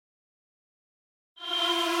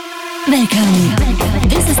Welcome.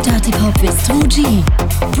 This is Dirty Pop with True G,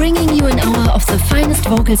 bringing you an hour of the finest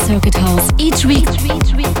vocal circuit house each week.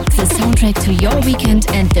 The soundtrack to your weekend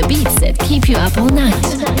and the beats that keep you up all night.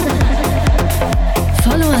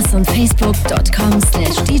 Follow us on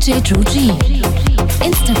Facebook.com/DJ True G,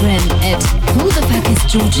 Instagram at Who the Fuck is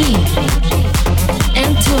True G,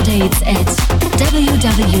 and tour dates at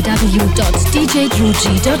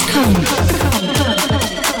www.djtrueg.com.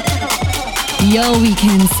 Your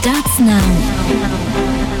weekend starts now.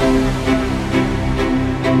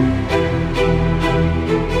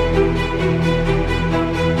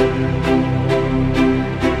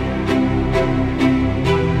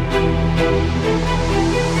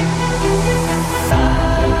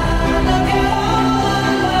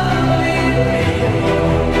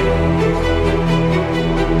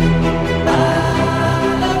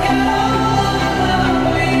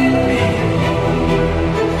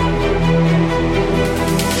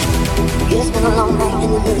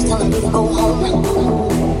 Telling me to go home,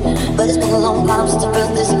 but it's been a long time since I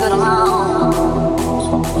felt this good on my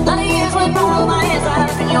own. 90 years went by, my hands are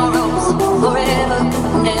up in your rooms forever,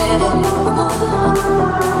 never.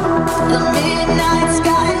 The midnight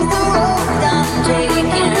sky is the road I'm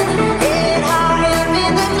taking, head high up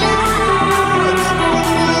in the clouds.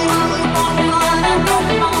 I was born blind, I don't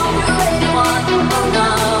belong to anyone, oh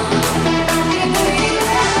no.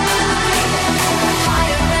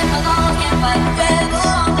 Fire and the law can't fight the devil.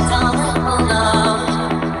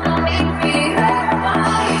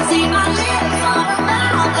 See my lips on the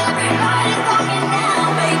mouth, everybody's talking now,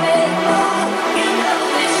 baby. You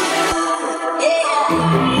know it's true, yeah.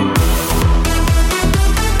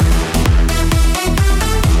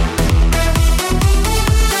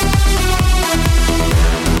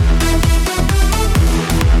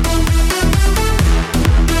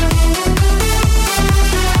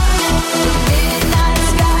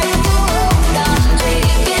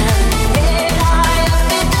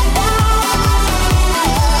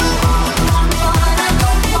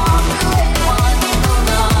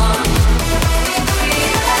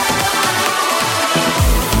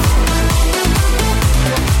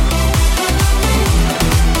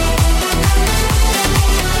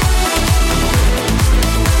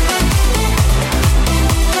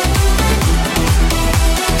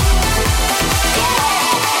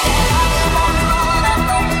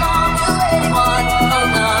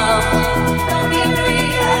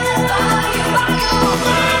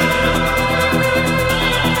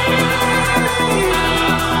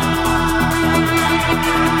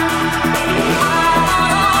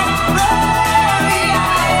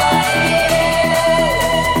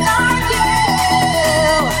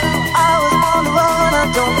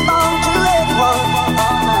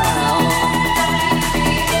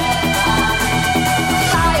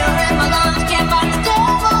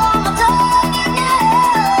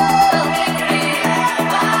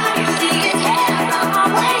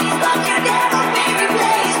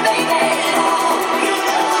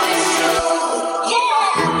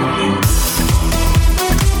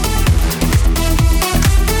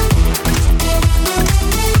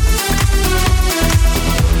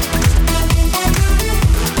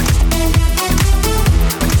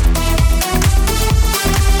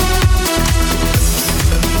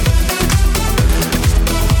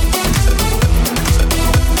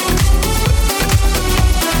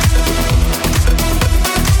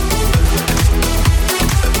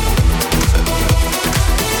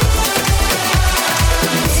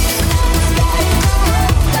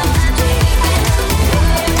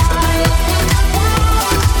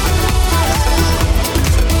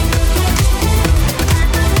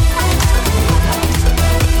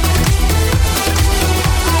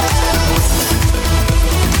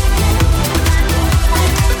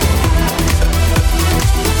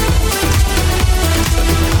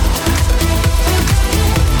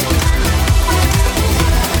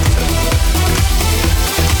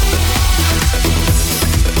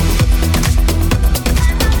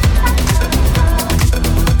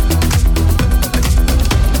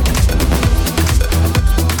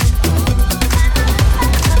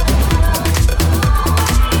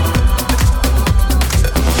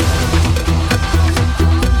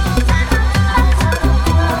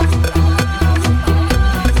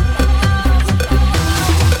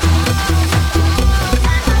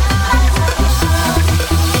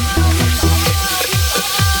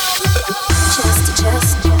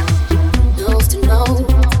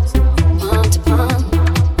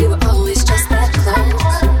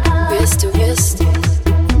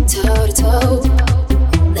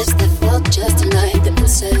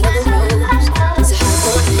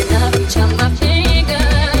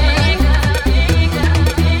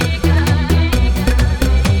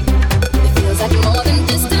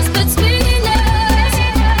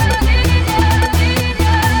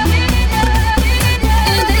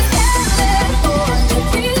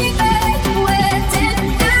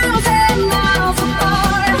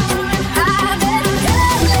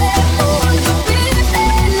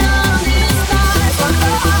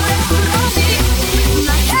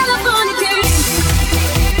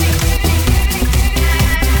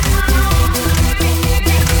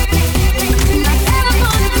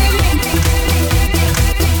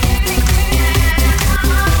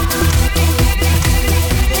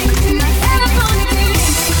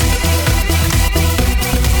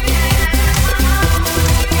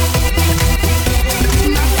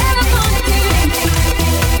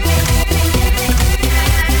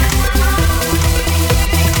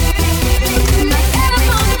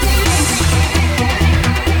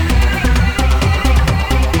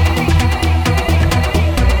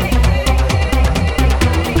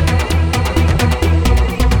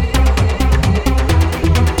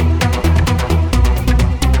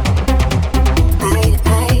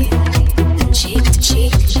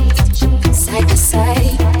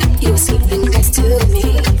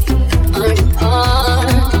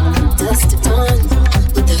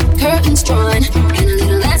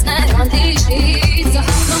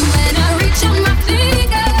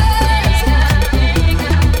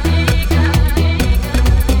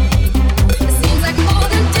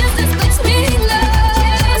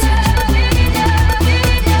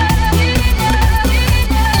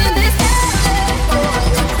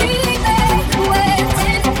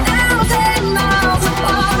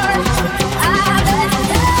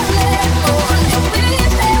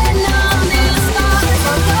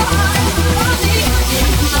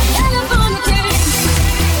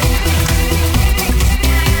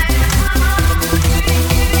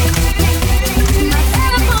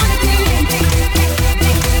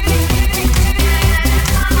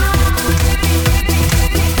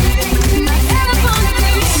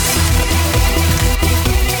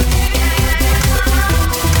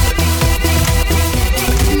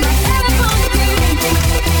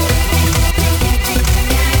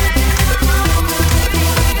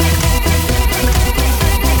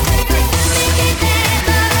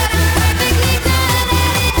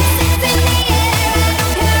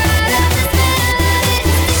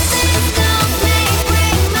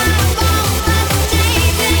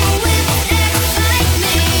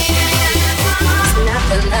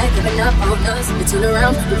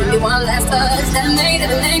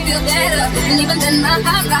 And even then my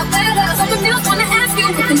eyes got better. Someone else wanna ask you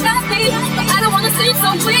who can love me, but I don't wanna seem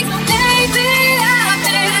so weak. Maybe I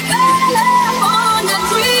made a love on a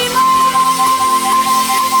dreamer.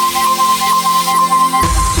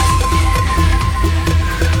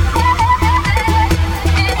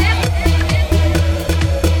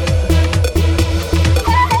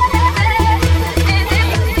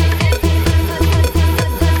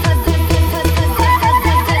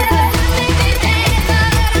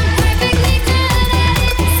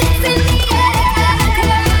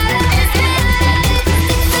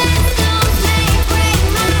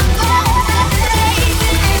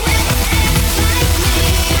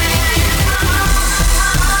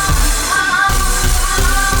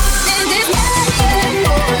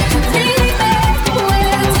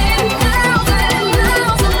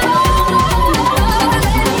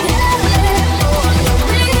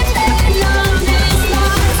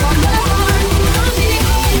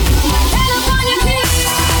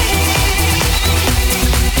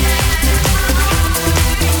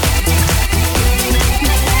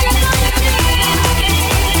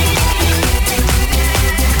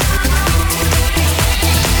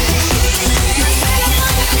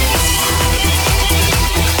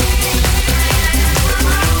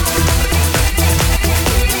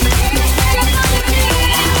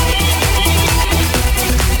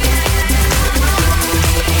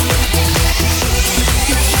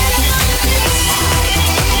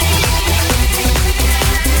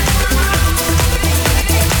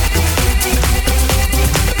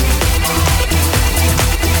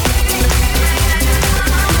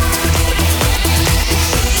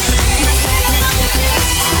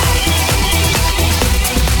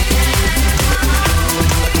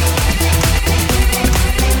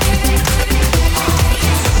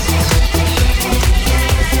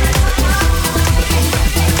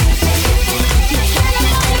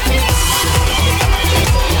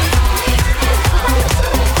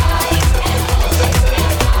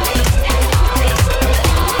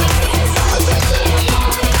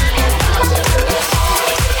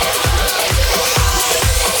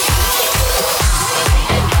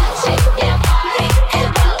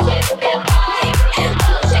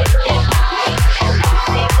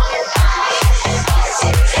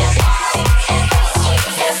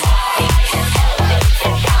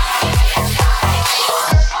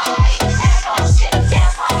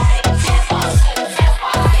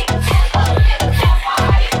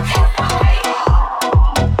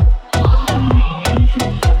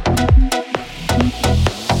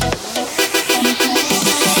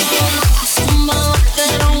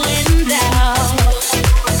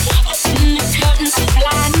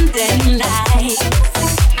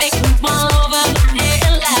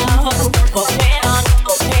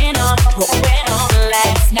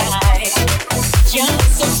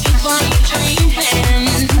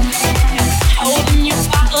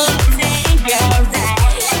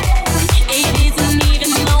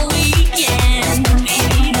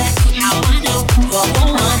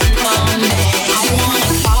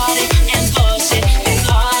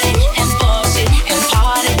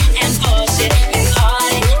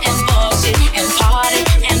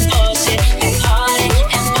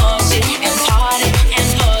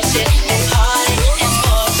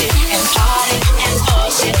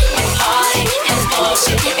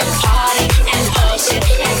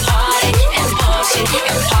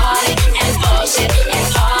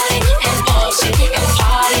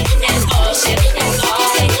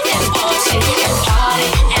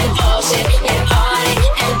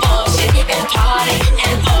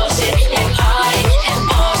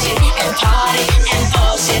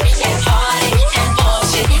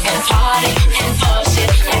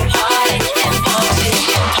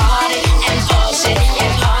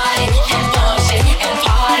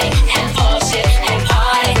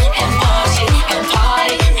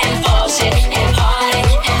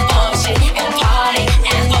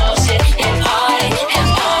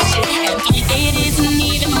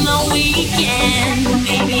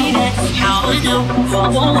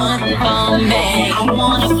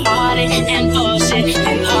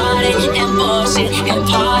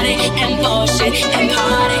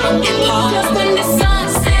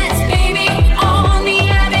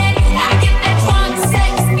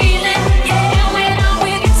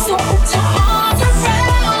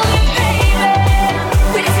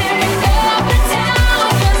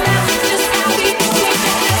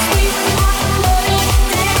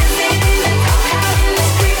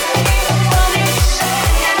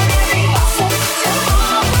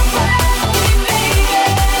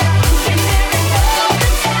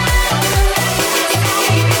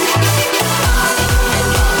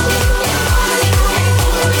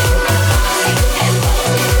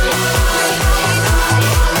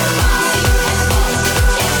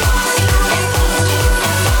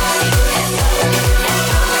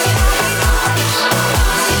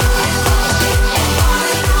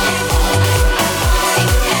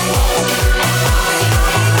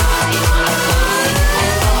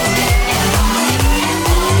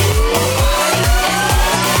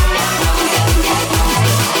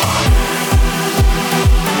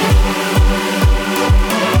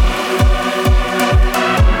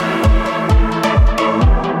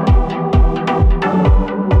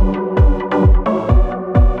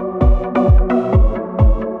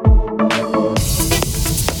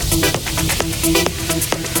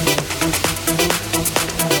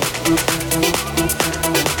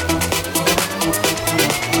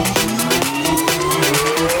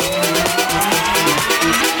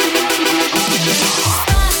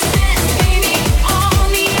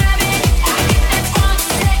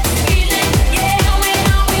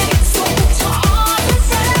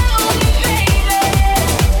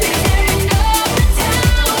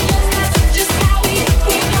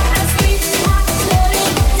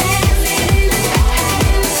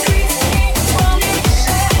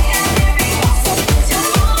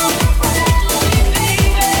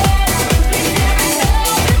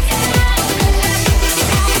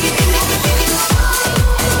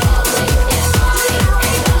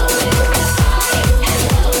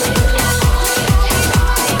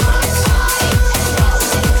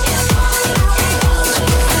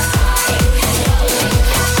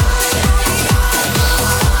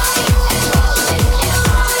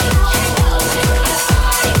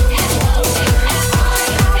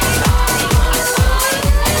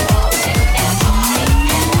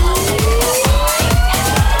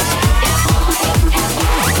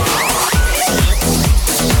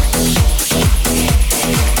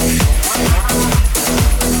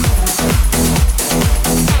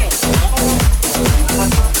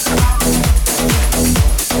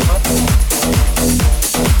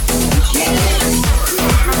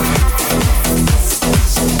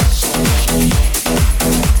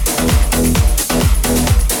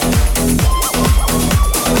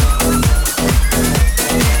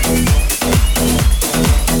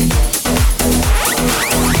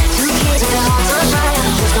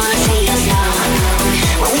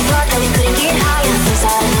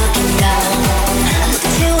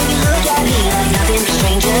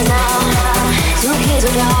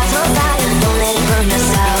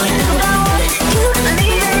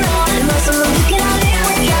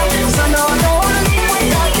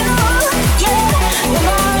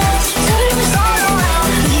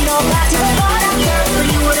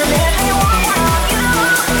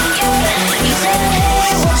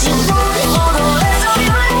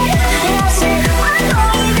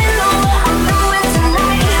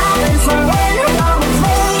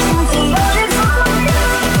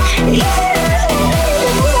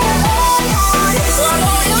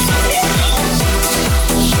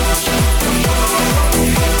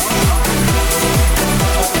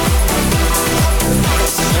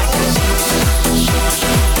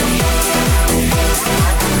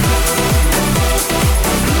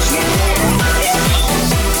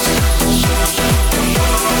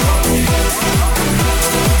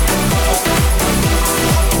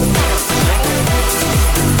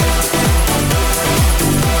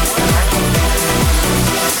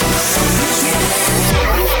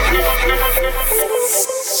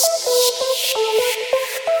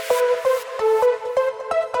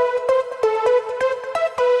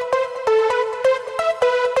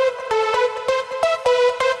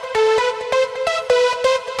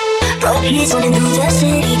 He's running through the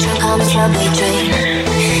city, drunk on the subway train.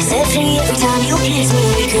 Set free every time you kiss me,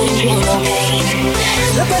 we couldn't feel no pain.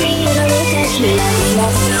 Look at me and I look at you like we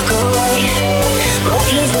never look away. But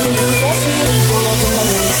he's running through the city, full of the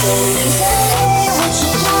memories. So you say what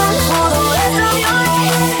you want for the rest of your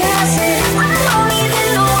life. And I say, I don't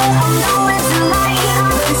even know what I'm doing tonight.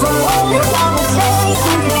 But for all the time it takes,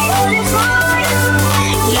 you can hold it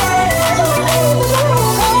fine. Yeah.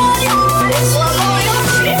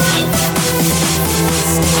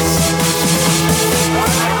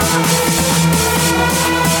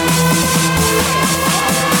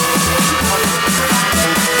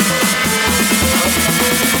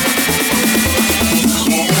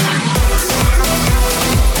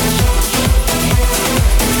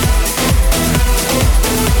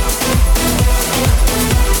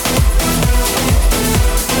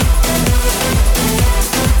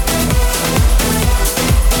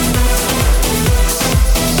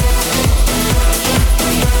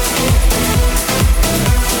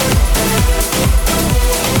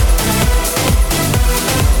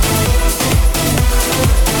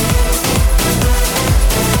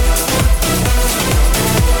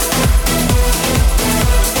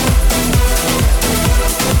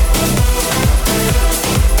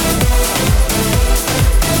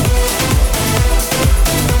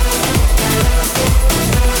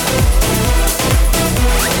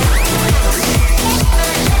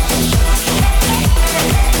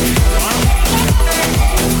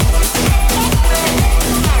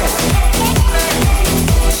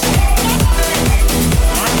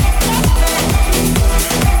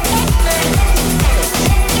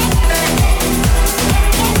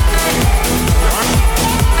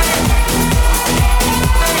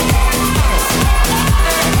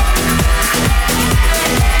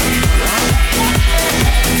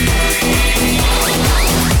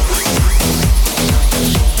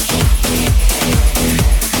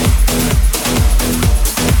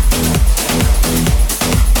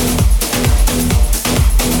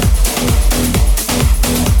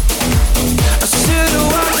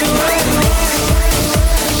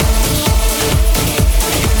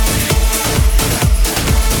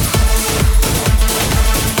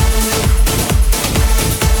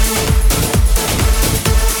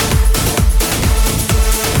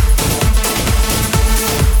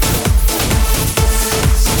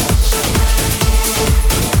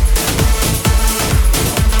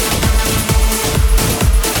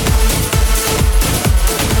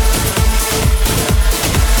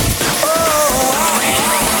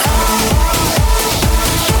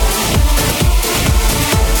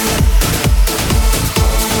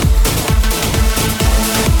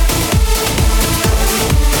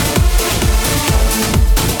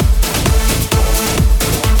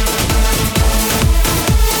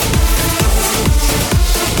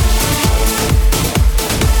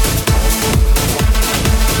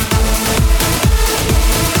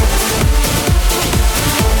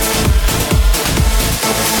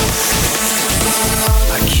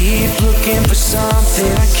 looking for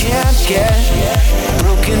something I can't get.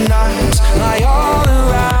 Broken hearts lie all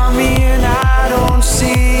around me, and I don't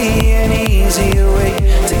see an easier way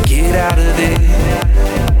to get out of this.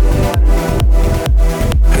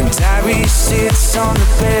 Her diary sits on the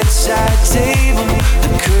bedside table. The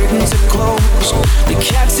curtains are closed, the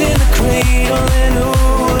cat's in the cradle, and who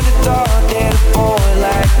would have thought that a boy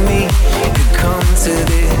like me could come to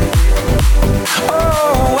this?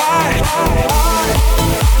 Oh, I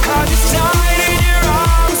just died in your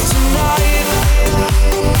arms tonight.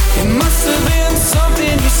 It must have been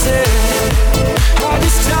something you said. I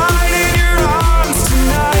just died in your arms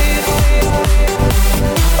tonight.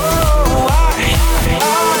 Oh,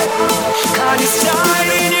 I just died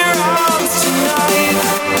in your arms tonight.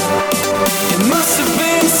 It must have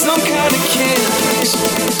been some kind of kiss.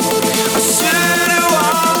 I should have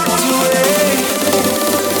walked away.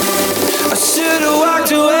 I should have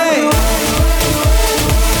walked away.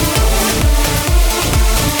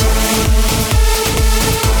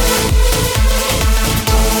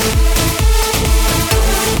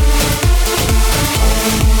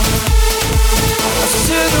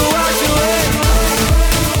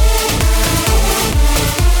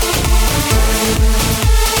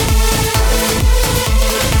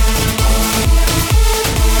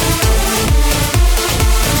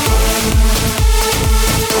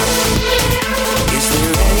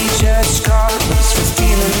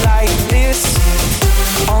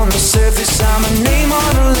 Surface, I'm a name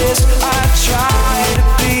on a list. I try to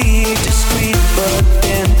be discreet, but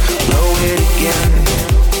then blow it again.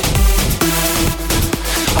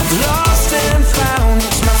 I've lost and found,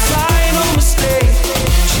 it's my final mistake.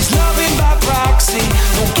 She's loving by proxy,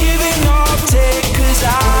 no giving or take, 'cause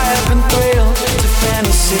I've been thrilled to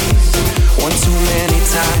fantasies one too many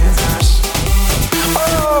times.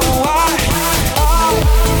 Oh,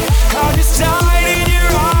 I just died in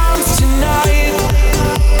your arms tonight.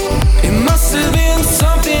 It must have been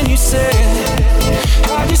something you said.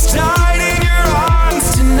 I just died in your arms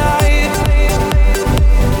tonight.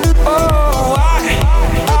 Oh,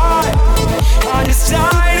 I just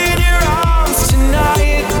died in your arms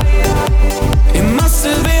tonight. It must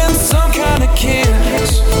have been some kind of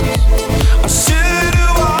kiss. I should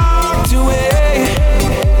have walked away.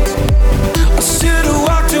 I should have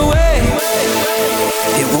walked away.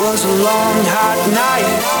 It was a long, hot night.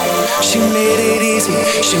 She made it easy,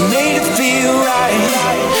 she made it feel right.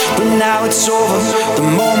 But now it's over, the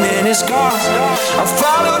moment is gone. I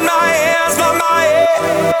followed my hands, my head.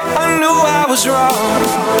 I knew I was wrong.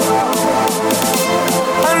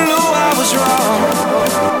 I knew I was wrong.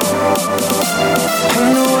 I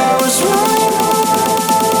knew I was wrong.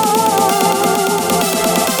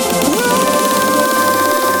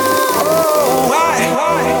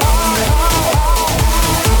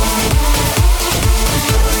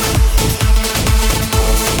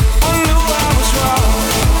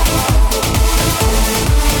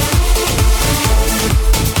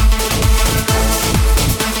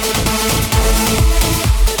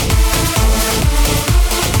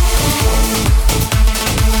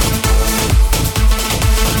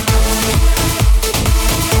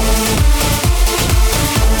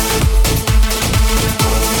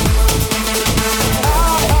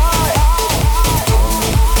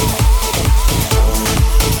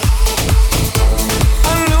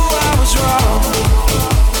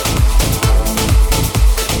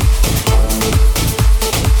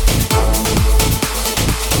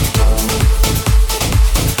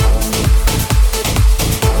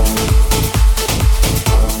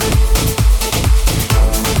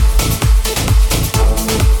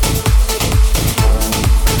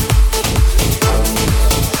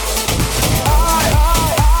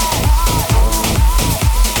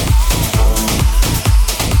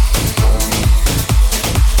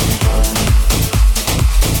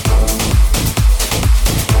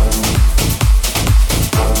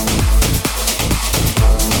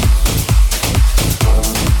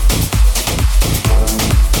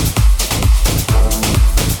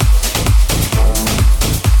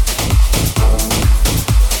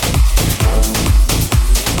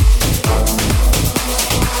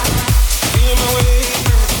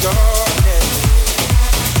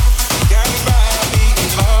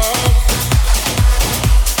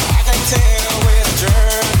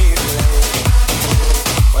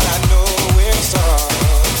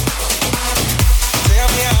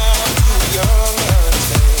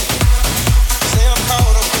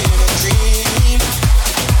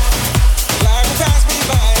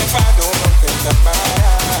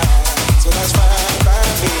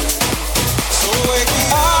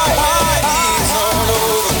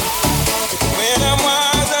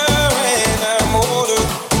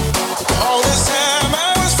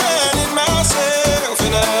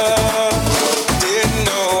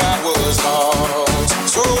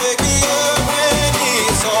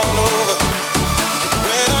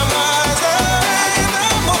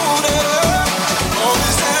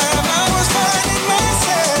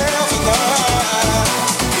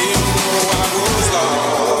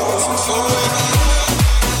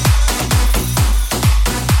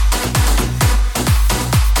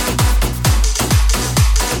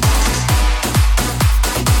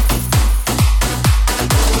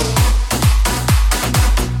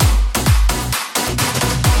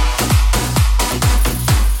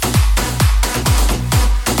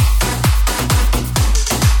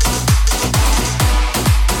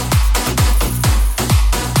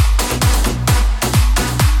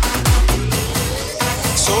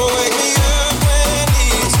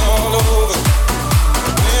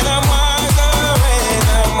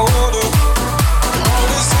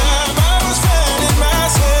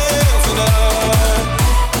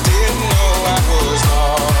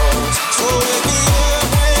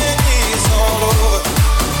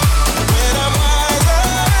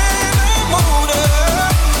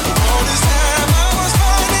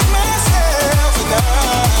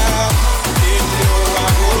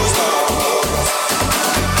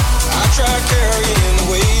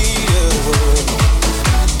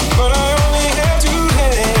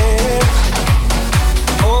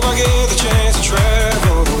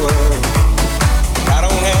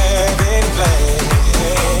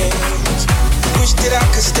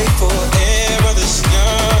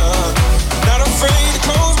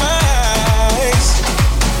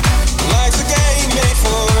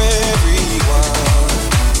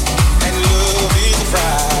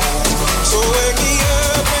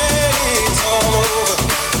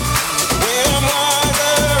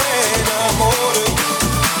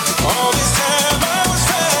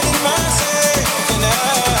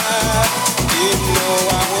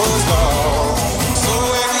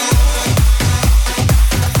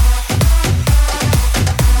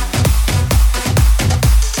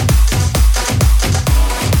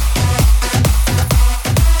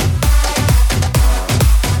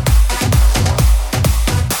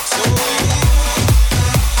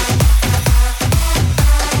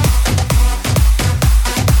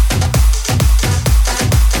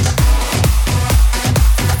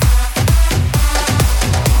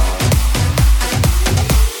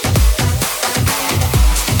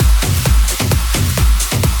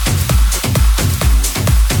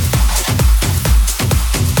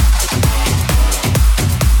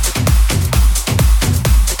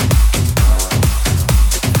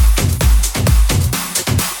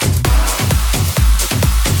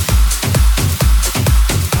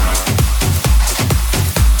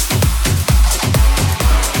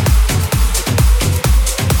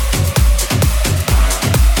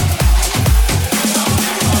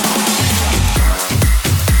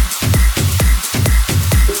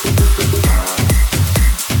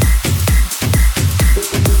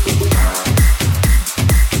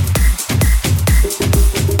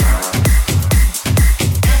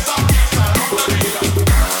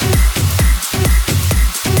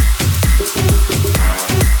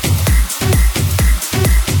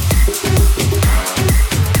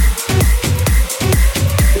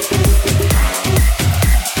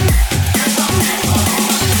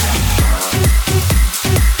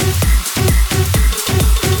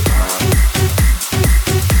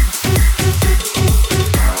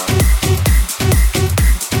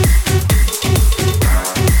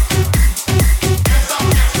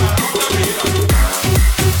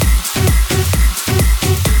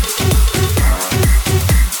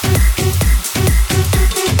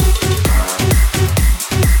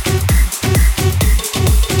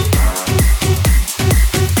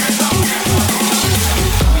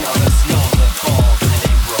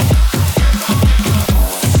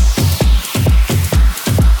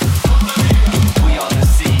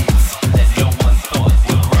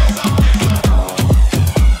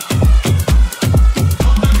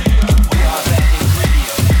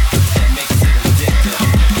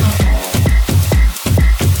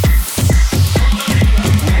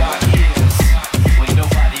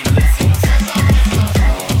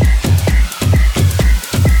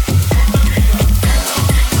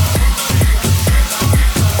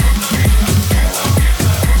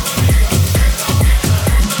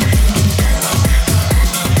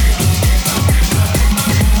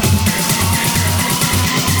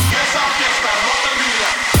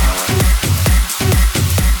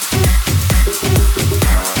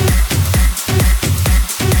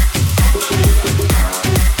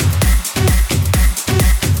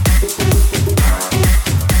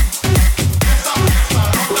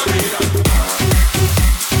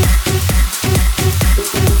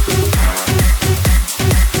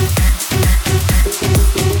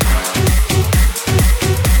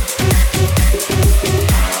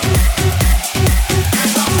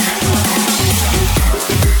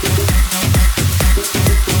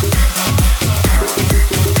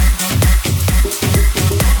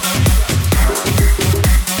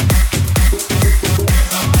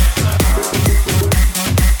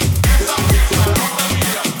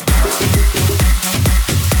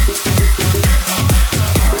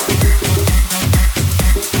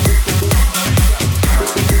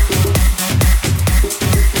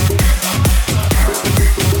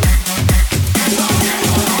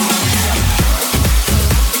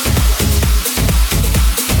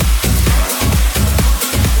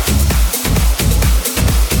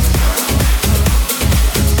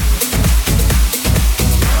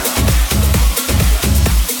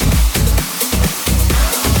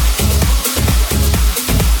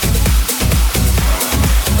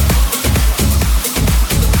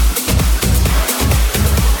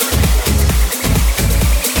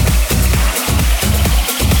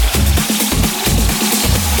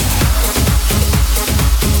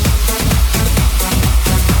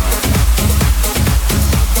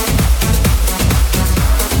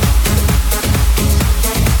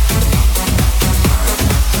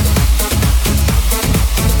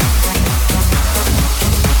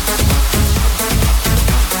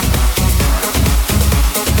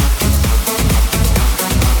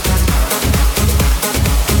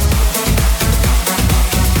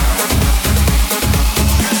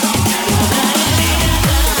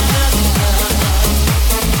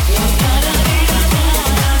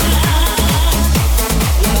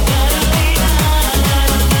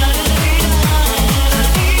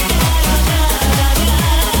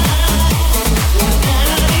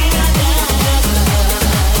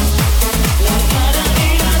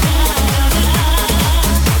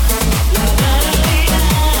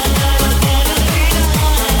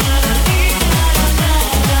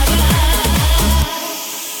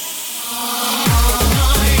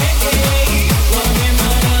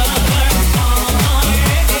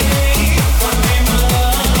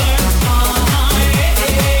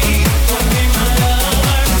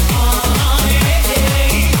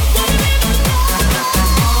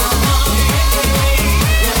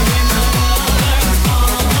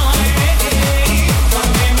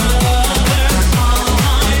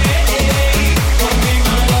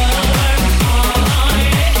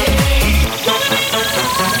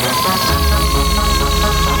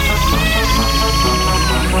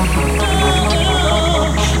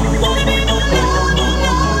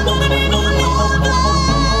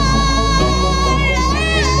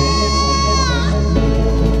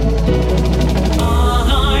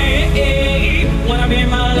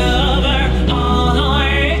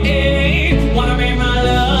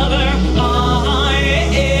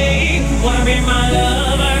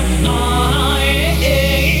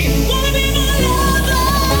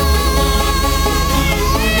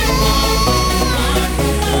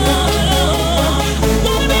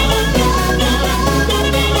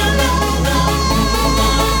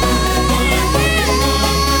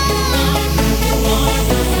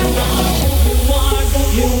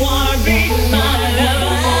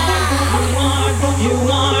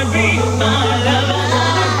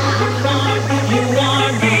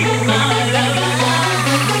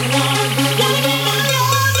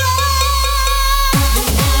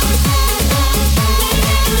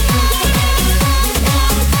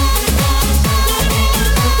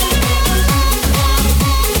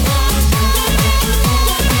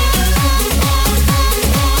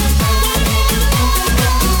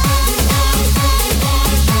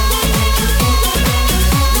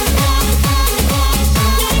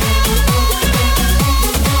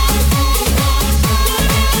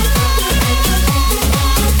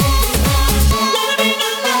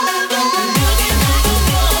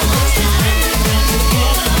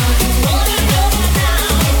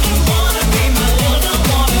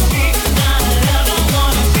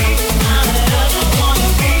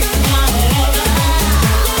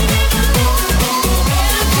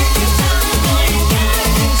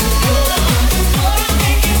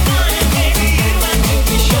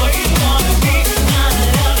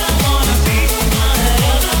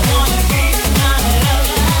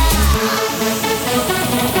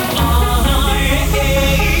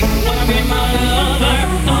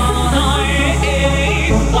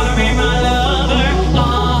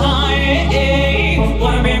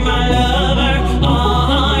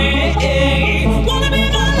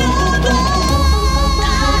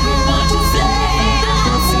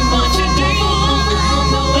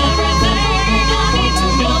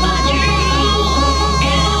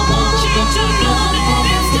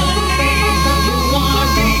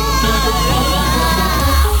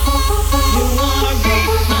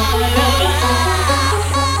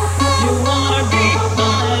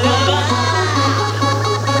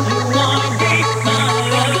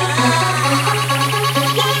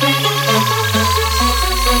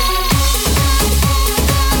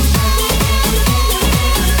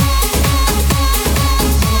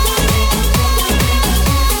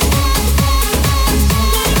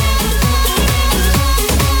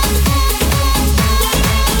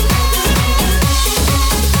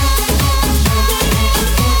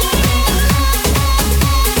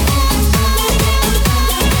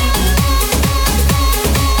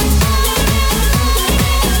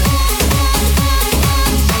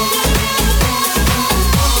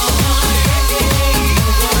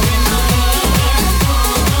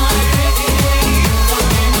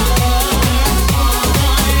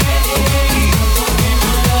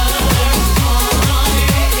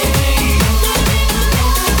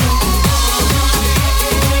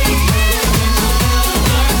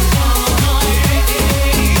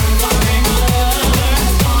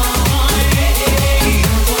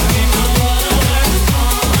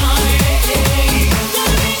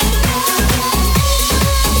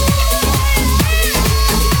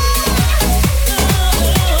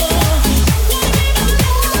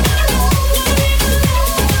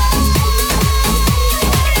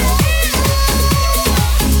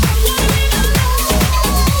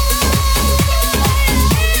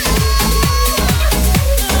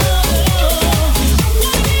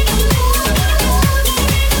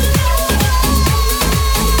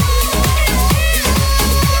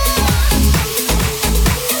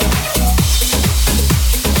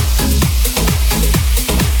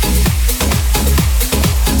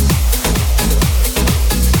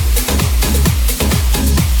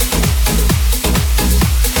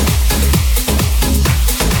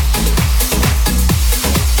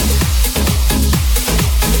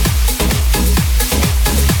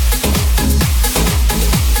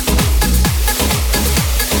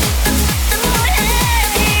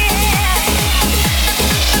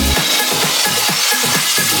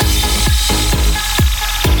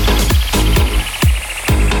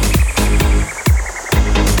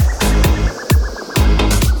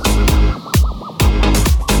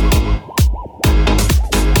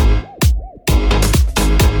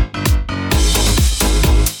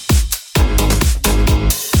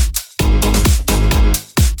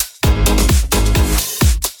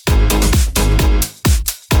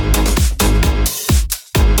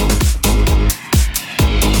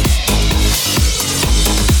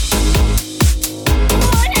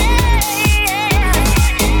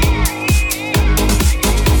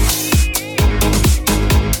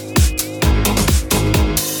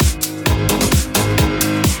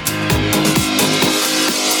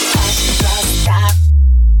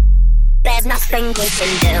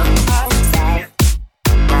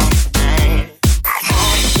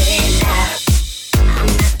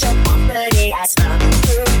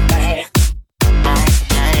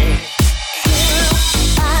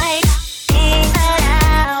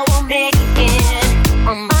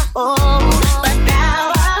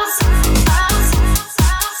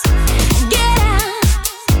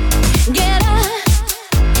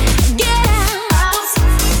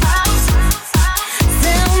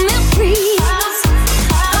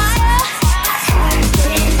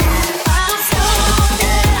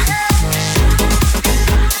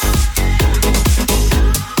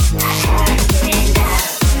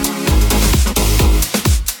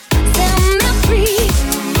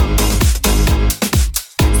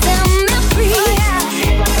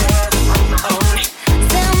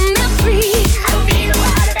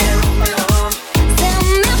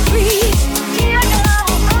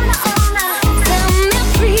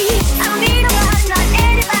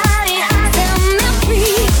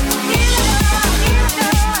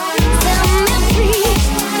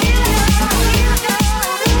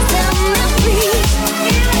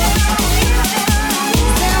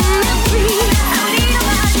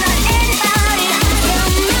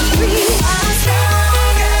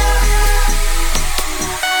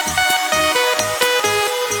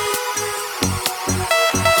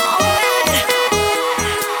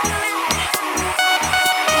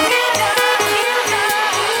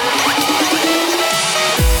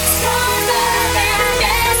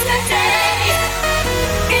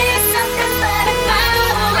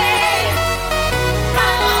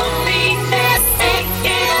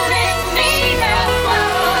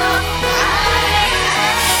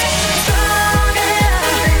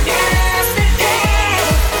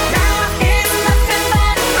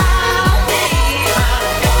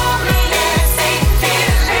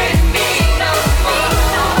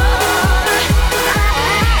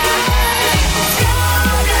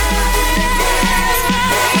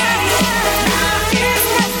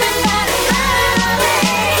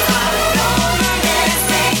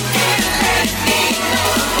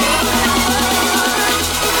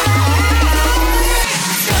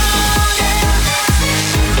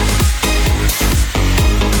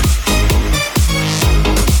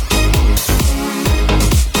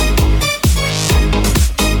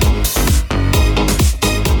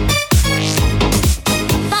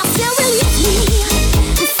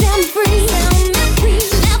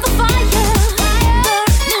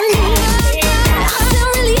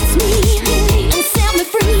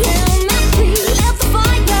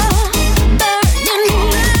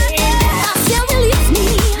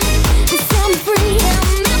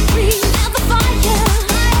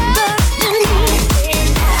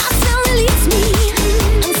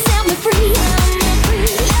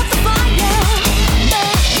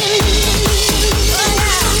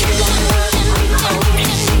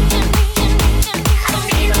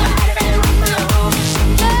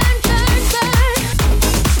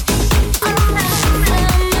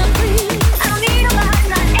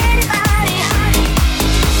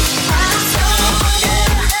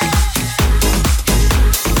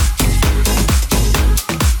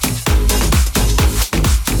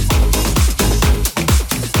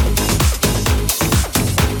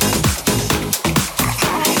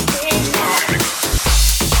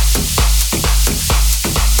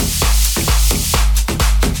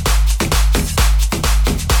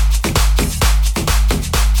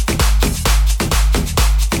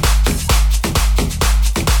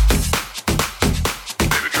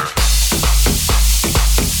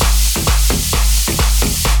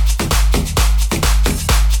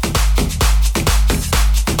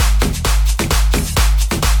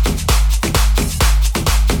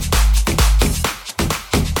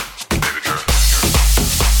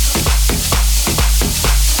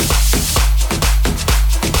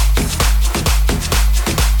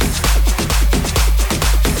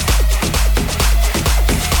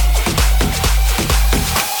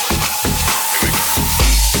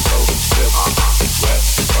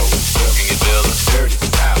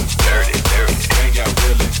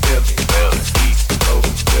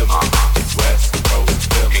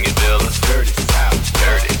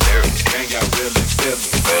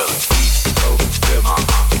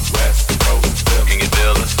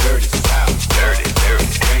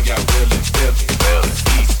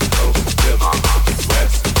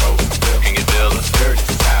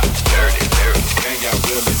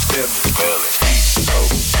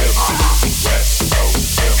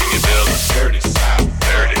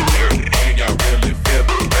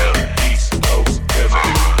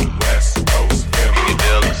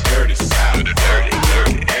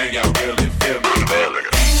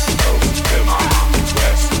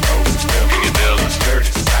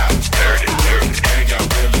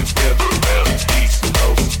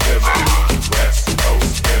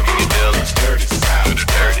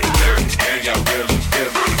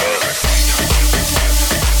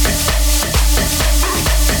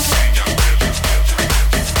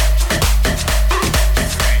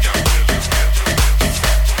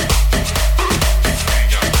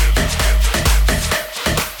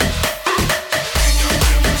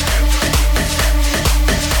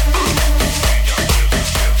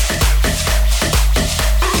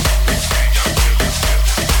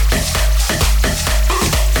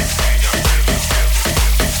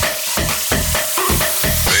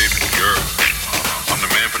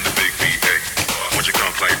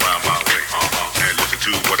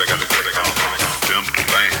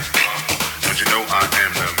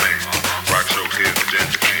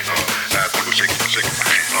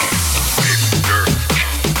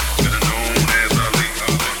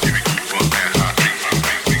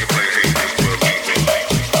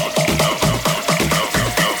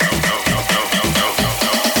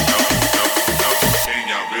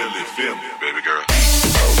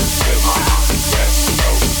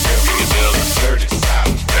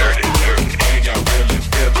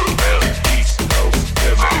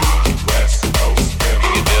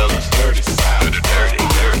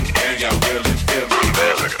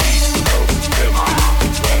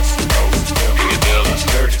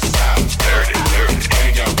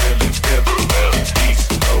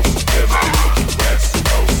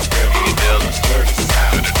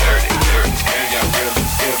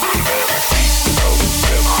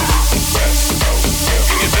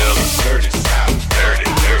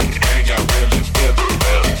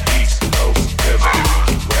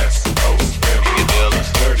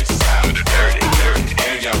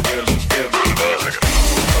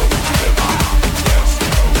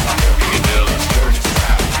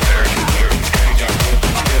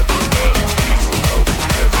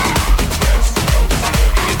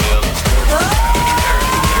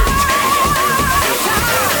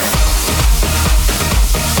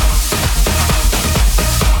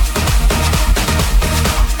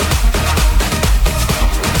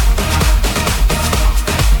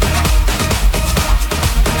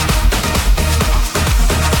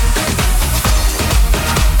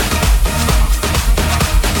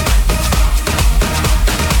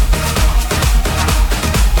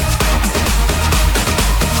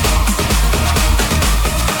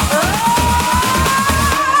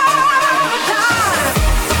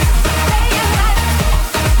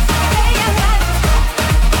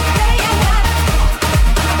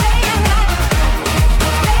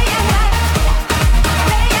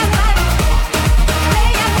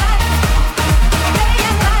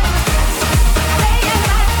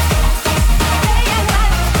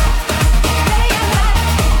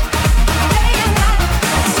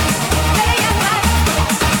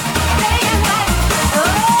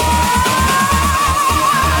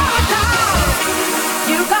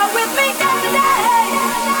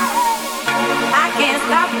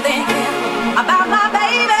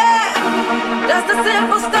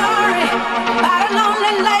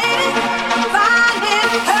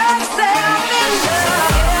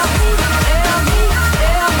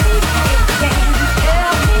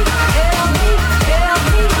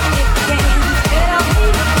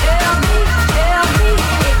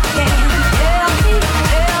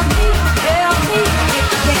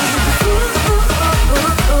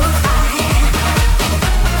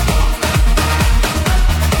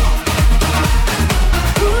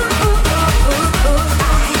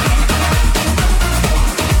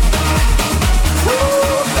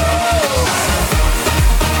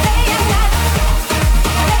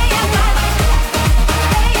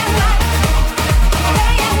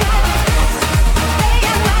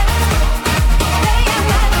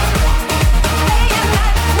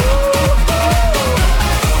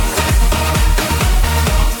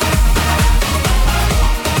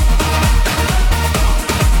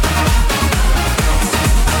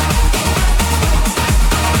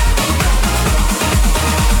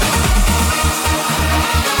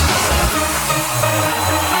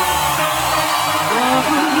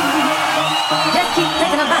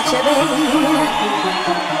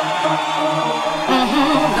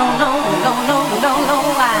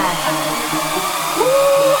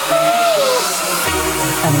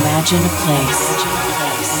 Imagine a place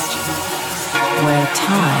where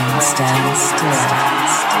time stands still,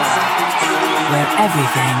 where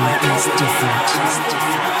everything is different,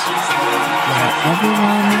 where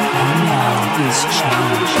everyone you know is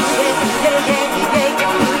changed.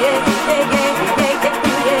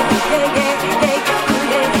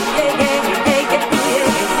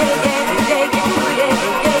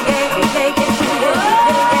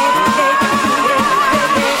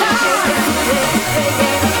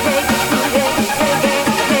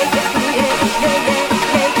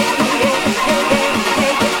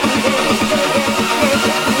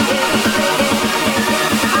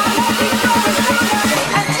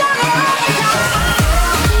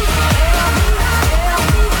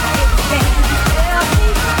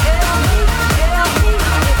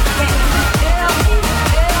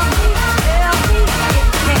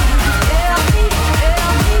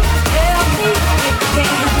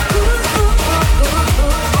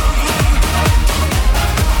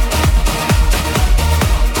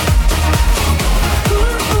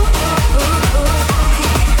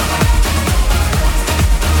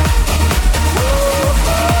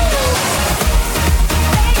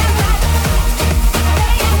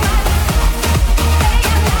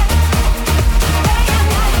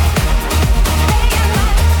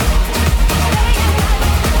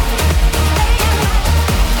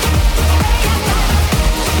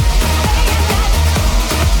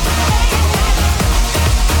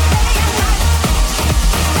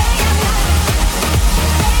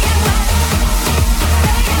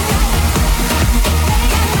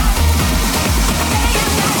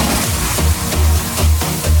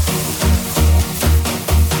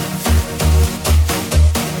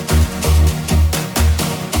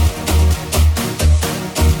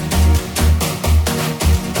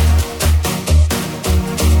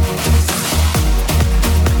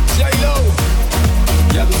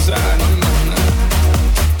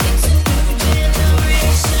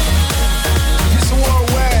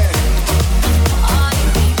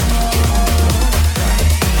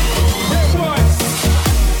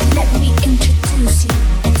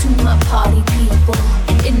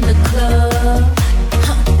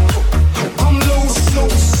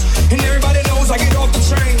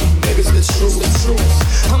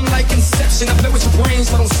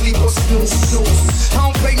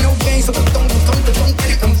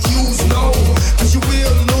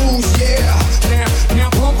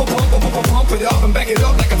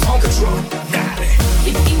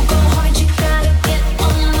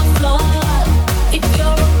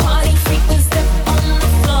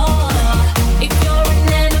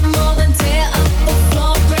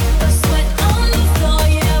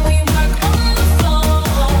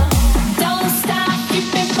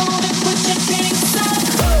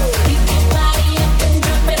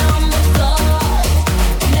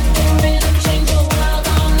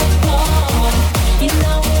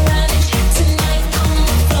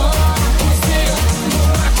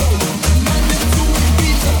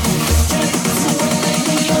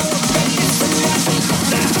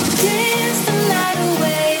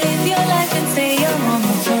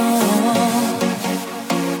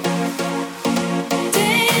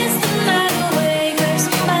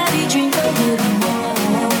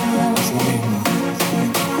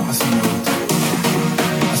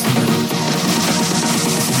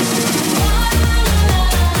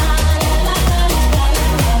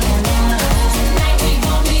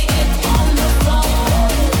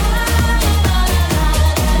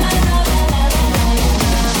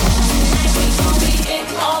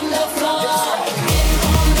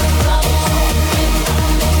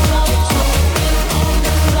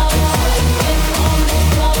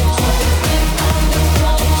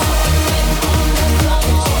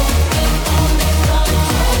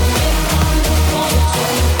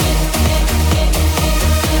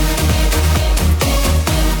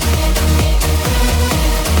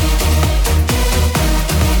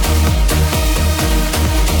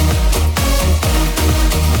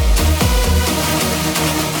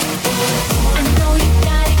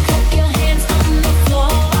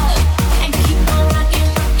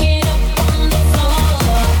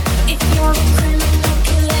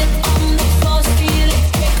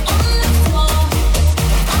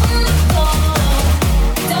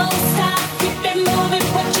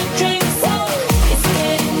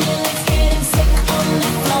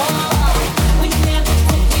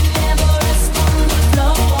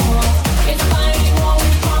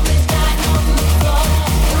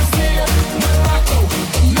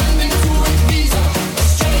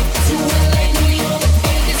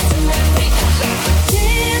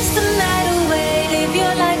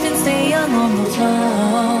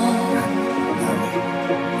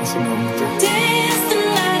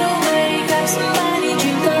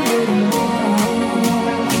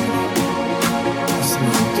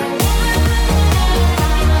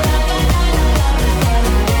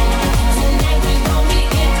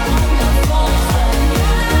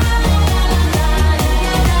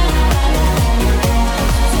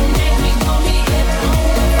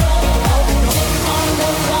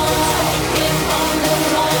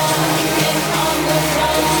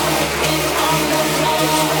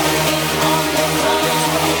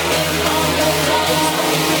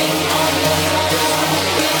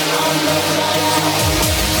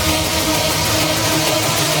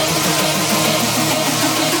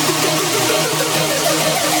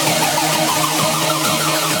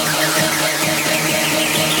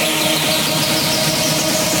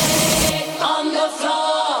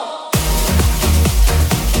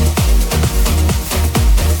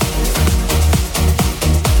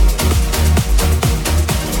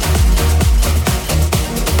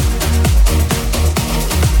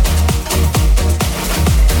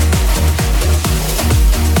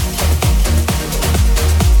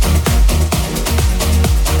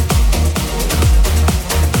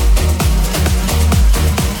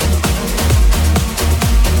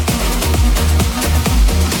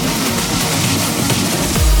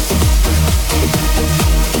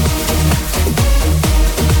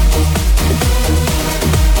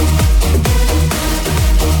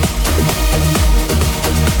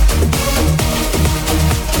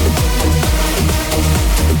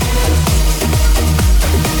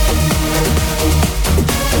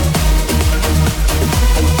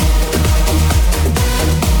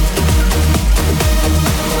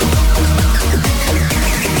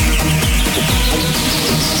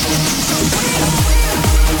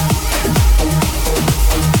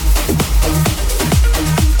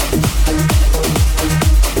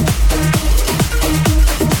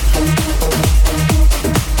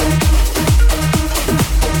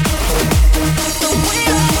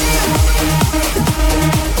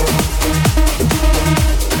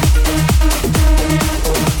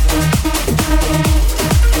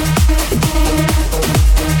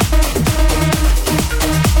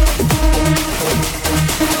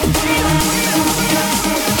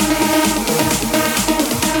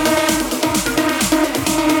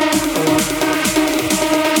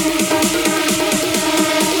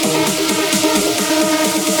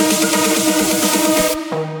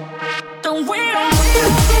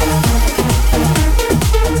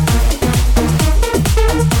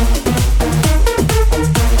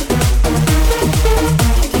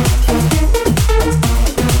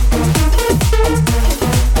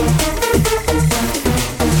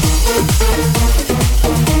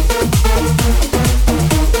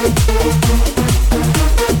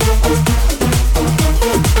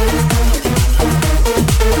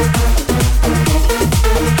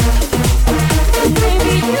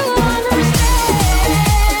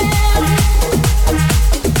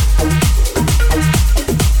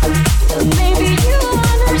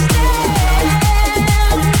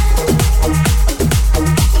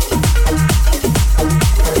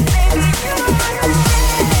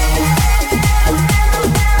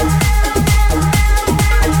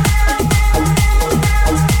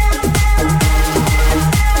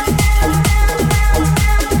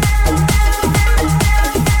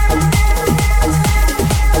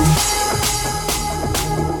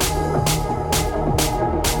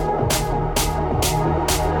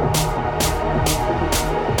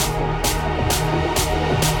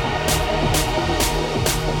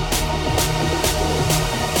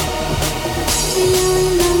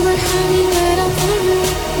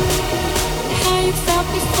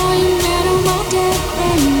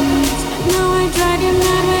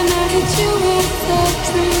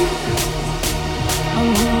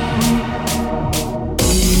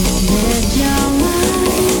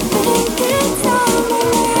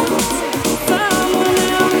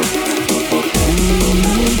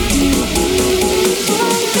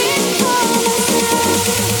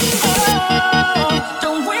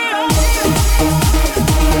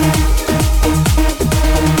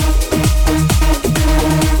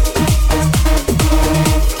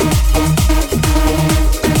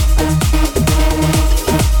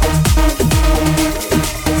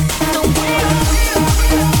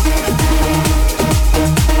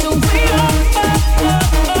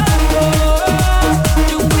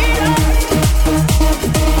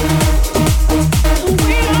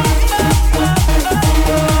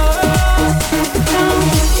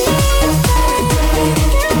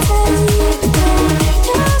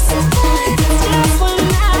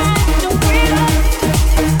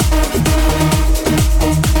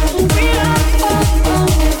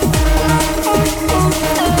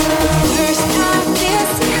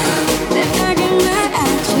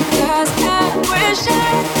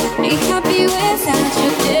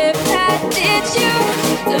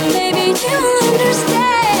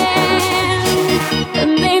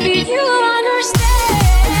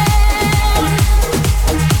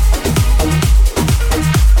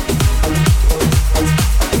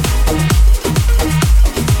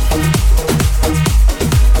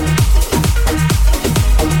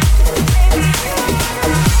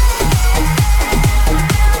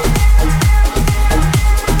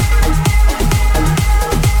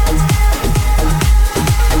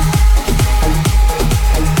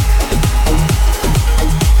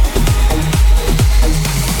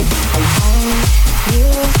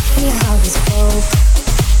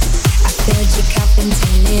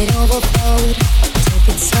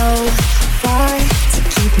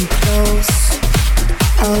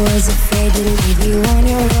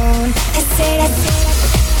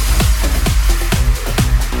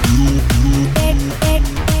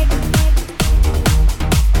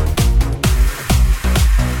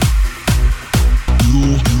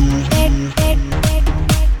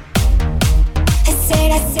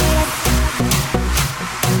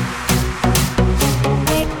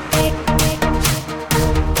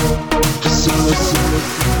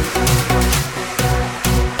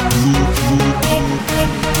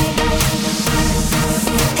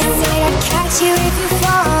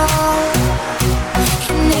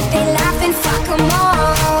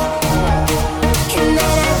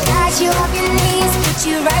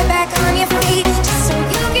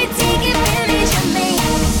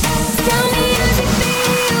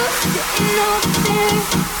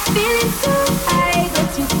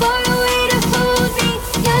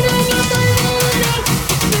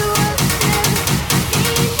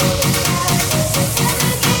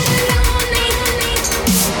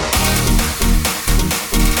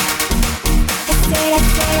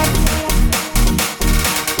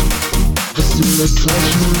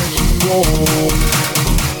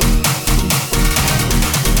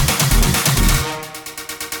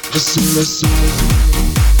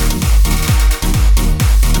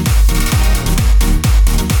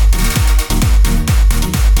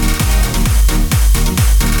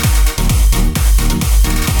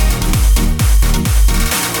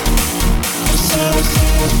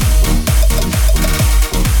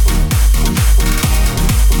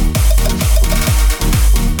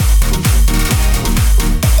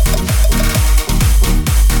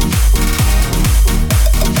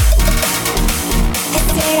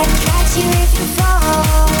 Catch you if you fall.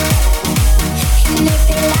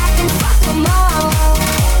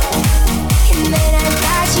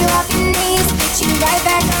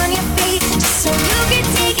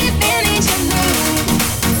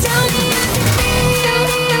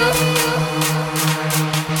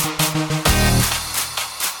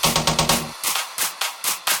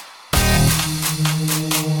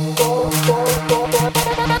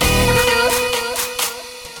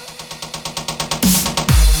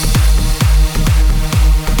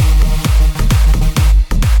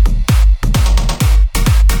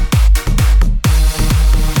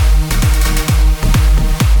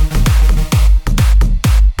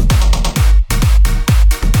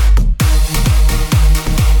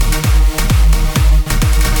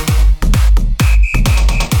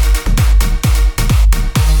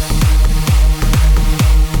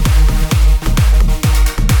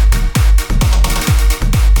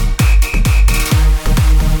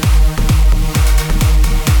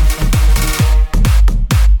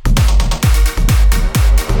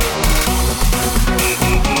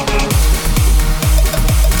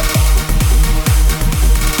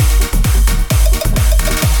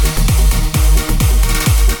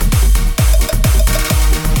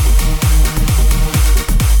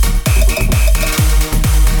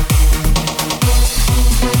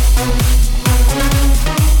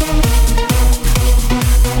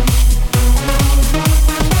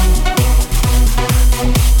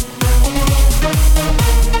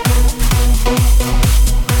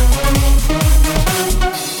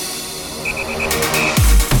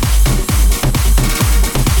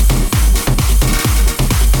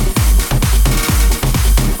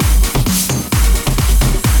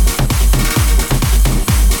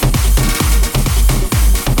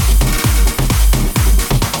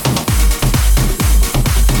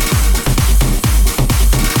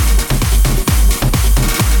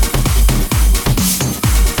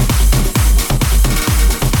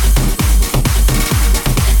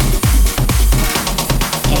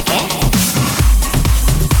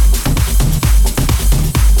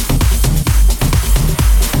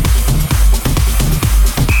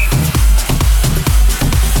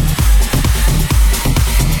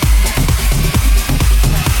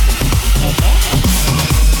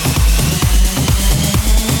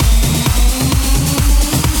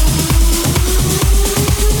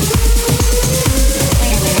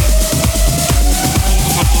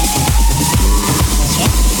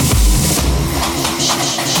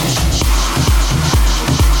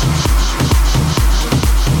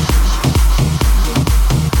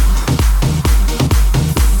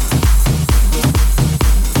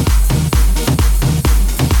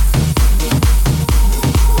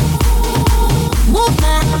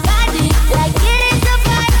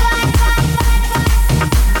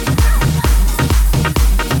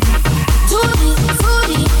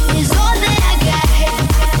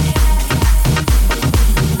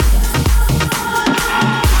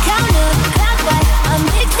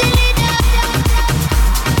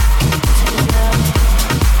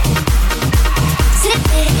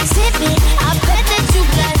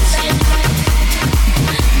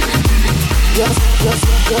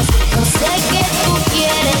 que tú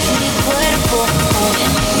quieres mi cuerpo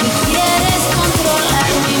y quieres controlar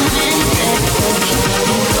mi mente.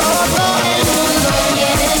 Todo el mundo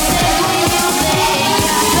quiere ser dueño de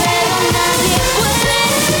ella, pero nadie puede.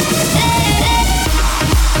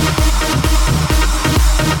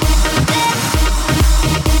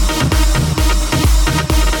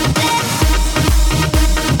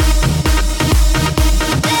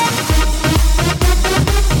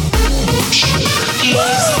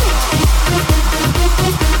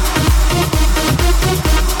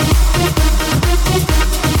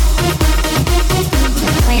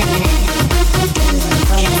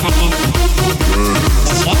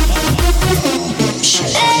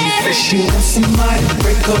 She wants somebody to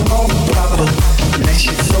break her own proper. Now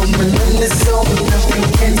she's so relentless, so nothing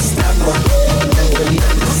can stop her. Never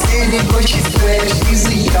left the city, but she swears she's a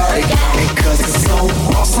yard. And cause it's so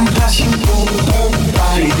awesome how she moves her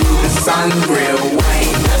body. Do the sangria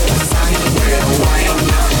wine, the sangria wine.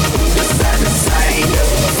 The side to side,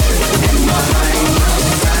 in my mind.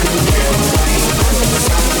 Sangria wine,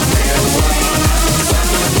 sangria wine,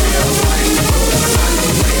 sangria wine,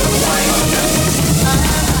 sangria wine.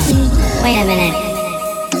 Wait a minute.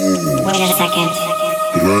 Wait a second.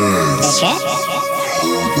 Legit?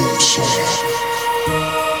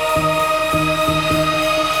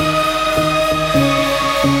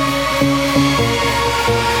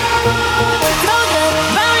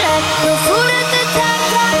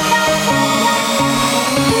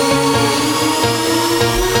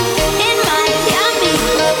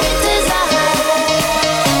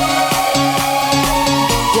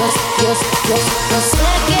 Yo sé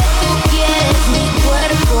que tú quieres mi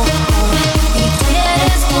cuerpo y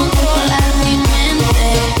quieres controlar mi mente.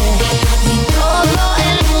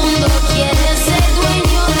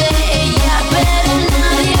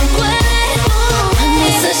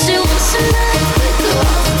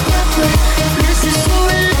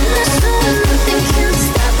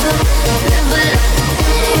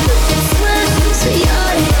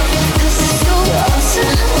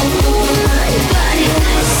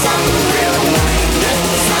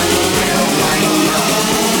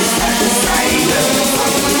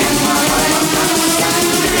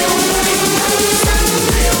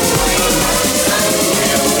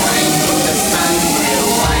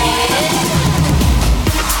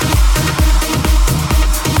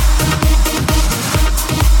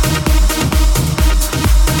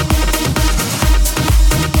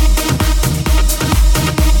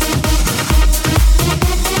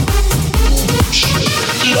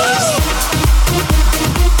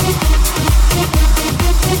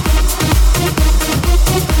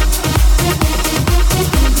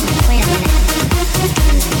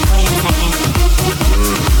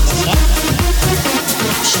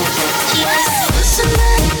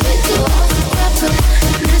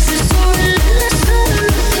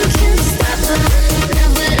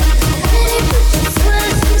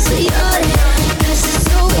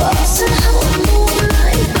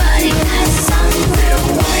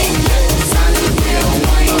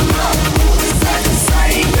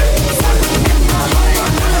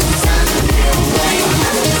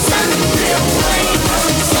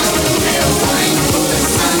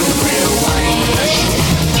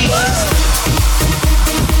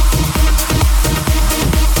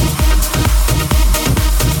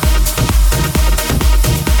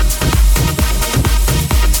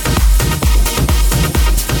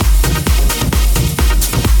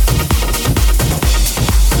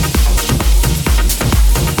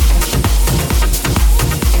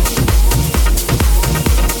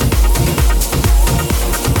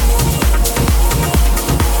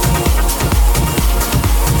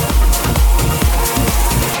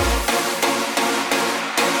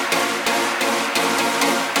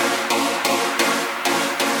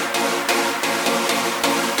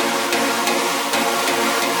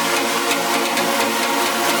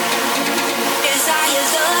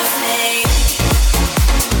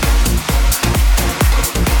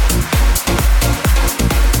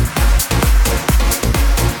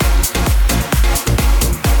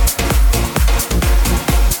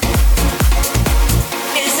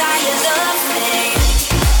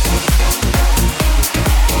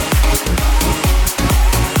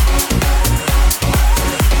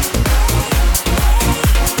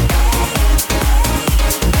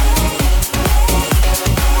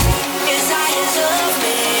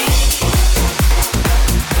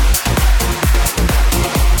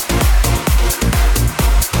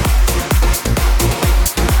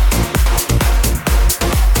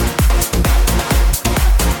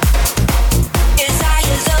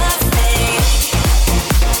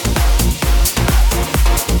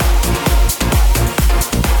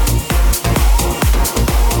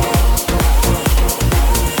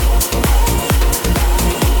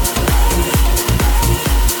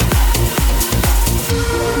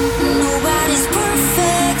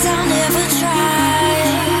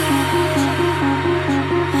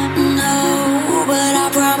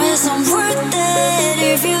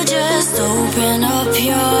 open up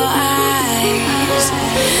your eyes.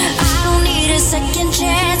 I don't need a second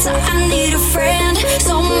chance, I need a friend,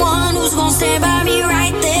 someone who's gonna stand by me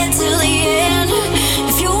right there till the end.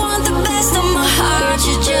 If you want the best of my heart,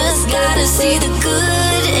 you just gotta see the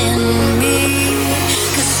good in me.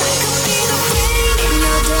 'Cause I could be the rain in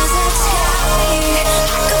your desert sky,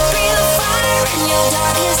 I could be the fire in your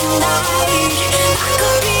darkest night, I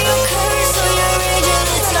could be your curse or your angel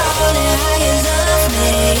that's all that highest of me.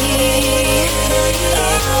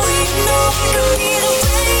 Oh, you know I could be the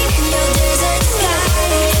rain in your desert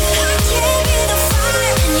sky, I can be the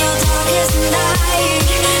fire in your darkest night,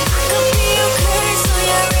 I could be your curse or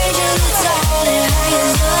your angel that's all that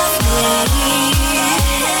highest of me.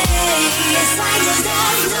 Yes, I just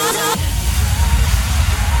don't know.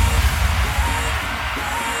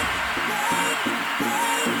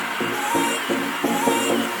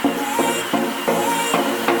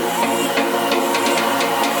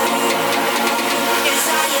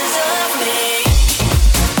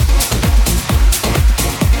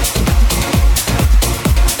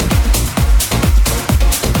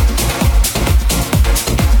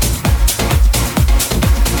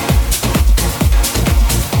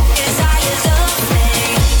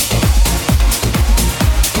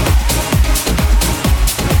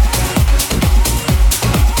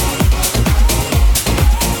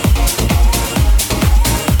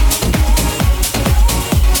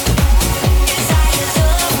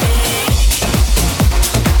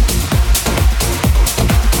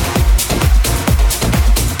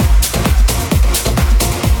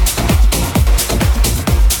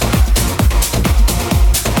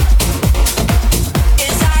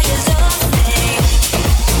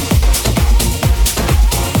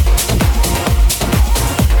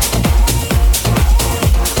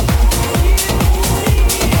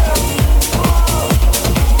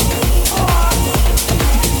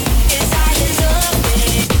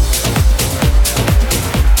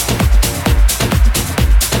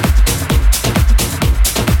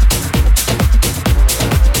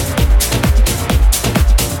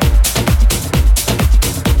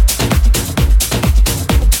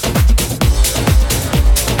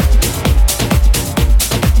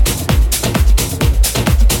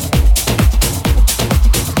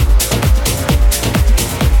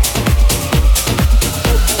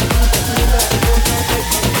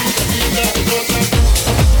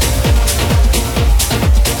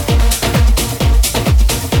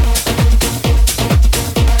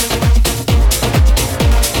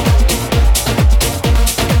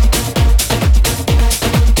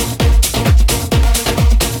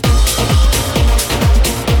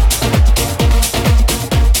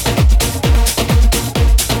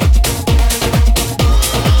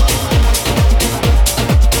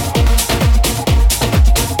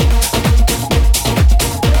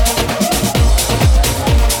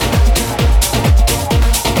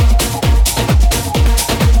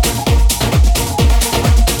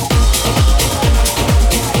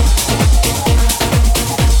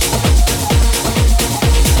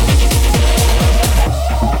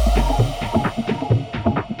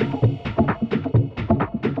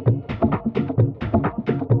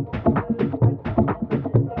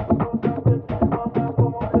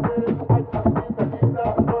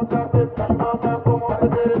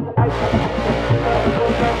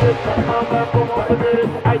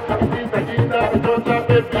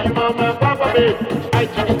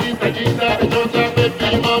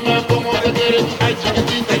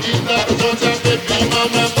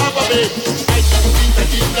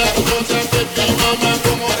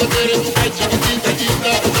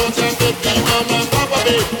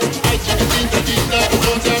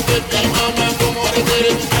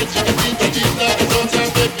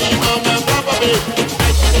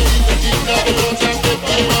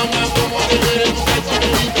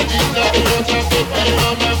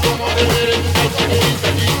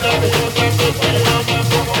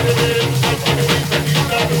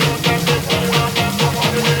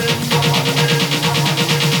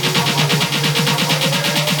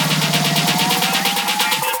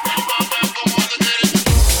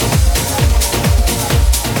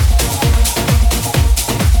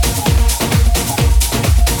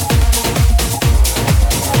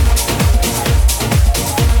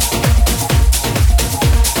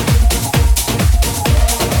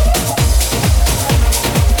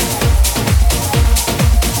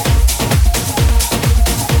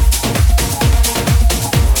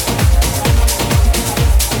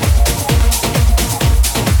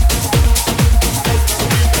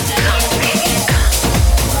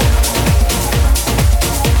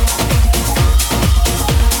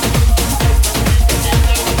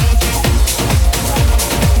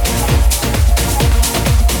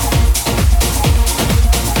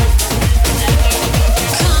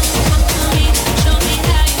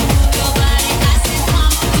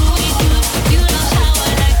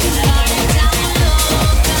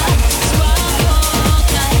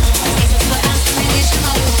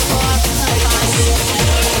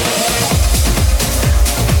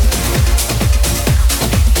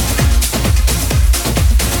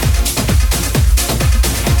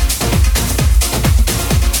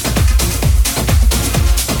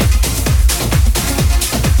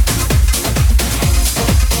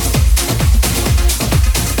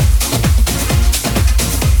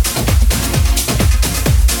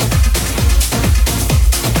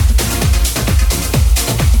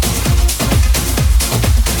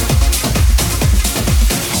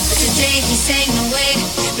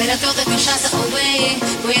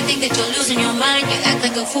 that you're losing your mind. You act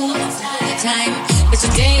like a fool all the time. But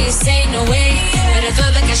today you say no way. Better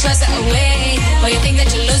throw the cachaça away. Or you think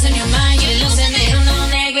that you're losing your mind. You're losing it. Eu não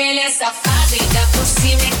nego, ele é safado. E dá por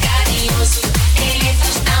cima é carinhoso. Ele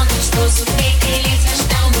faz tão gostoso. Ele faz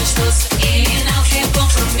tão gostoso. Ele não quer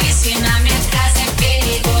compromisso. E na minha casa é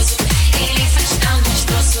perigoso. Ele faz tão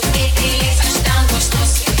gostoso. Ele faz tão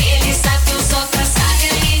gostoso. Ele sabe que eu sou caçada.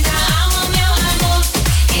 Ele dá alma, meu amor.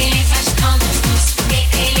 Ele faz tão gostoso.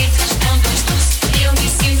 Ele faz tão gostoso. Eu me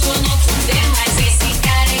sinto no poder, mas esse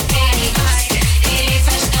cara é perigoso. Ele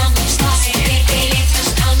faz tão gostoso. Ele faz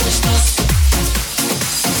tão gostoso.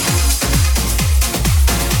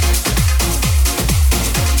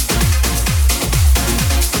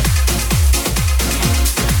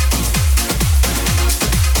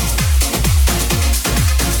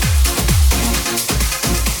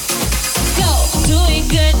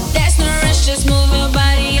 Just move your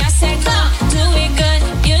body, I said come, do it good.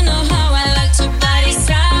 You know how I like to body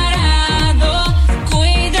sarado,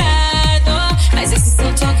 cuidado. Mas esse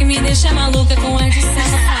seu toque me deixa maluca com ar de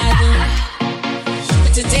safado.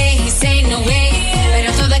 But today he's saying no way.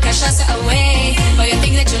 Better throw the cachaça away. Or you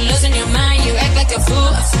think that you're losing your mind. You act like a fool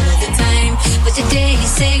all the time. But today he's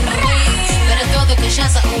saying no way. Better throw the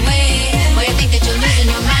cachaça away. Or you think that you're losing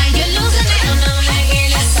your mind. You're losing it. Eu não nego,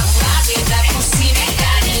 ele é safado e dá por cima é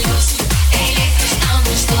carinhoso. Ele faz tão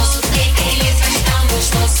gostoso, ele faz tão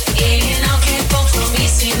gostoso. Ele não quer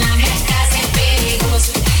compromisso e na minha casa é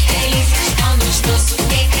perigoso. Ele faz tão gostoso,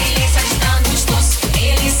 ele faz tão gostoso.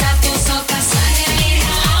 Ele sabe que eu sou caçada, ele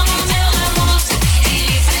ama meu amor.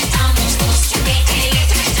 Ele faz tão gostoso, ele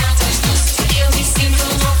faz tão gostoso. Eu me sinto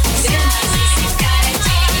no poder, mas esse cara é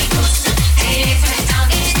perigoso. Ele faz tão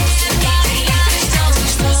gostoso.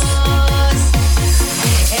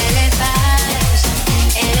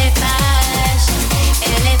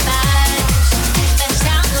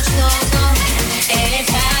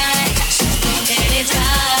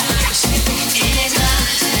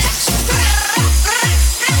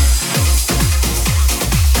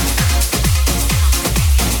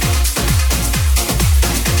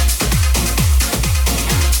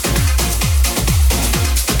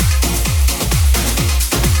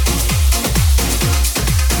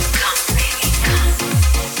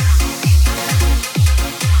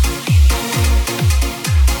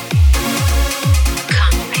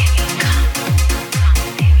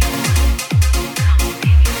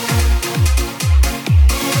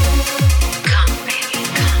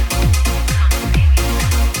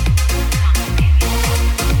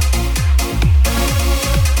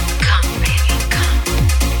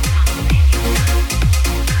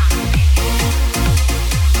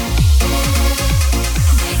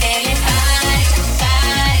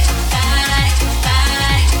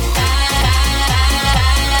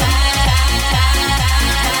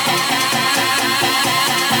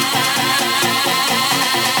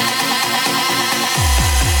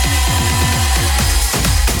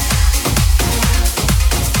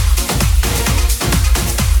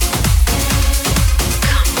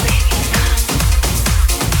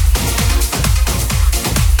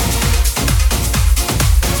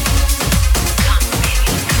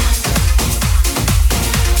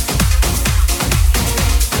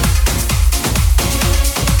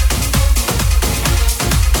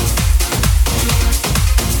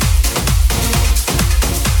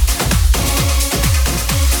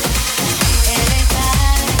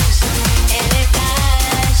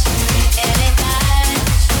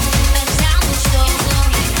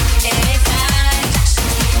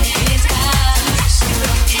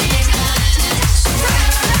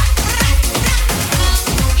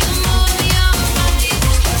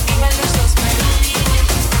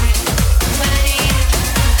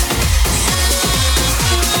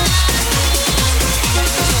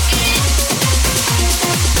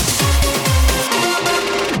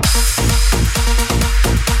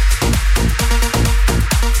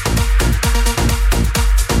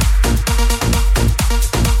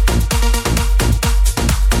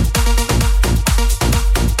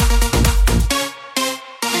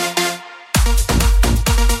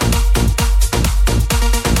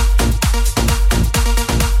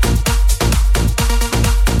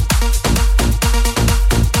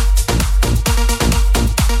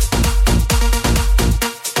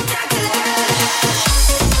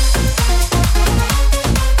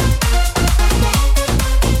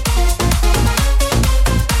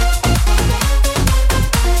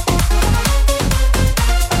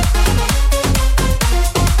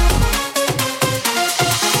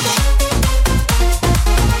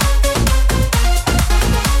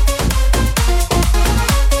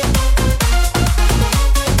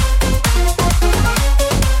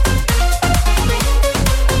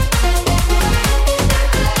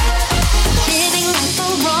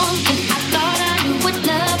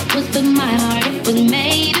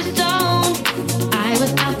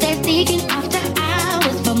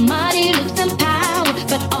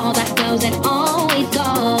 that goes and always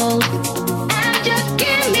goes. And just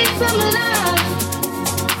give me some love,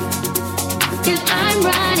 'cause I'm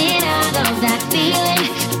running out of that feeling.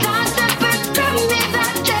 Start to prescribe me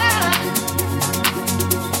that drug,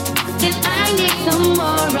 'cause I need some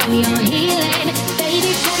more of your healing.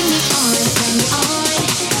 Baby, turn me on, turn me on.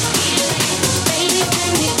 Baby,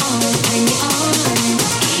 turn me on, turn me on.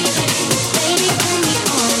 Baby, turn me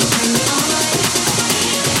on, turn me on.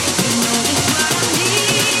 You know it's what I'm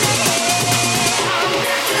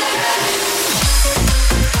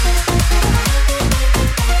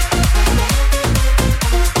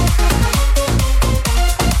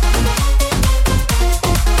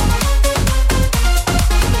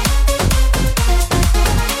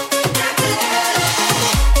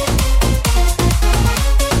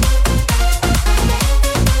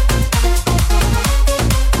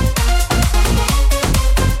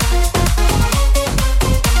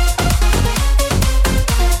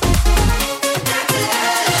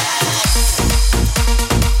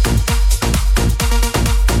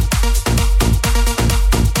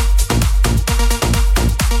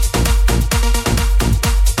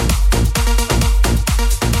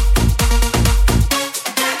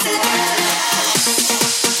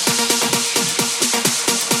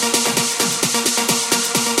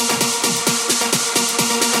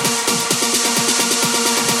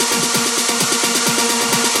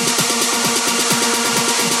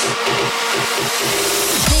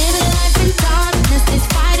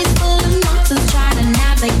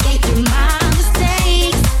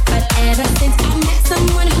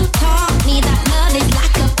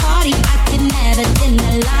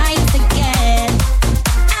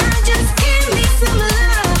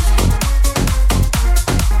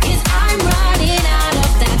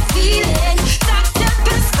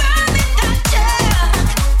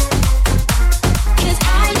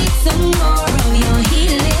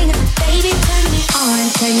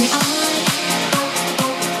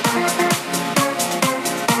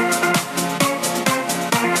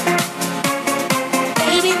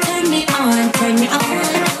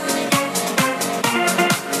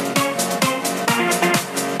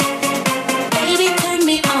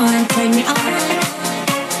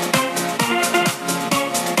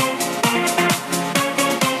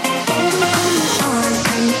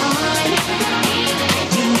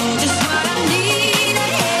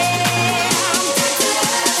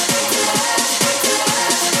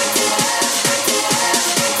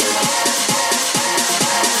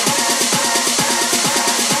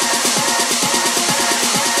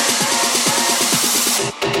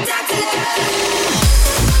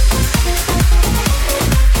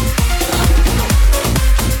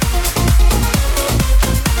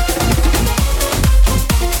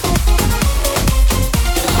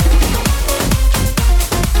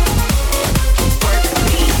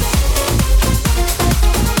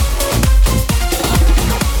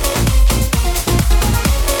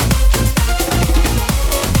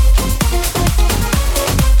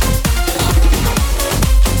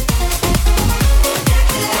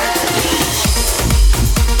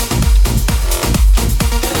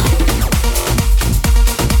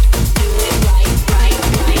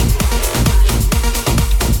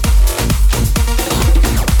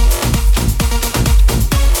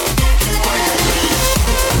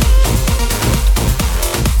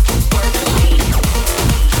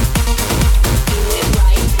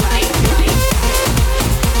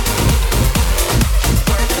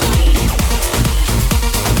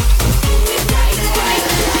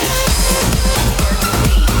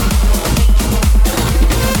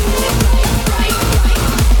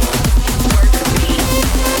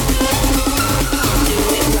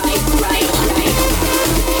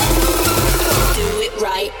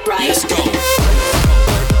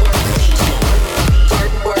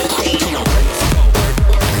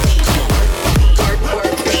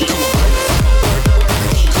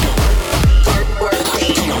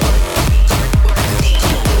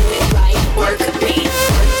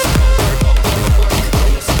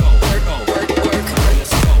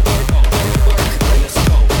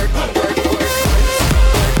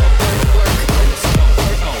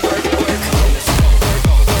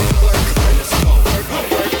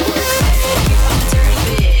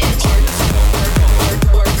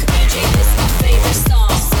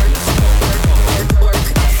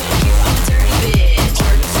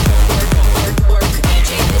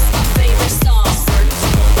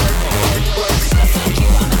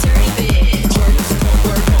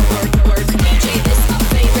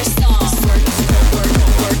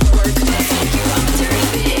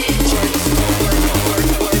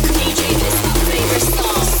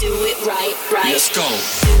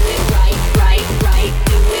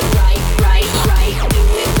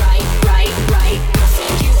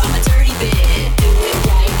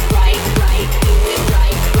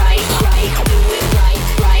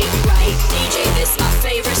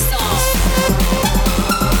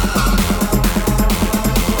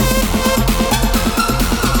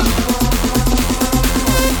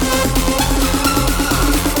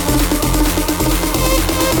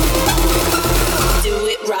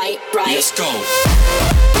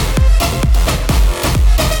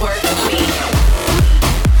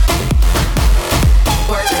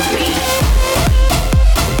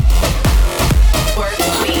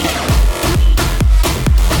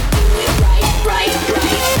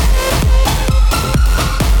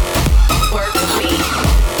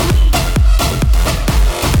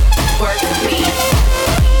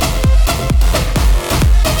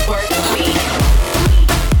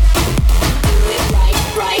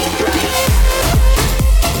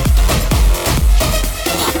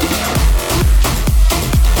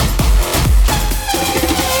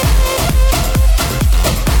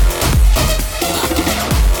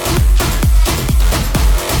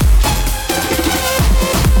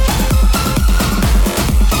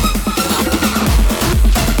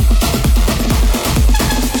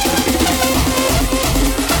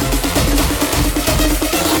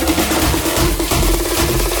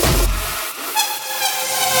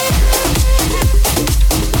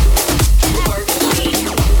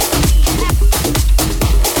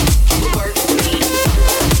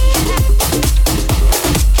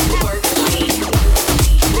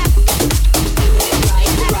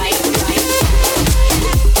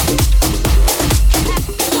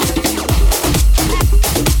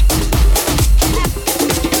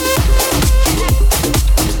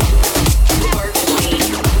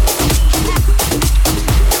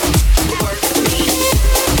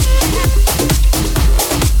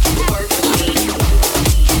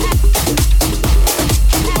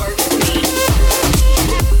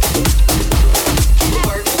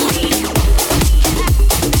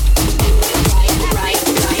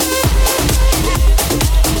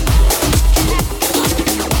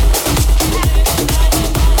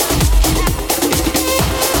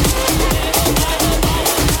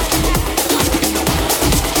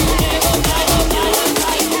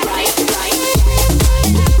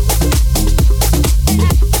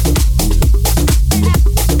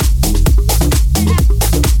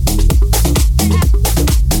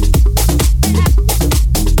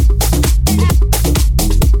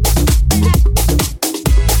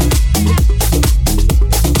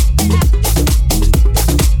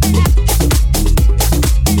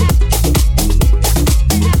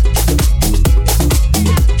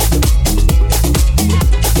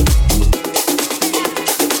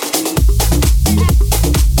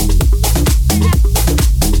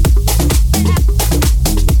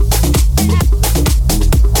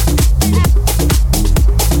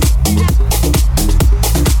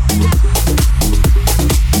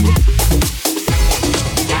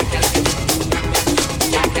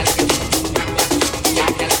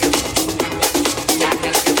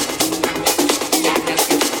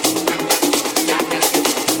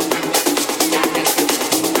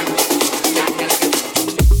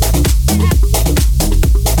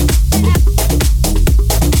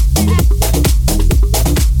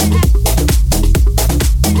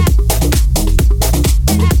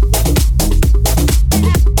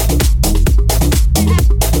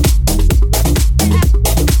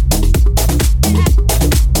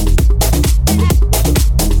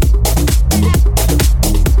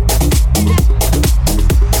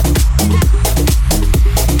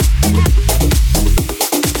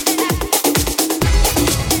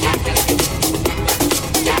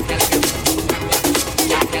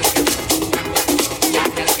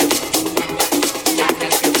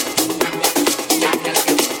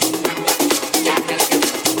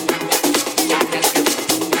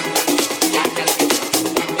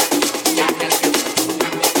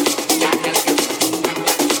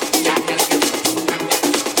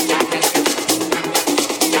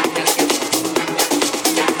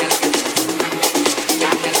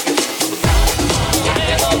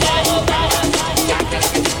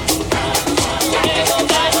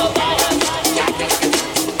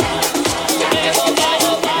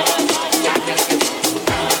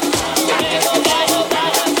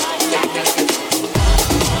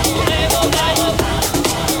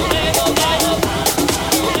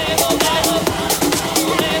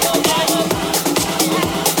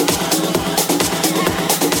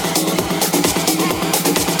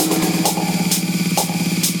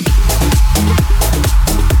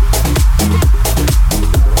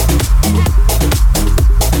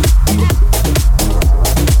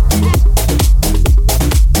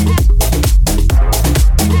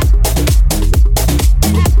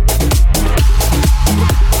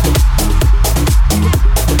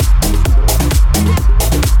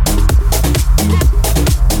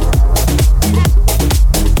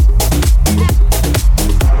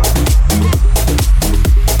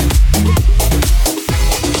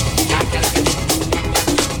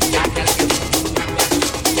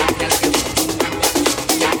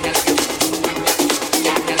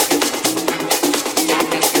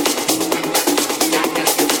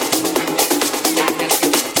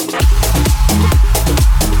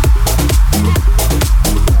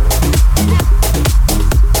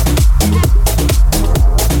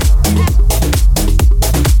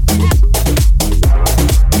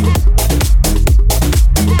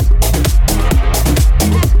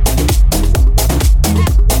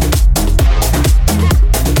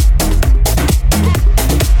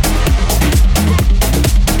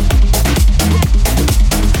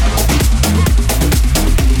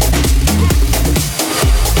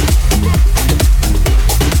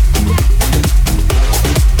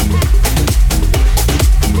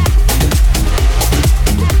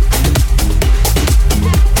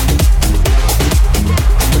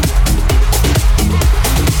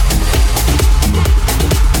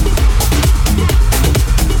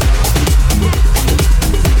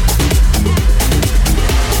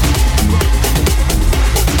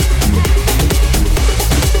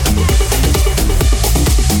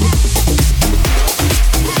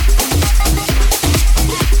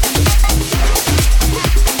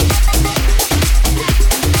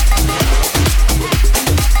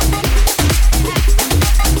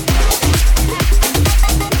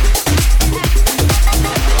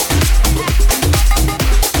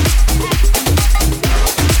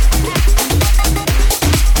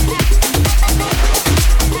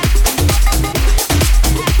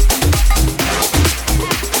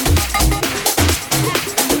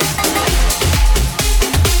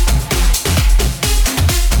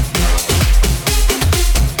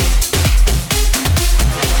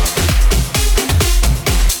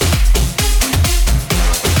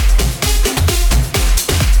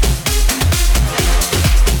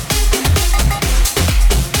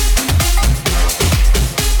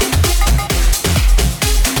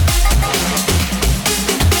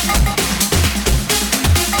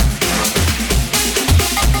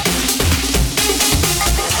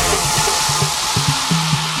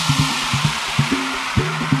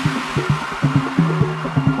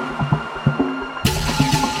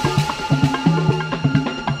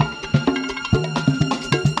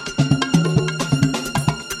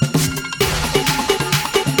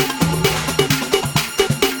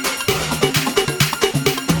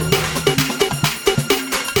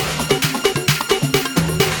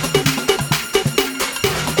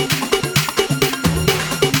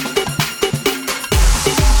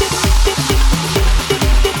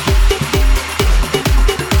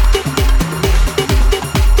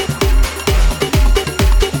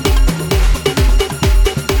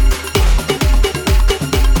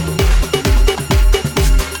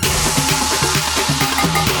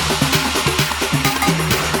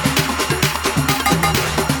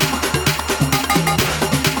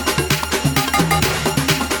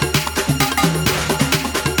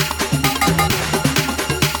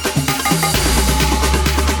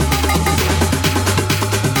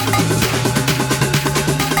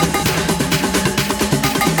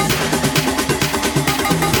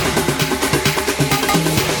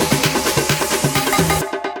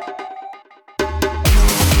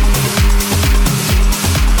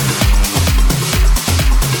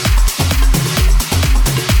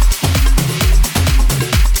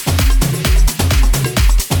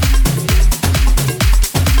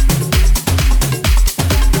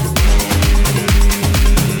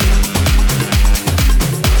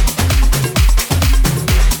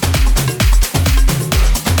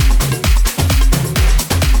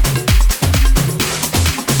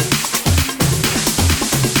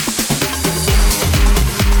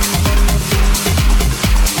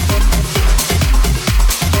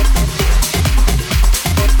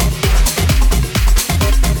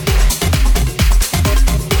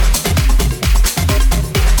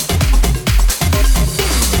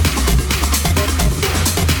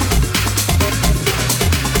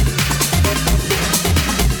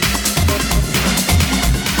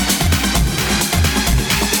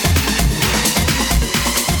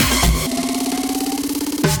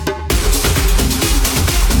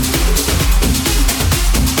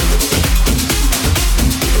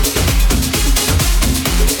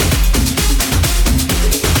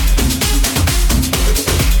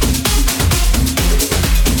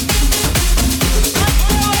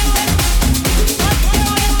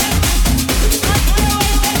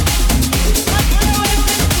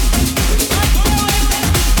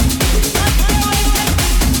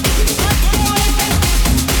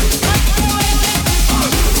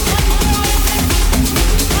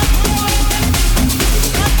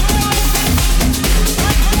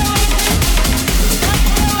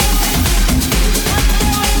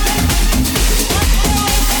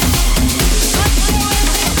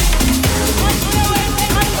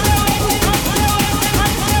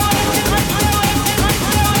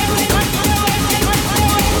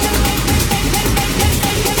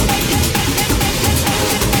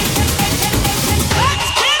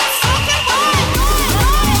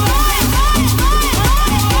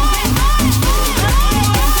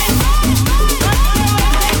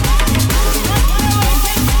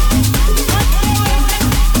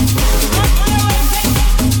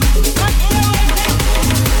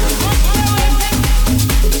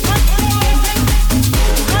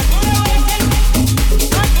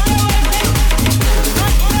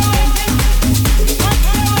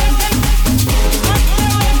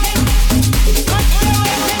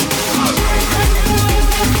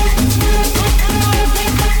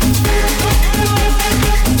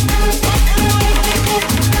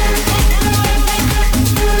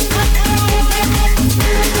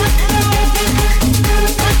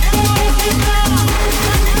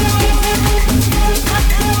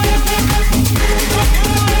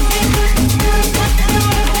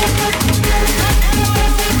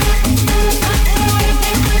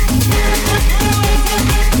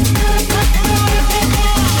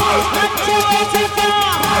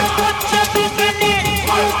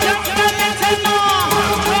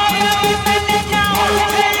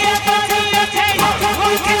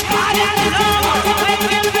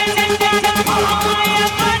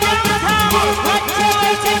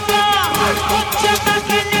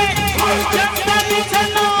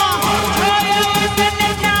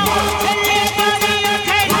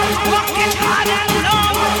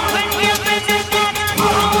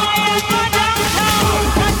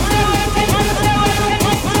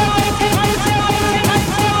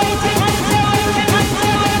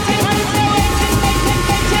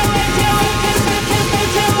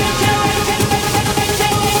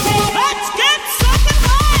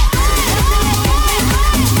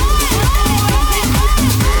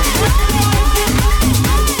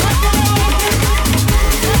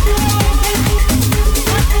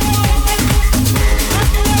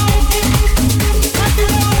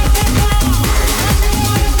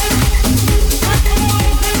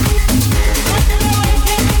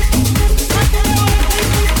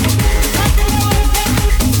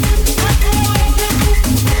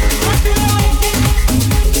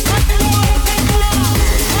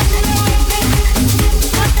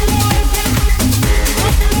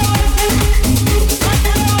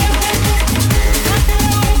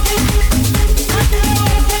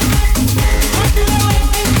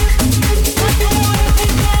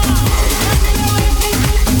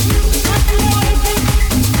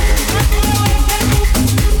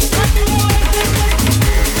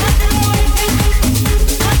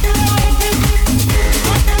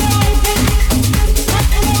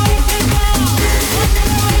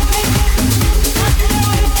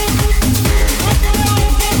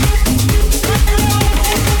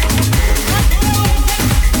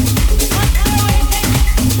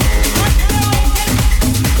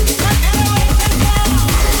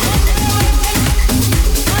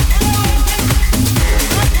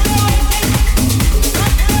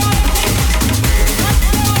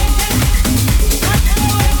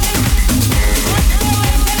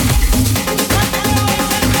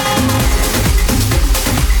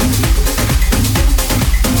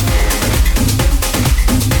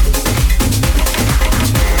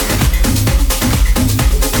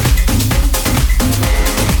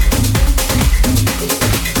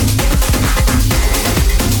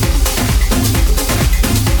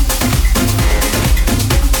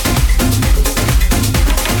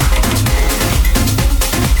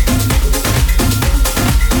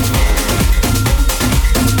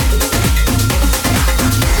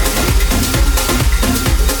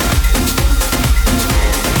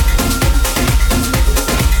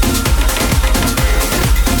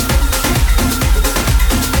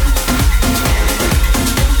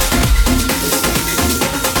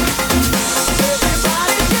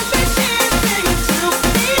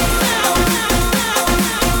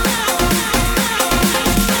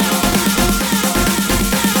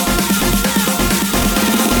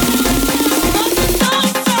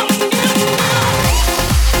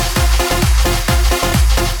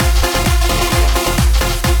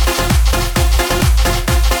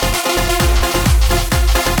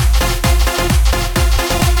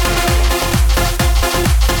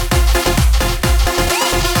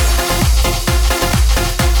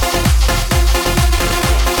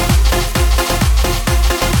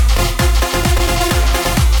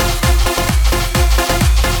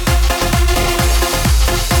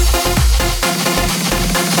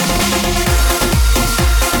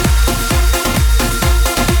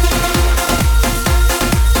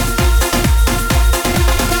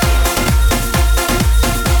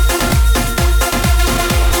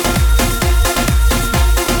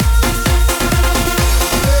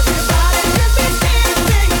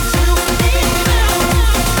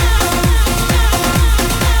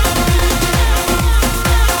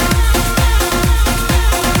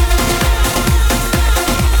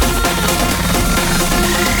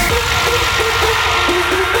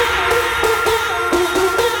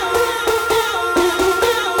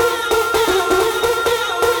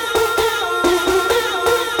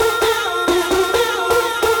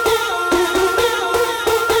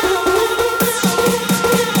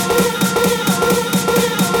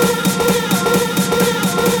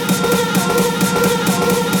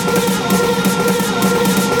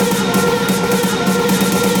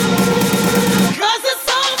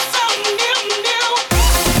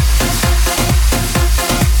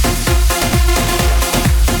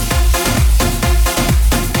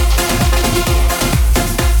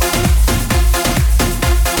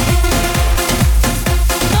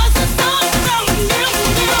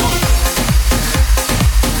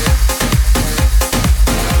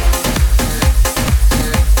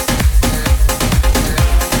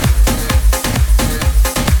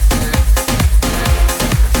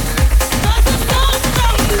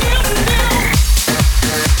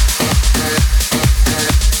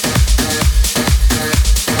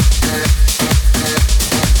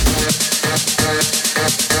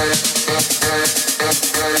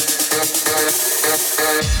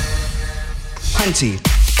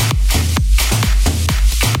Hunty.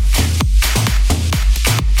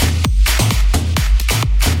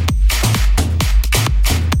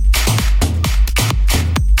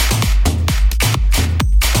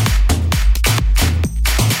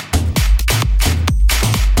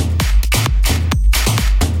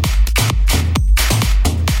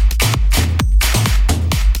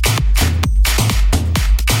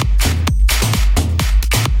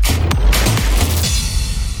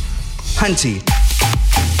 Hunty.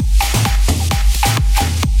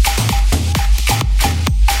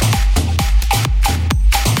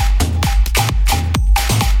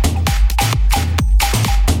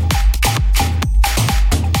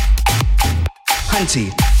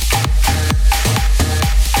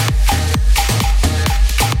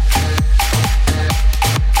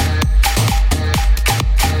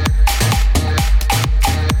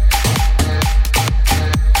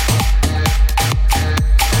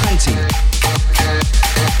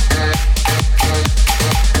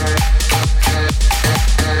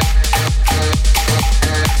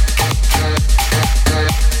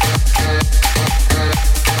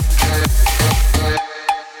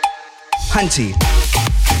 Hunty.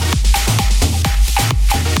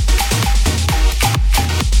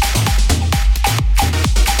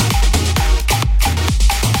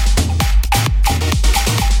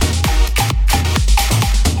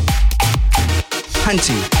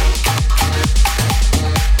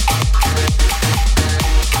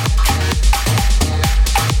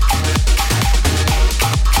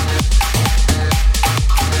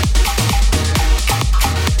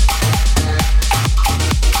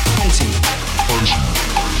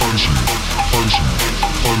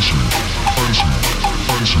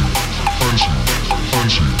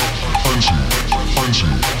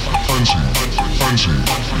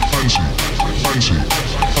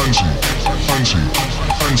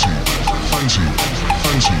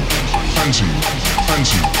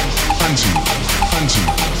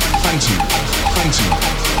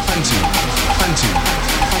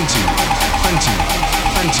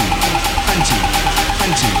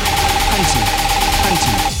 Hunty.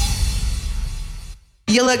 Hunty.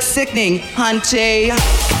 You look sickening, Hunty.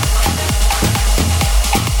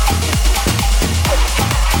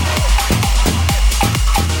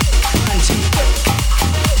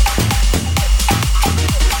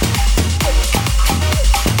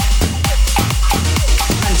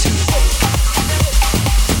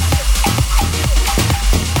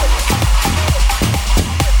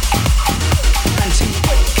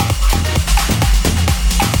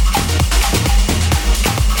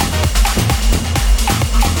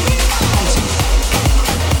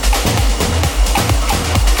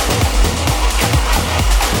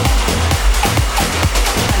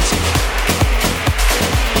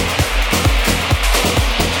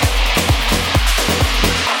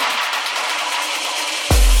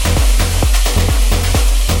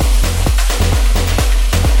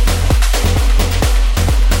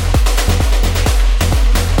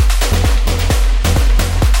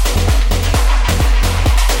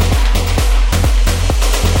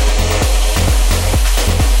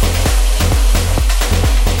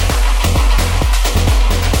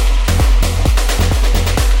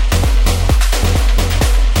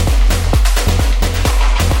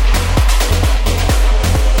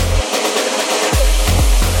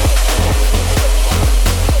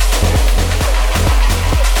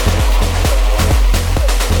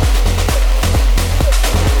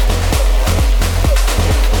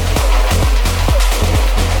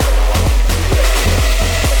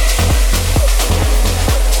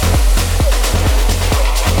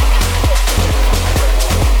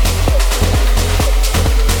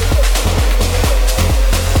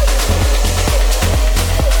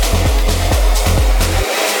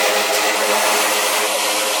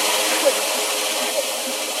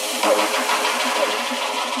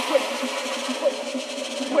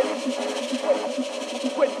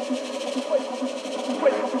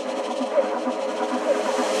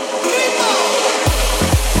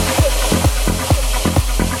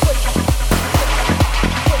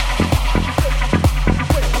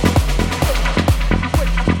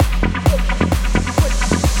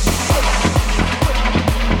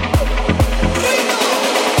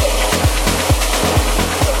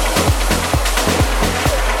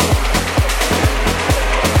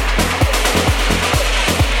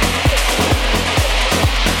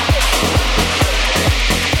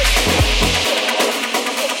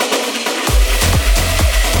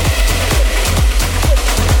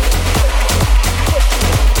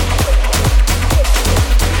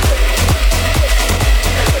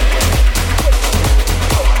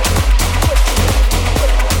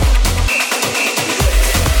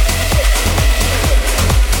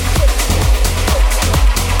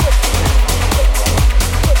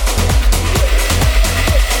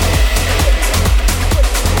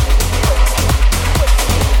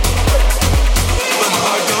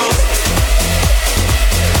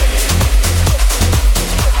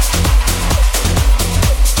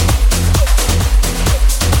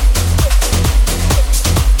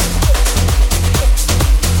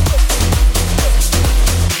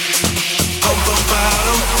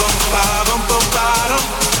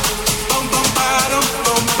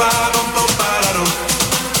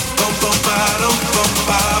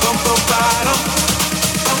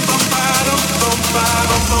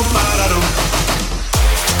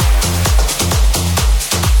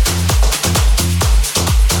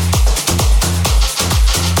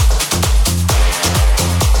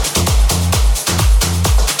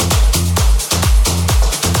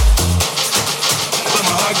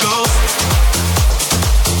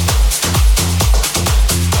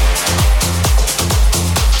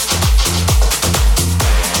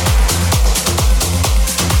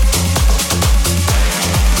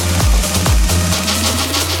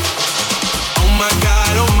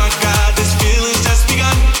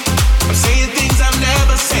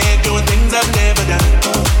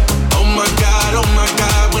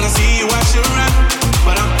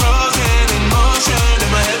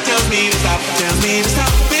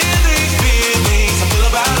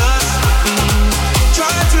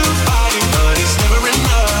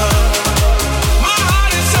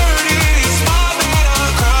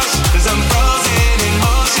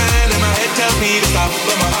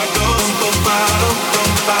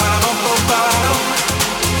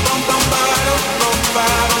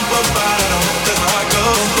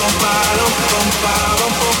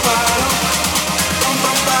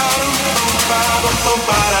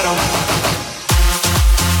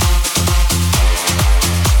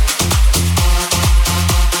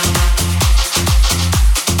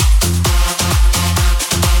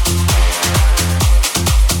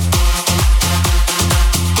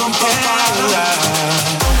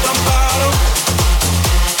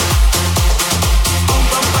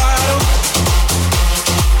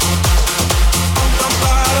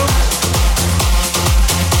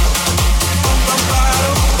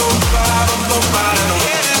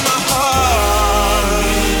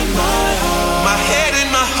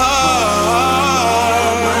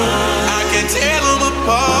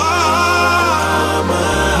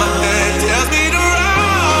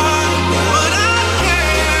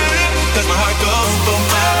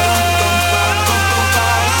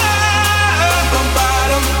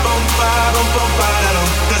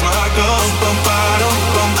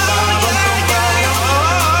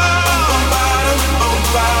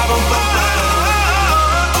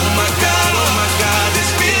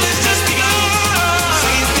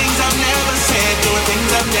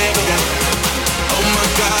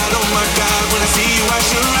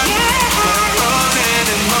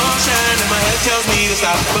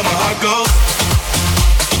 stop, but my heart goes.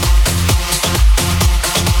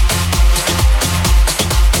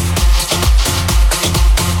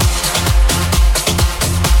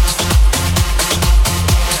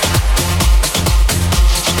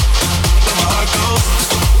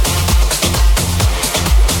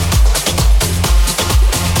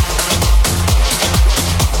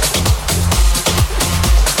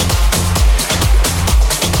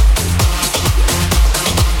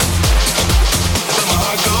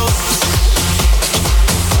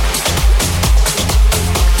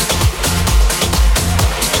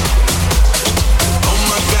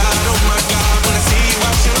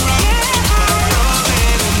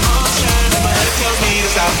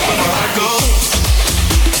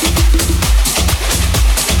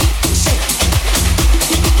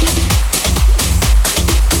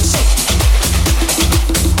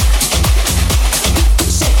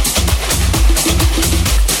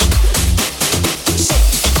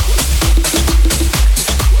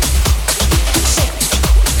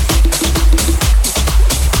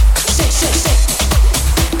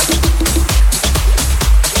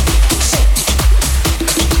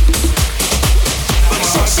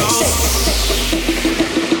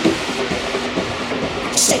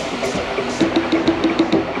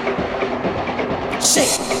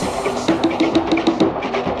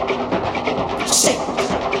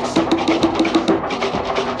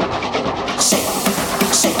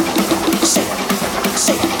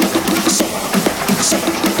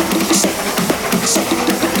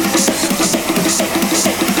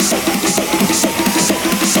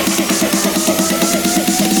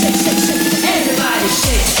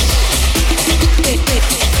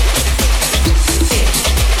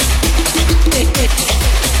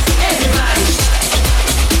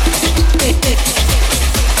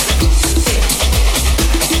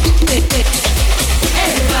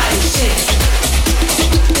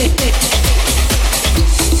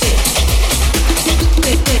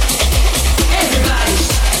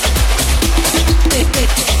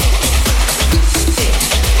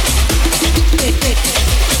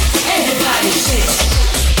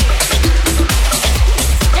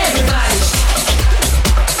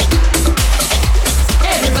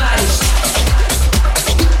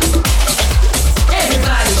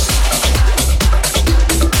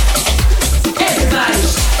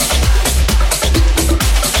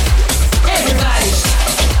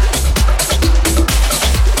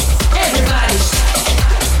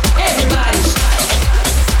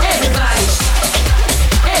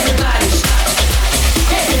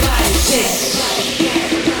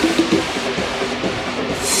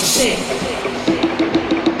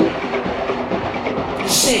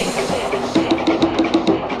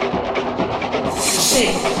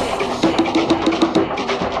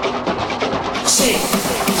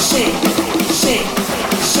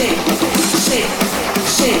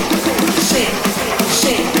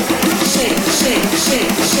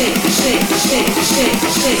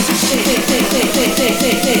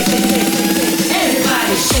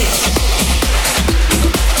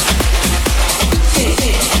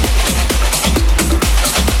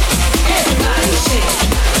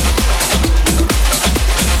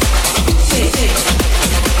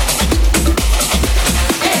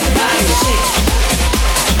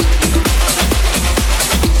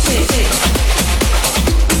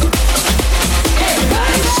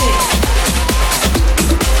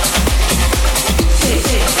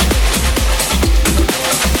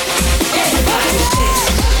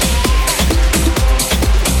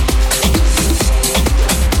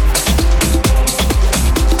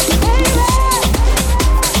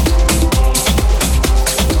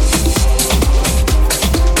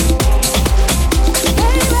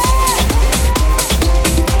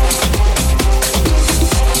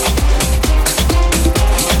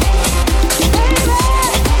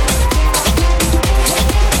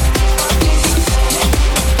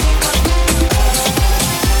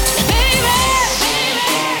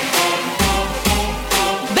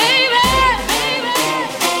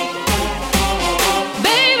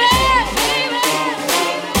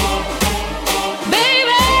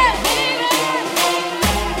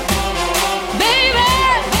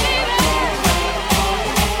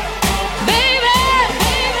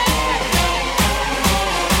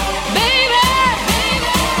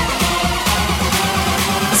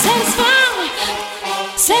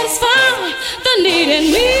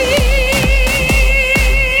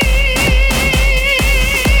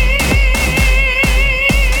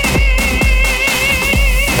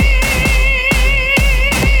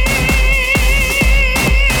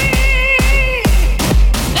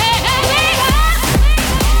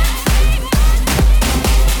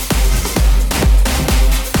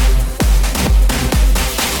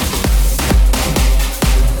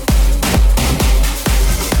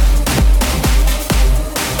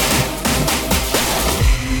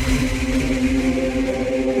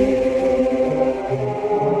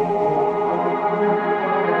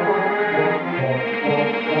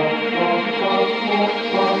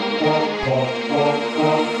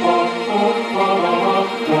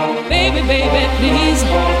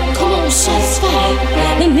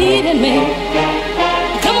 needing me.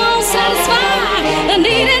 Come on, satisfy the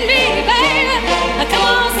need in me, baby. Come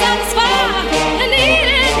on, satisfy the need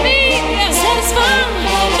in me. Satisfy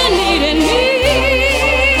the need in me.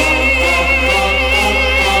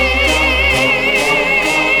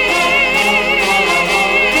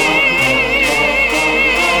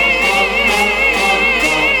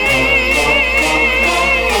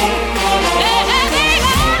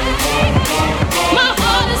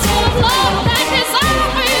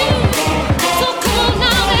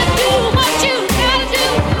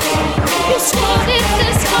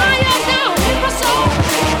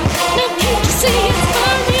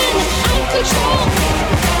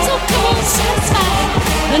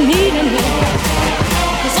 The need in me,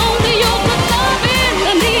 'cause only your good loving,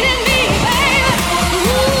 the need in me, baby.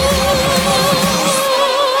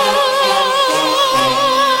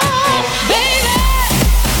 Baby,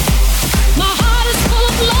 my heart is full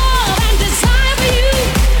of love and desire for you.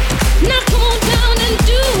 Now come on down and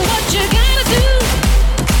do what you gotta do.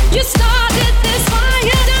 You started this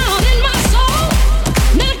fire down in my soul.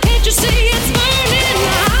 Now can't you see it's burning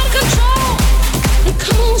out of control? And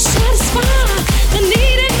come on, satisfy the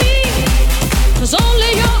need in me, 'cause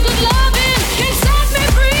only your good loving can set me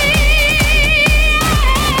free.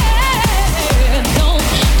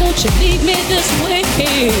 Don't you leave me this way,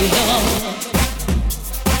 no.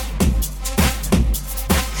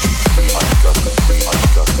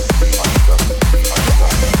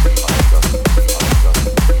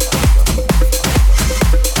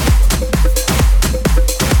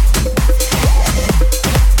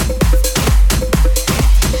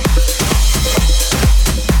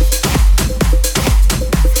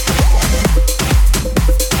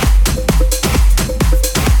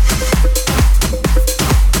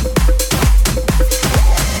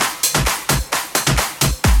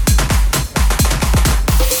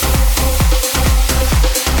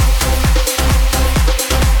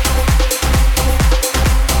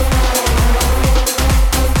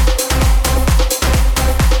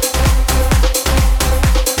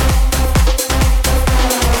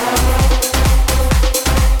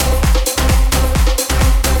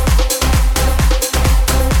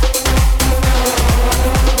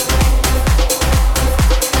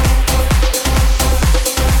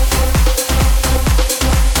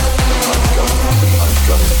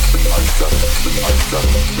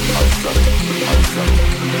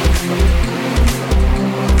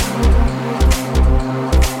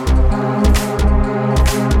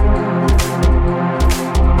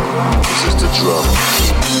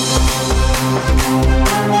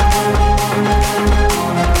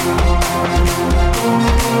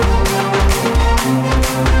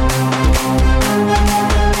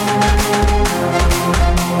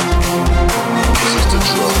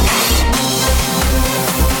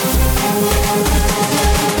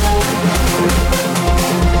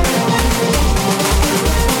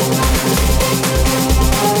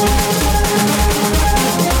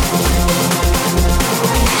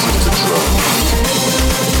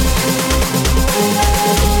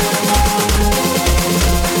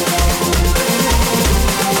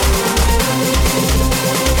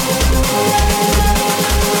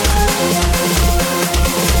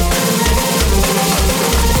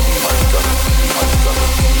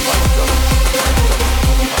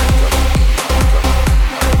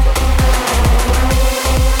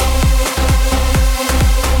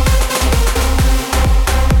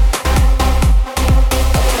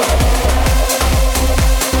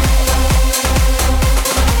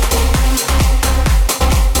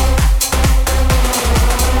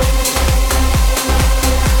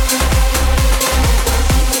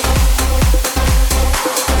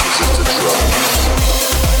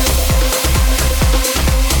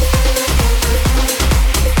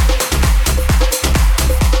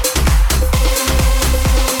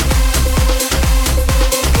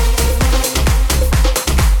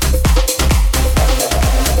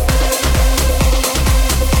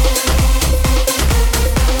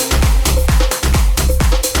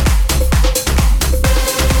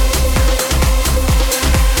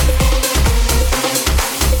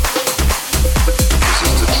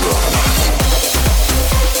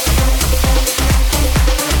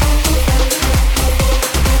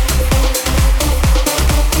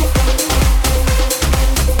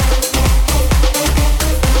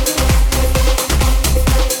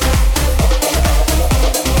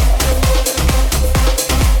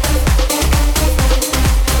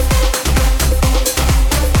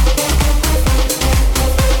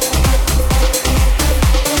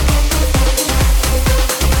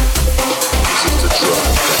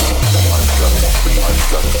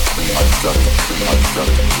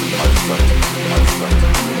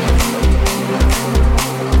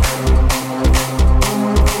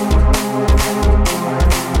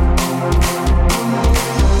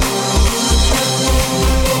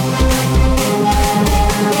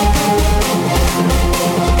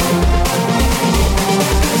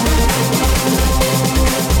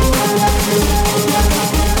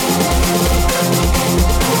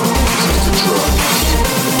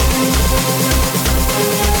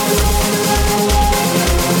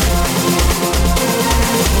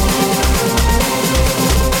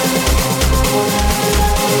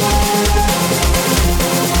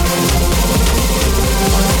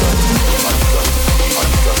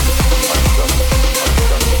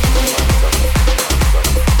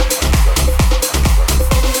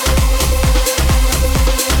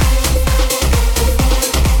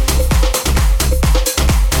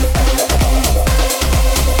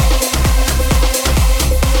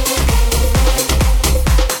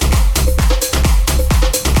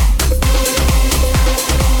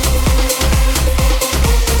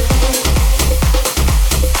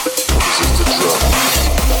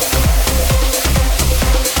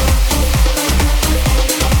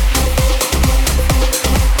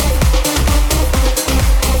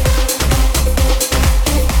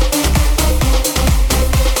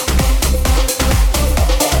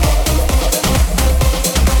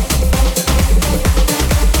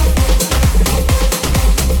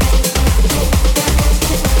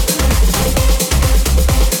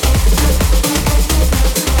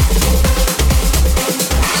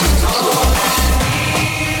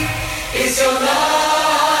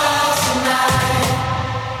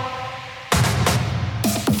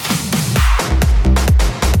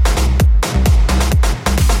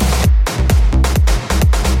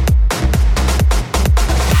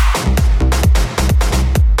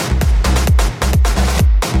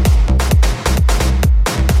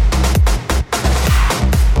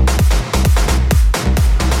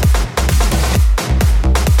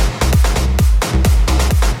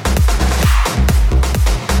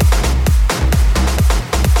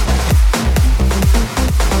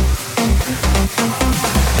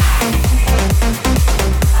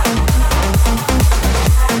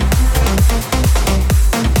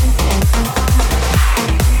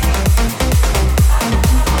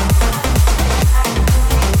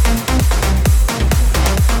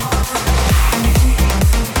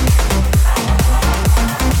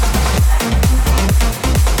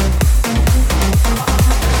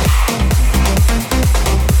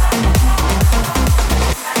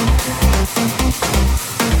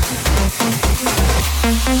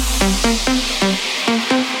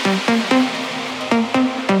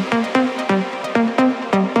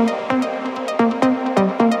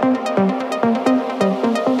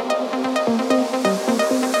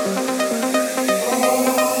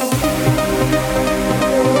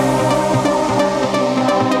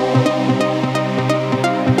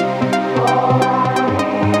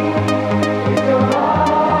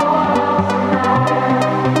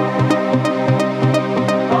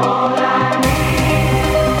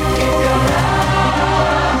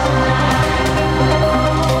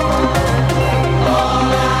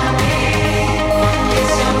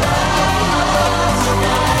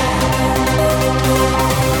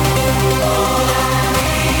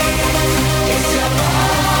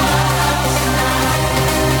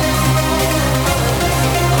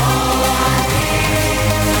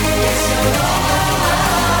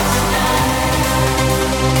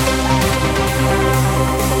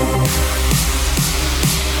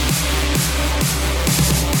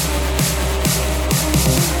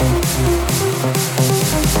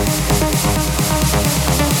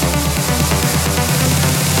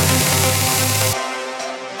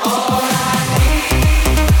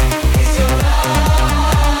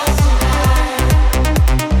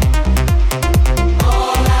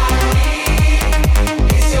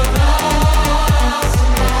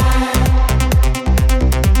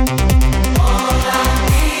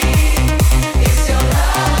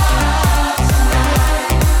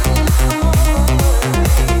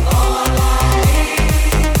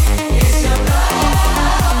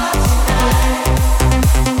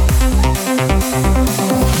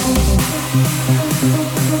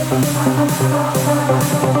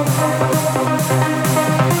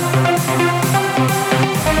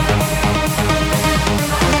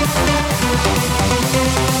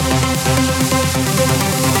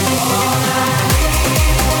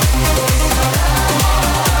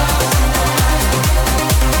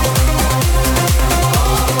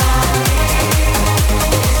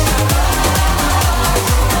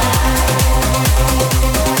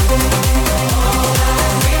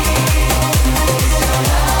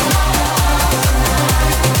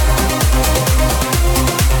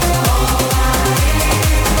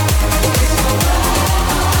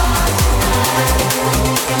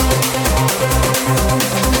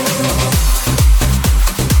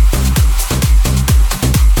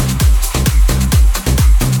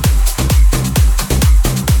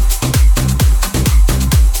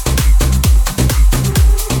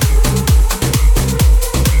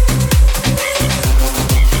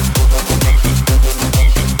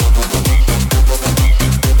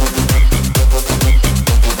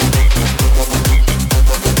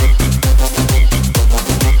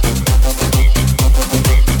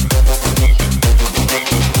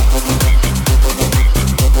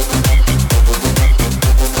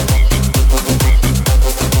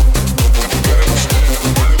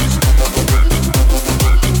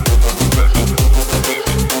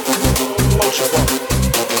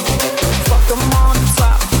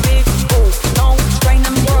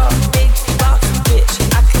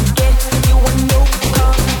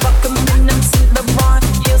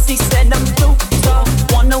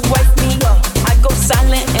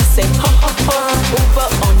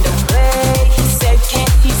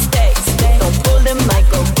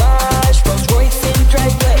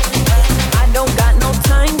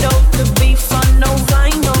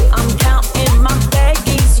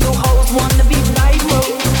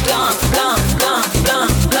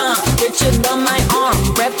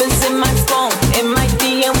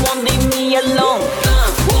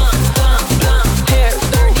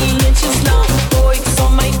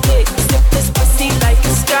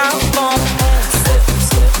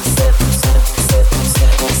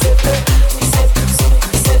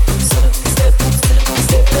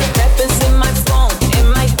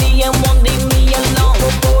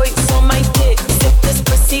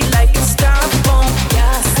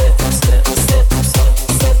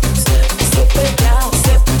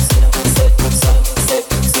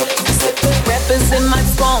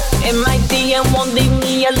 in my DM, won't leave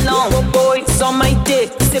me alone. Boys on my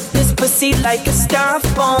dick, sip this pussy like a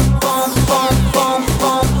styrofoam. Boom, boom, boom,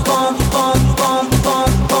 boom, boom, boom, boom,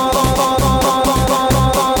 boom, boom,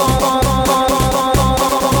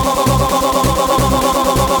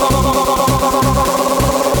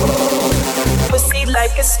 pussy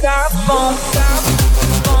like a styrofoam.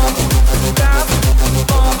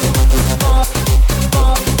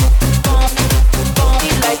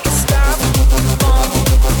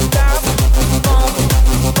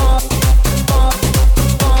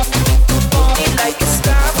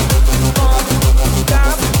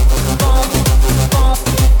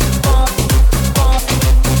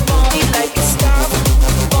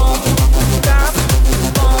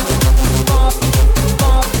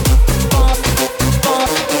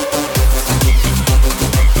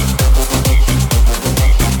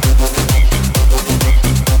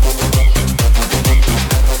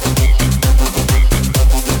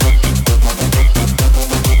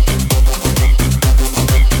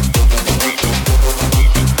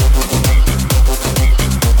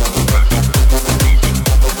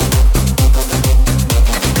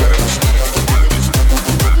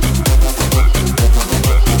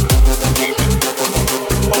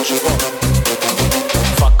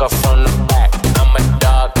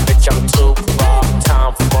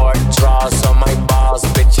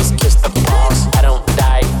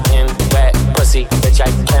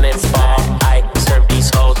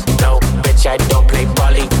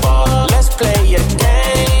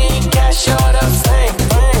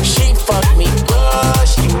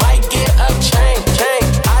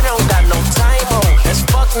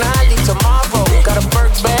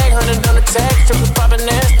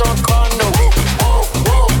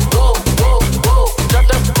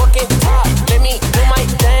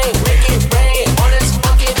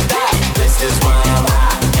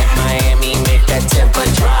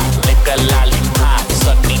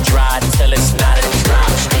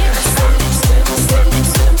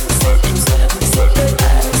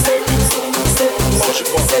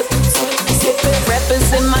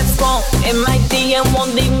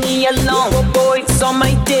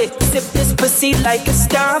 Like a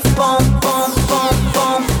styrofoam. Boom, boom,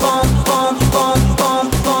 boom, boom, boom, boom, boom,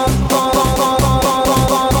 boom, boom.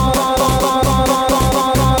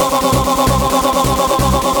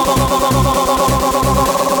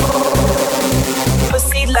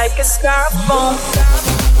 Pussy like a styrofoam.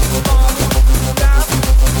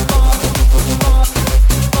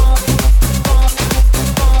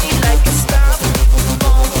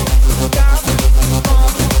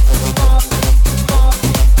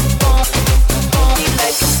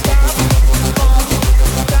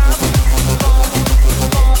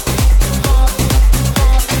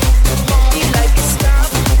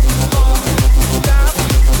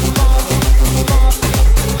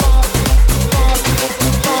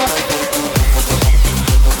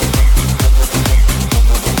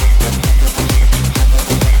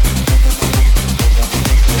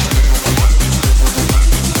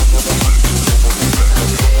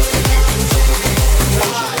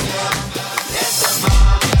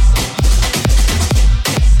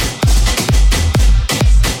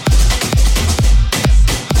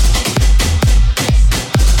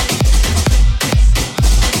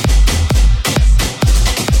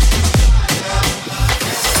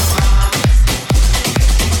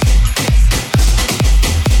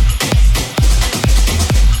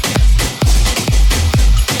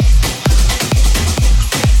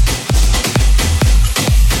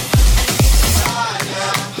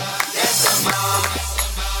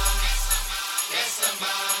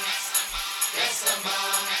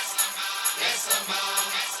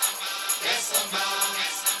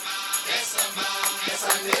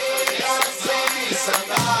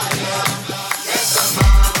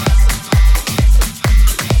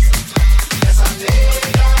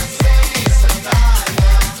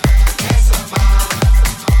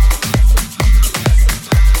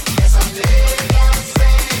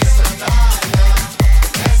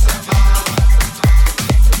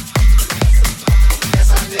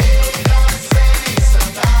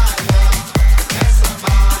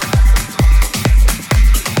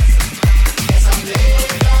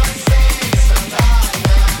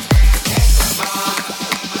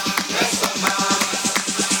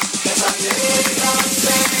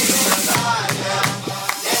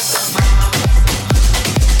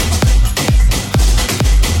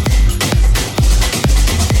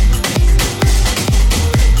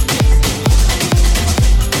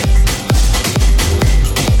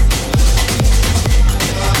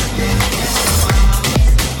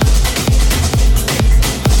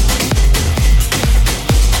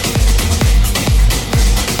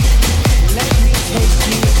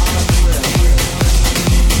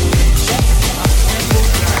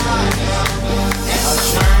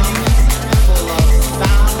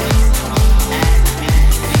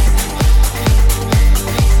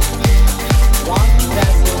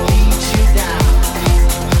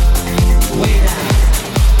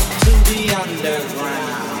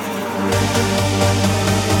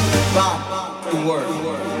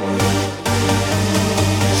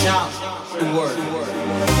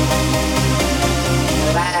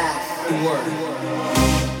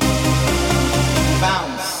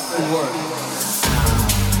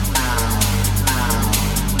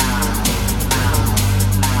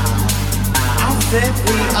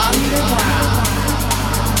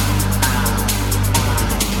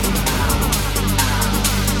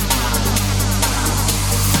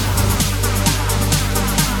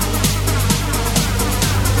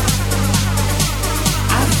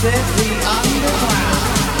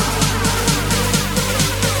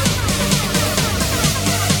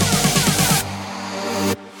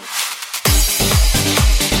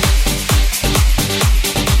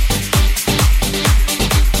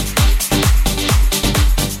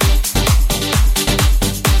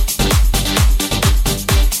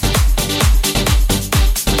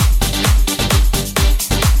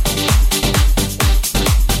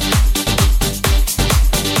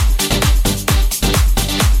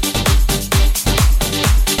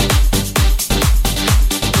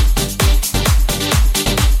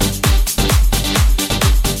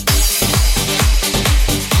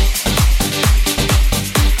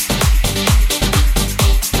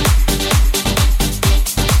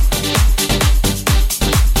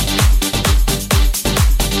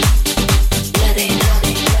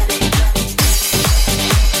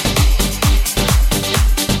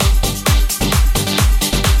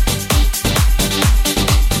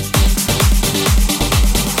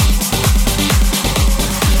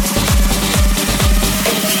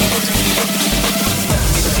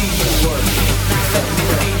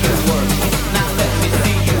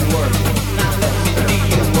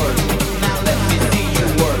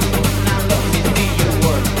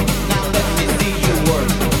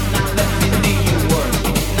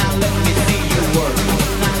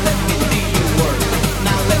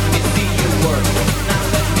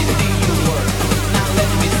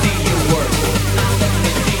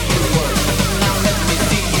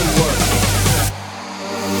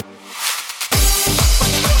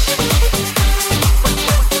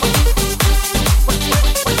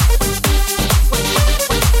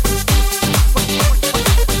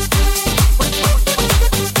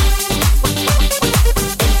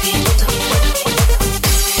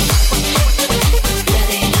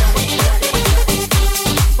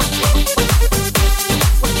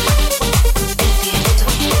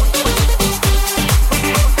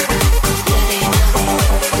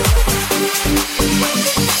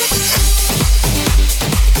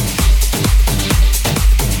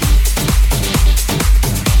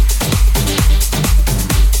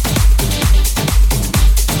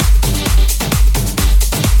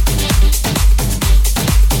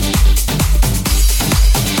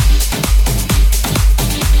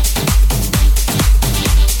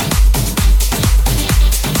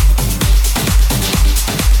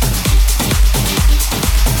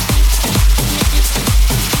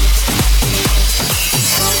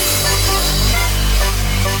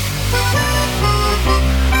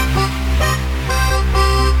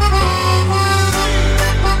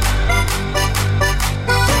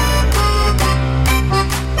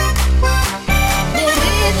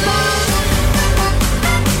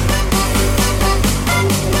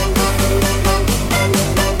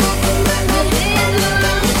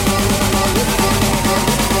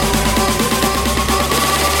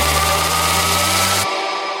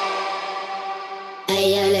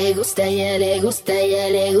 ella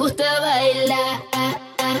le gusta bailar.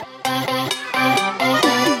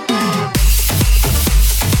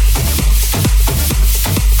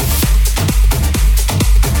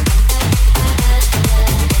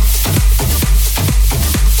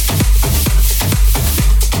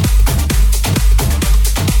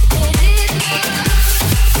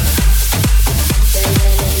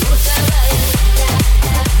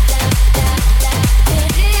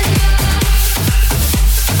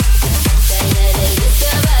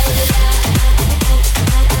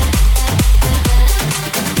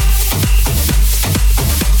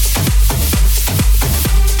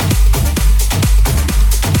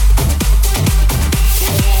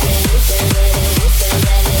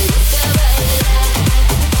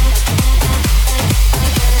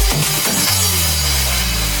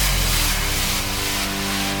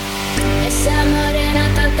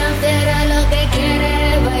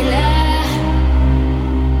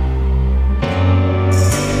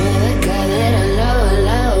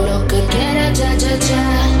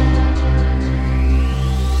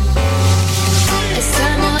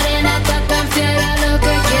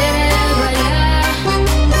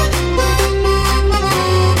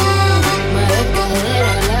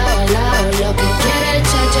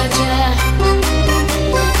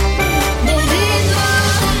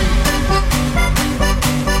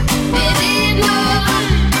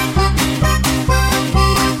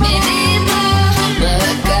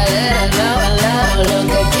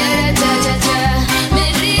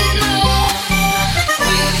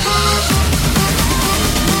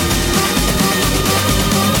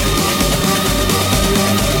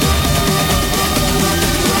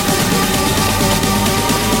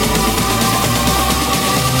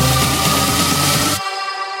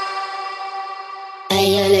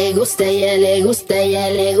 le gusta, ella le gusta, ella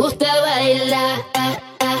le gusta bailar.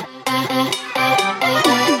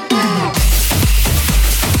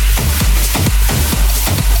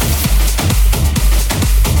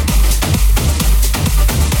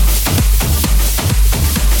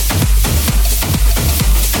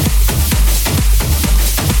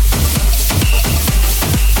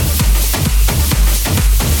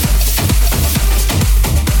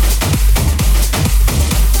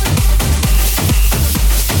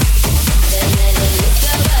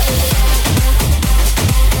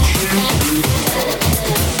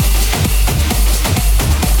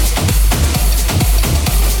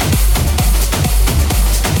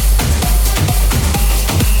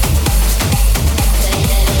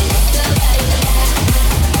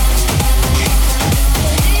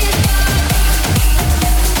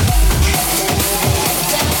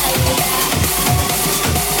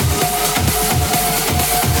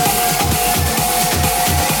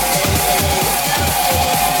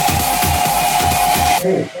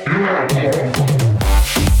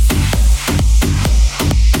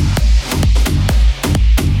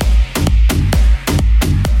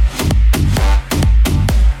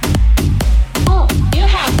 Oh, you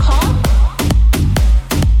have coffee?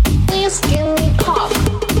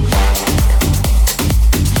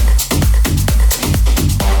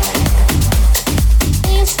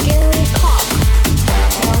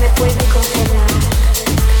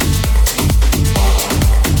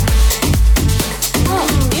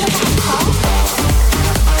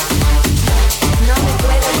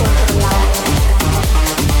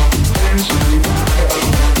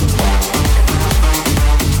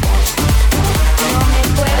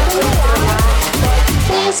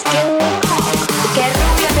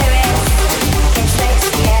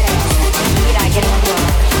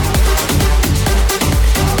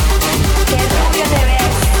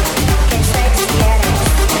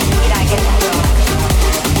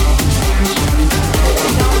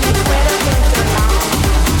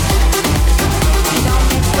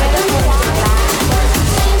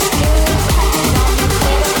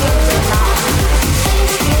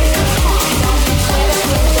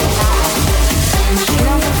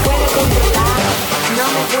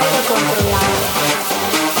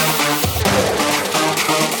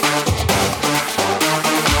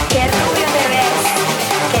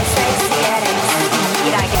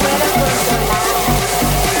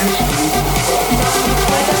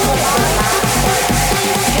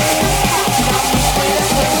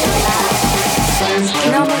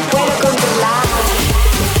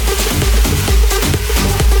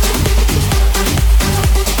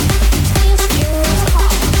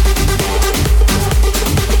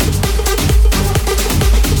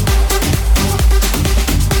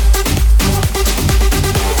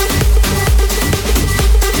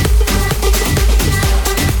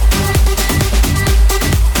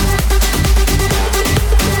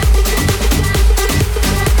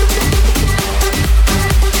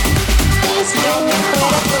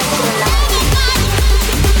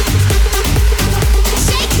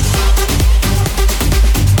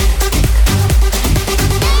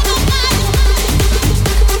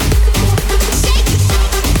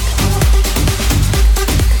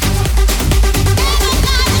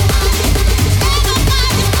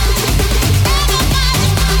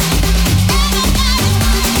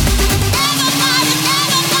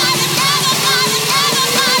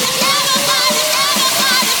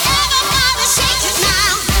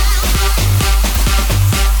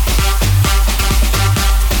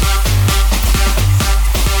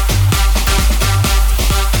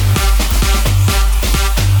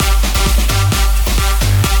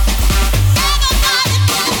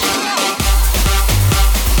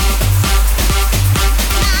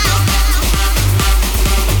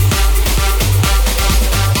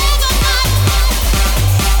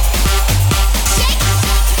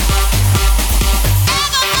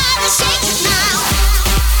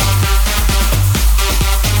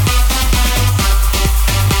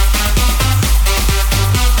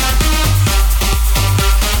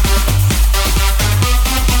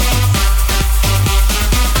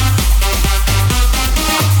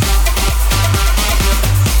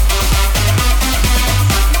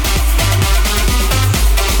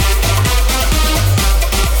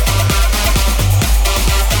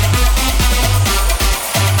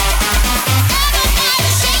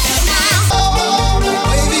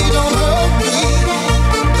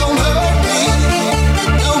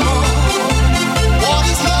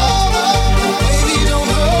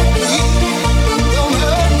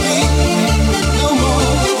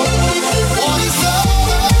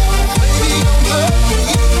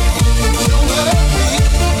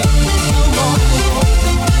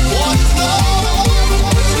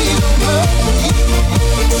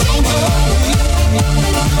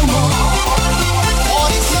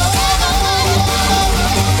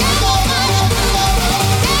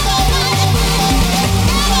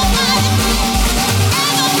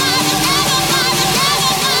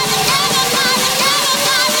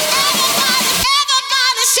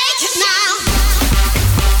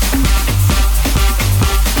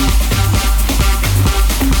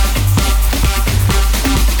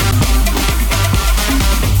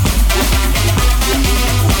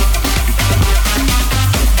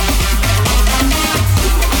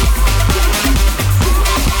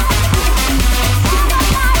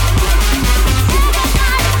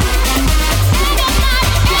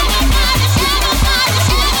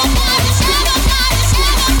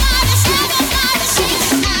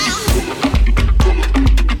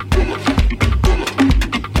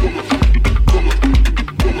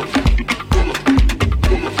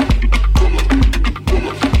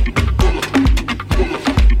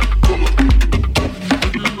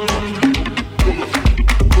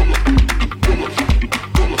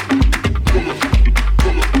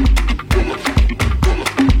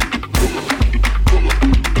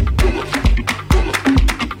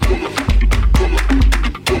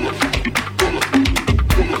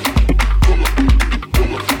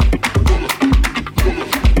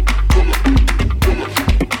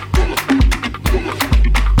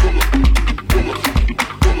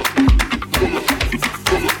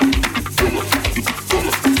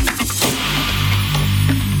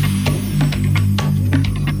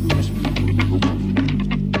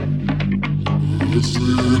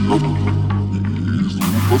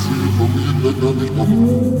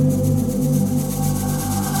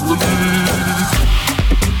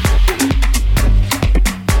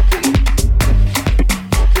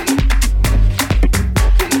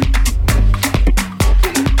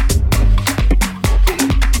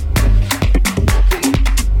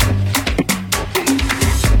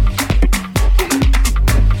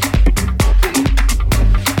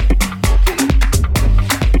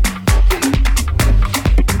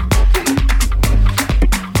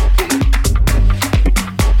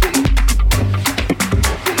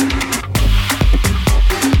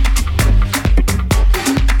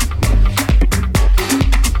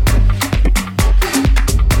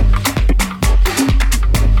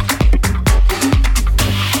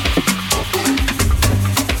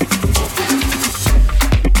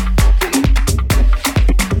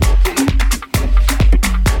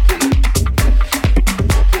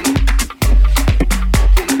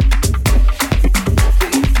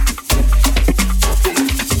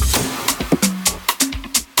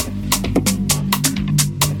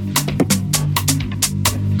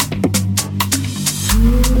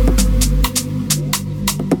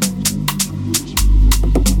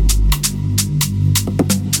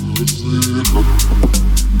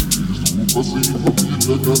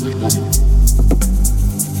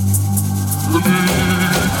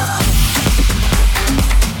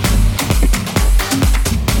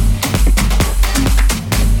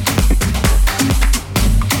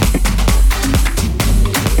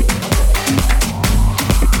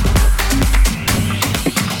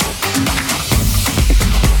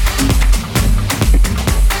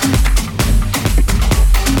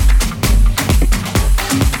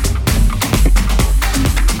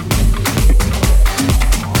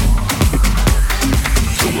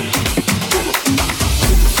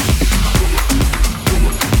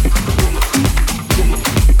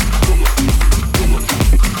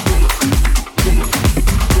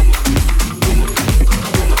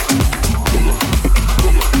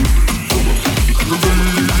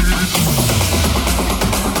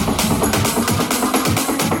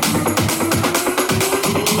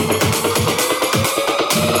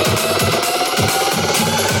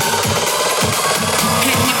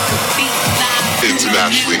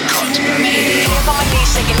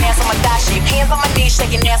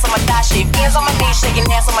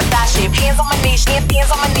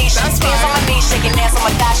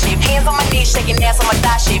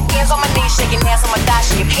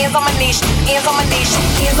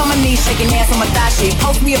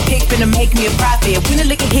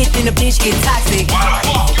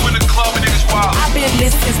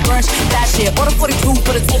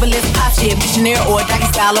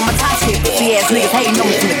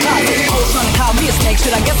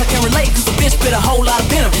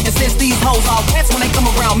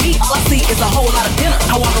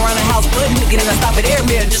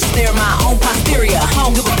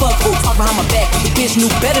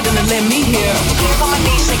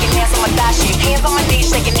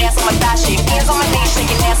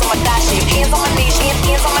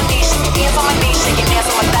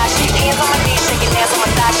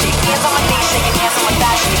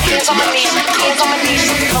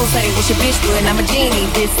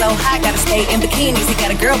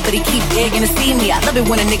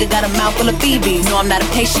 When a nigga got a mouth full of BBs. No, I'm not a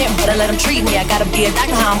patient, but I let him treat me. I gotta be a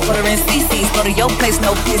doctor, how I'm ordering CCs. Go to your place,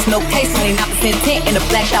 no piss, no case. 99% tint in a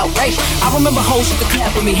blacked out race. I remember hoes used to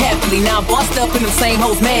clap with me happily. Now I'm bossed up and them same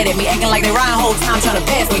hoes mad at me. Acting like they riding whole time trying to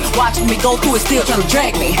pass me. Watching me go through it, still trying to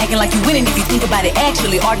drag me. Acting like you winning if you think about it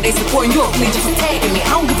actually. Are they supporting you or really just attacking me?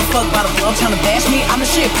 I don't give a fuck about a girl trying to bash me. I'm the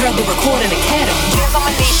shit girl, the recording academy. Hands on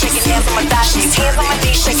my knees, shaking ass on my thigh shape. Hands on my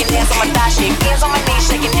knees, shaking ass on my thigh shape. Hands on my knees,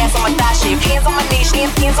 shaking ass on my thigh shape. Hands on my knees,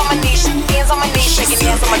 hands on my knees, hands on my knees, shaking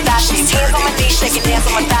ass on my thigh shape. Hands on my knees, shaking ass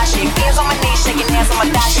on my thigh shape. Hands on my knees, shaking ass on my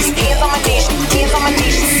thigh shape. Hands on my knees, hands on my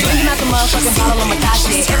knees. Drinking out the motherfucking bottle on my thigh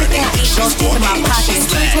shape. Everything I eat goes straight to my pockets.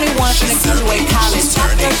 2021 finna graduate college.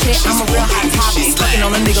 Top girl shit, I'm a real hot topic. Fucking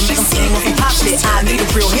on a nigga, make him sing on some pop shit. I need a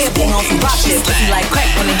real head, bang on some rock shit. Pussy like crack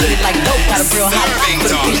when they hit it like dope. Got a real hot rock,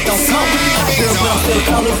 but a bitch don't smoke. Got a real but I'm still the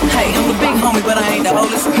coldest. Hey, I'm the big homie, but I ain't the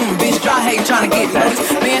oldest. Bitch dry hate trying to get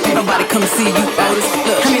noticed. Man, ain't nobody come to see you, Otis.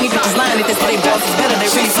 Look, how many bitches lying that this way boss is better? They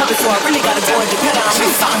really tough, so I really gotta go and depend on me.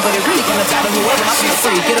 Something, but it really gonna matter whoever. I feel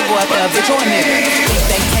free, get a boy after a bitch or a nigga.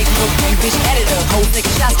 They take little thing, bitch, add it up. Hoes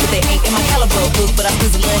taking shots, but they ain't in my caliber book. But I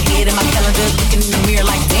squeeze a little head in my calendar, looking in the mirror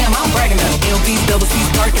like, damn, I'm bragging up. LB's, double C's,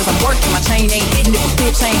 dark as I'm working. My chain ain't hitting if a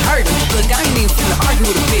bitch ain't hurting. Look, I ain't even finna argue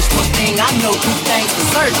with a bitch. One thing I know, two things for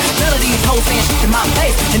certain. None of these hoes saying shit in my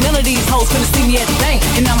face, and none of these hoes finna see me at the bank.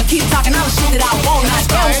 And I'ma keep talking all the shit that I want. Not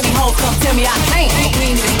scared when these hoes come tell me I can't.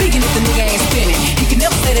 We ain't even speaking if the nigga ain't spinning. You can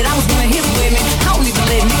never say that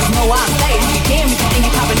why I stay. You can me, and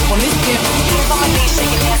you popping up on this pimp. Hands on my knees,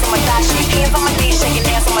 shaking ass on my thigh shit. Hands on my knees, shaking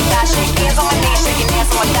ass on my thigh shit. Hands on my knees, shaking ass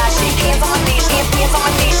on my thigh shit. Hands on my knees, hands on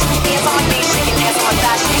my knees, hands on my knees, shaking ass on my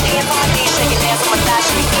thigh shit. Hands on my knees, shaking ass on my thigh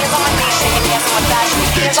shit. Hands on my knees, shaking ass on my thigh shit.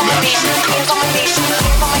 Hands on my knees, hands on my knees,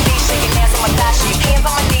 hands on my knees, shaking ass on my thigh shit. Hands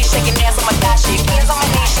on my knees, shaking ass on my thigh shit. Hands on my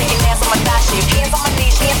knees, shaking ass on my thigh shit. Hands on my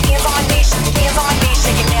knees, hands on my knees, hands on my knees,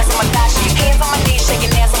 shaking ass on my thigh shit. Hands on my knees, shaking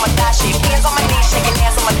ass on my thigh shit. Hands on my knees, shaking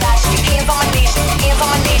ass on my thigh shit. Hands on my knees, hands on my knees, hands on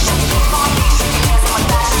my knees, shaking ass on my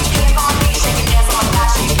thigh shit. Hands on my knees, shaking ass on my thigh shit. Hands on my knees, shaking ass on my thigh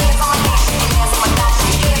shit. Hands on my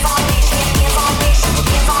knees, hands on my knees,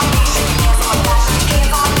 hands on my knees, shaking ass on my thigh shit.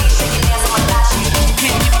 Hands on my knees, shaking ass on my thigh shit.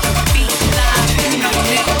 Can you be live? You know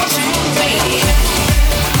that you made it.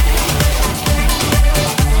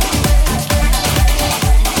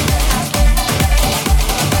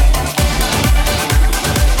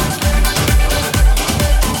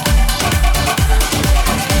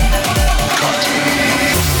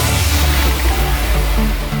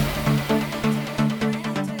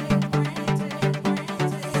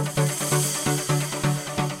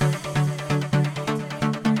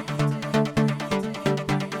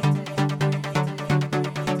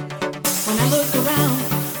 When I look around,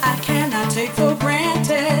 I cannot take for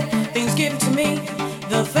granted things given to me,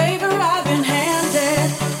 the favor I've been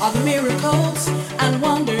handed, all the miracles and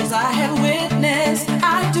wonders I have witnessed.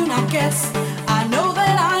 I do not guess, I know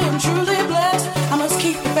that I am truly blessed. I must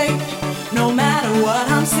keep the faith, no matter what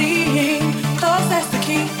I'm seeing, 'cause that's the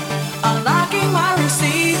key, unlocking my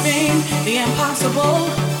receiving, the impossible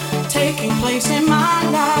taking place in my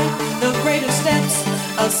life, the greater steps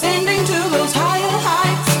ascending to those higher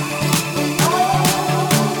heights.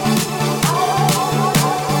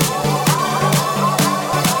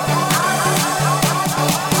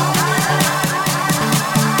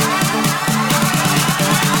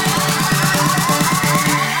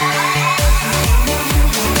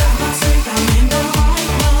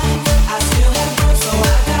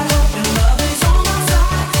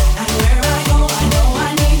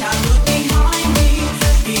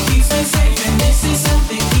 Safe, and this is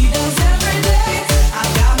something he does every day.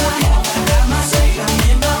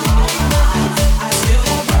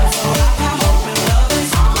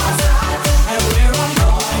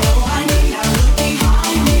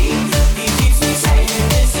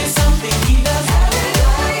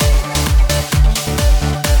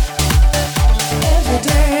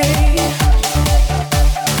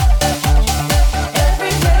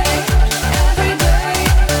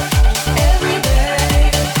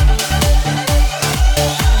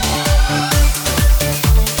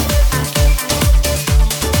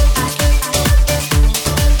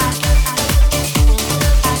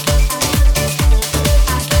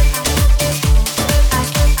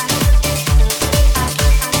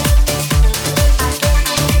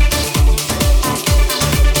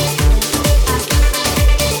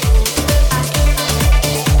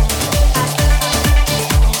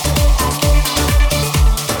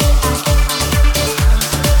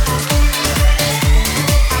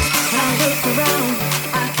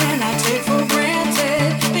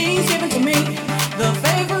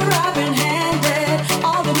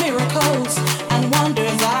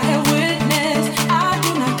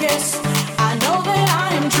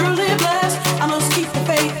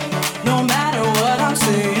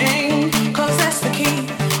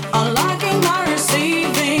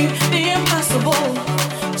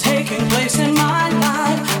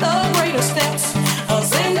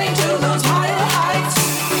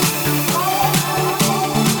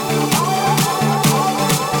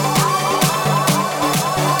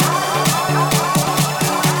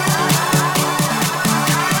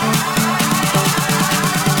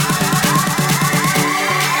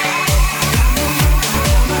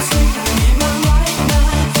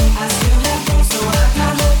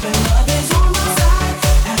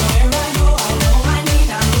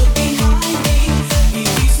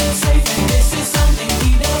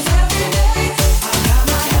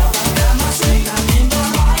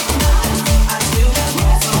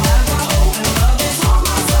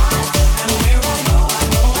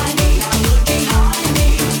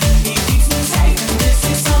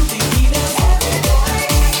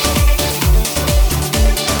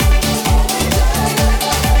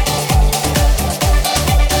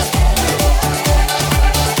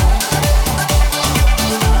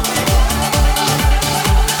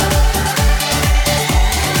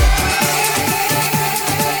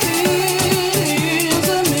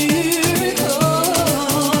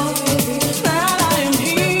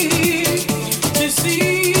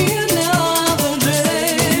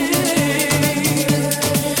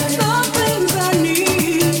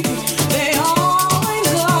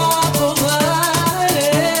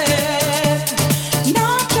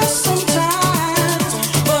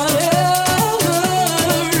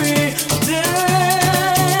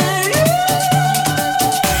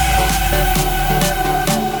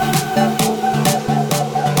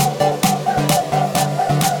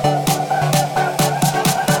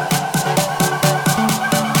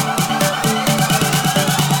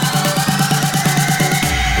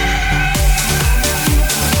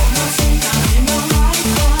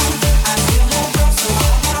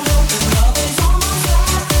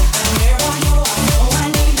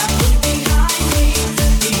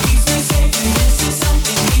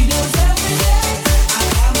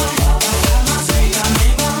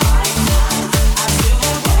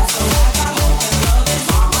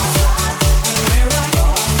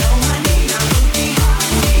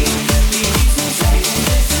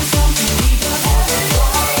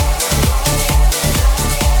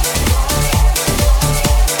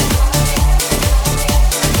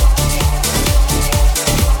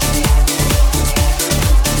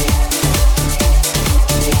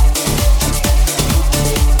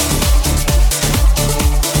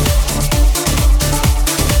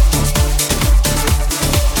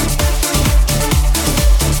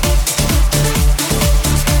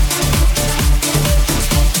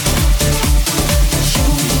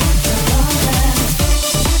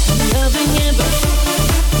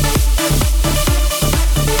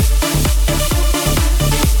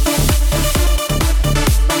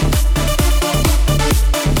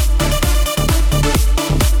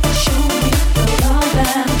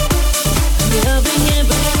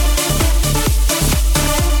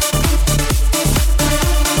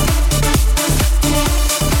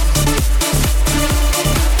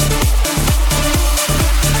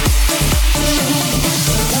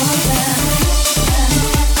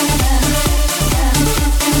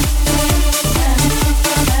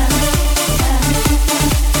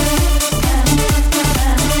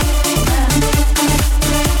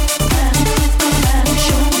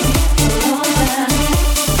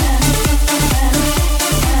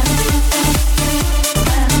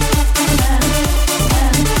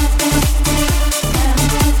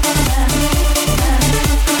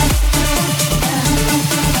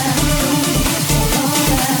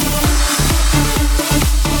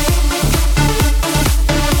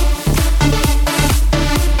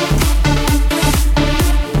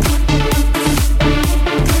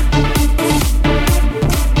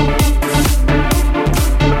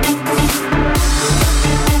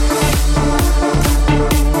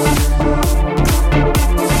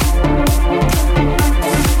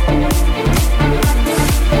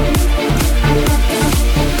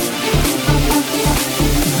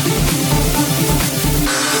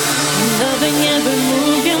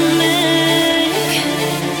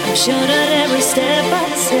 sure that every step I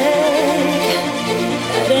take,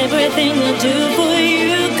 that everything I do for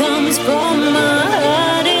you comes from my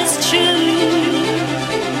heart, it's true.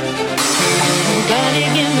 Nobody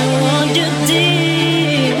can know what you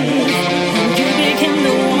did, and you became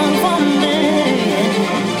the one for me.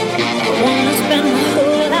 I wanna spend my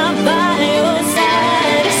whole life by your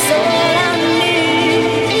side, it's all I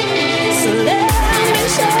need. So let me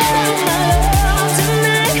show my love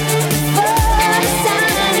tonight. For the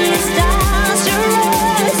sun, the stars to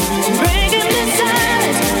rise, breaking the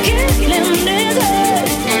silence, killing this.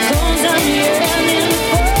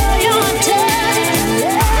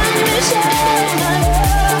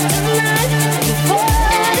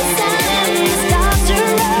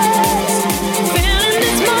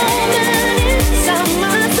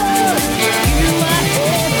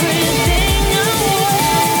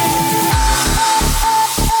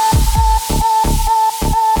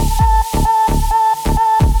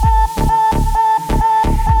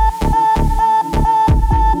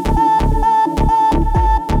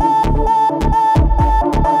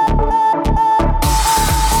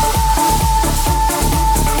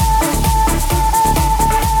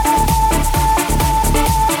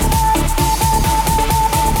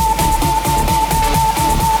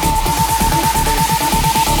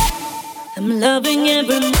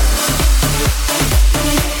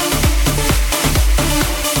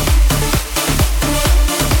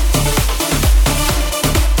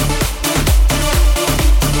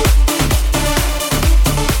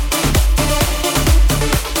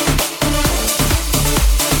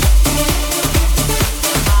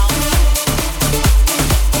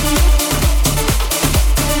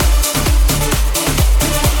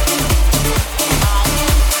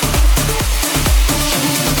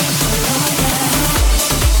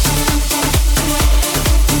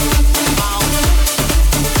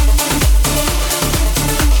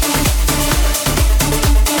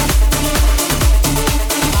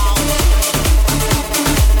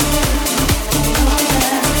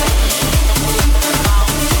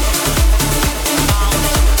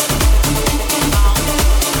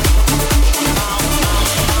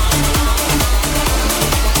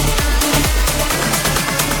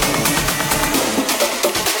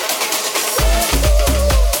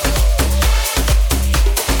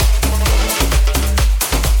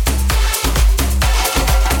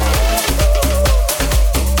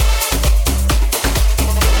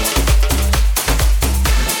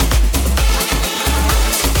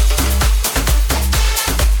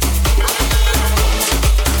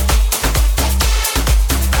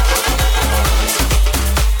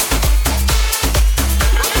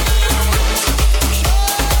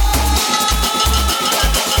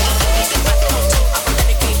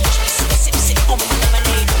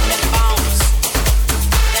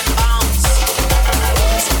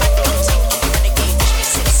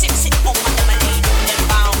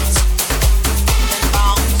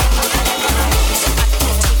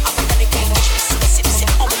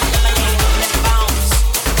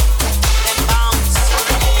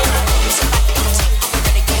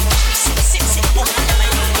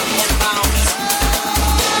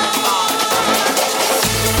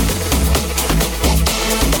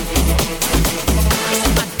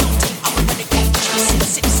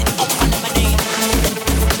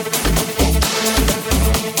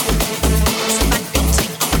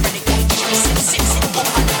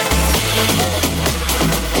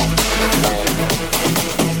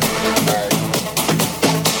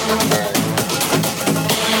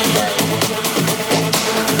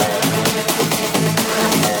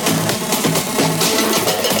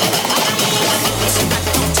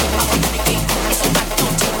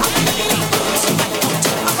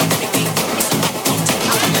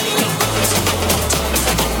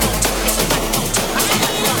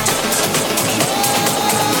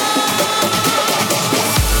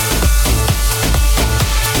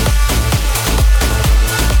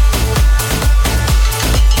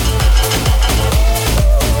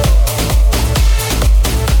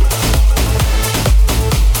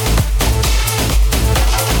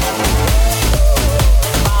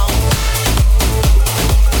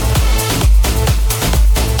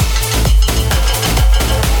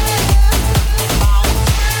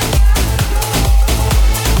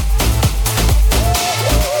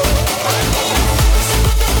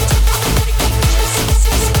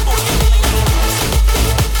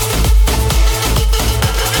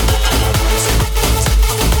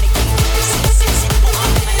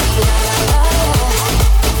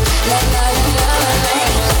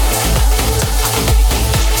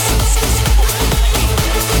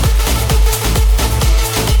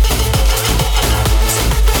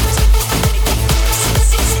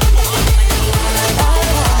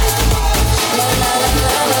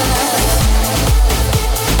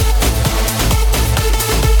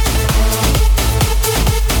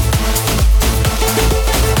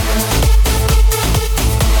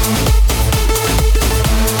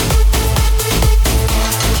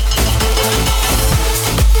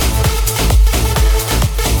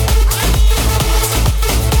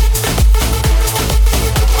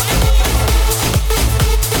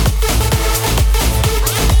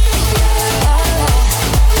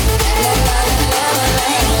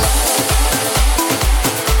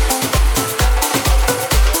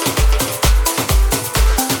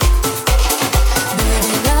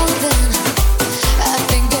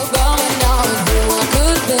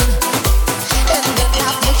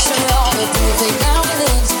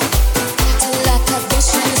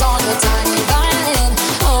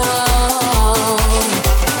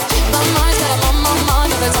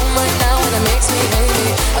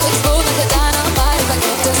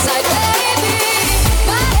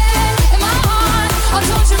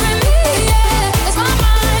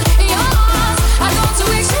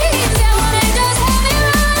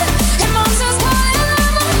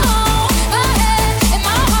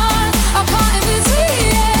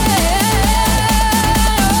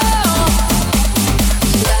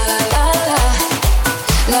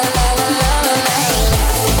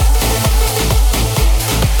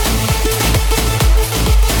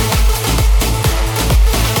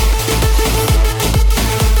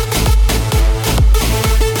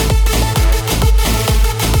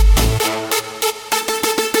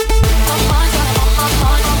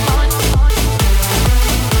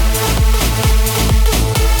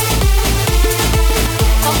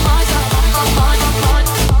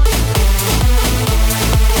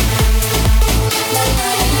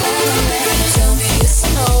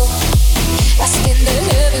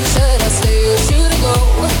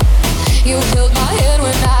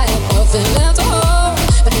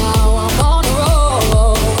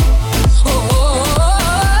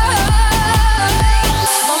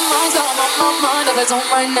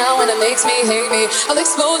 makes me hate me. I'll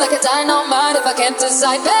explode like a dynamite if I can't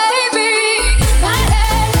decide, baby. My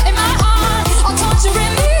head in my heart, all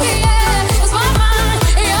torturing me, yeah. 'Cause my mind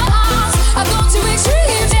in your arms, I've gone to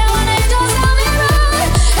extremes, yeah. When angels tell me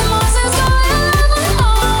run, and monsters go in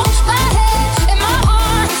love. My head in my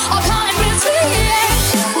heart, all caught in between,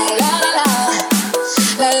 yeah. La la la,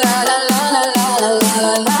 la la la la la la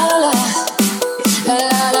la la la la. La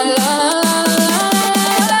la la la la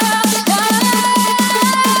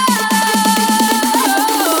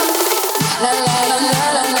la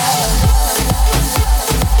la la.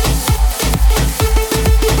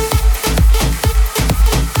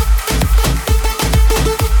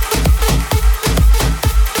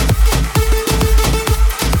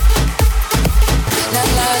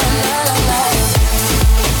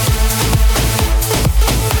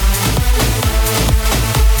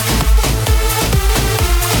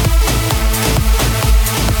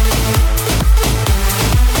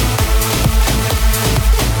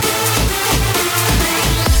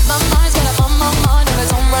 My mind's got a on my mind of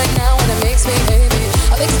its own right now, and it makes me hate me.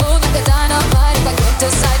 I'll explode like a dynamite if I can't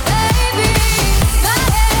decide, baby. My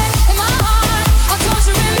head in my heart, all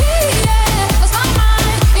torturing me, yeah. 'Cause my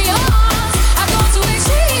mind in your arms, I've gone to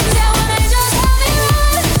extremes, yeah. When angels tell me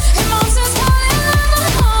run, and monsters fall in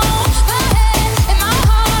love. My head in my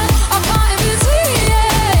heart, all caught in between,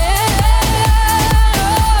 yeah.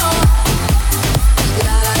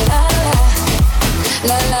 La la la la,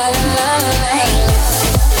 la la la la la.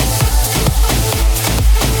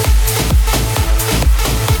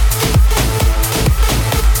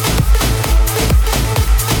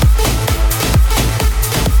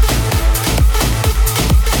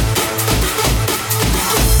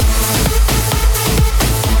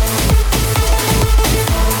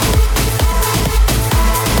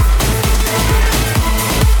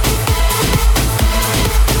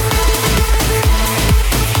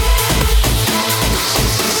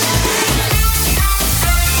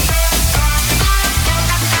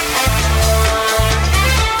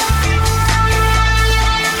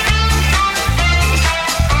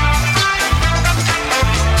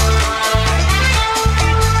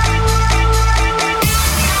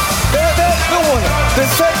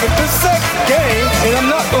 The second game, and I'm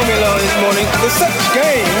not gonna be long this morning. The second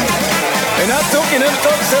game, and I took it in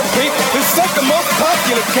the repeat. The second most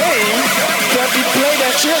popular game that we played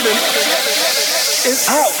at children is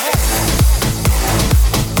out.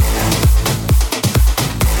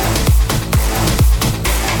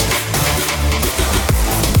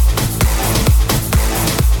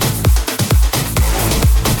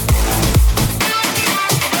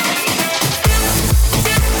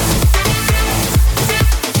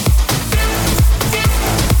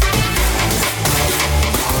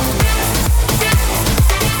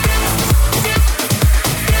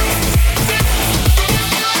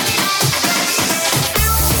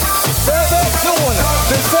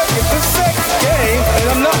 The second game, and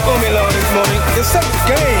I'm not gonna be long this morning. The second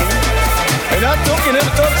game, and I took it in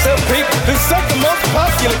the repeat. The second most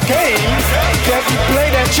popular game that we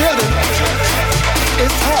played at children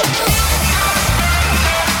is house.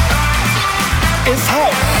 It's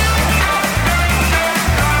house.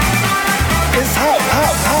 It's house,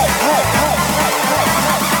 house, house, house, house, house,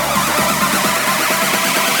 house.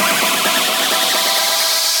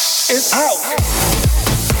 It's house.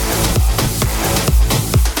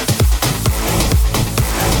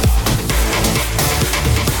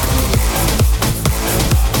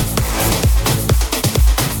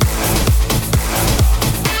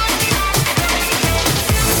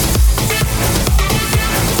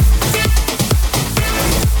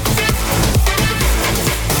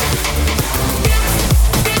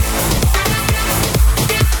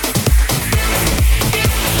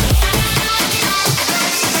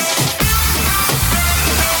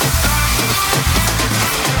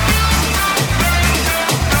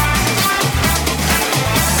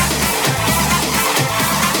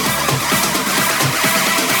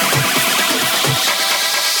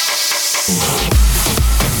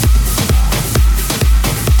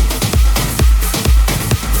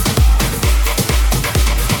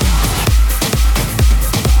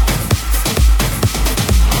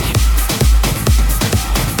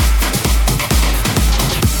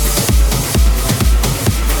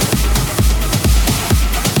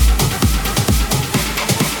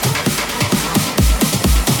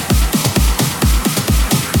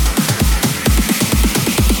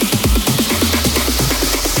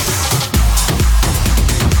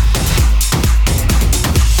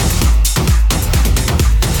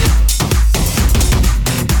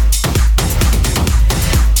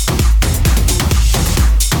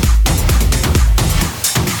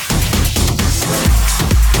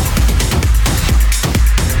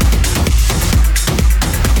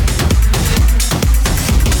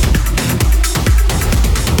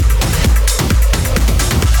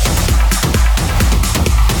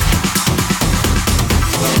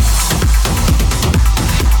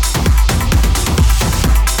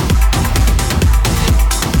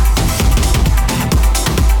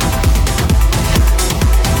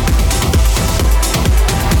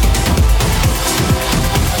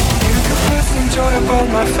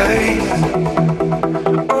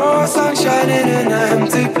 in an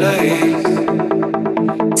empty place.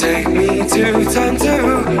 Take me to time 2,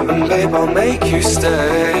 and babe, I'll make you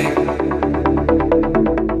stay.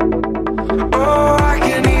 Oh, I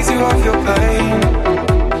can ease you of your pain.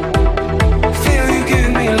 Feel you give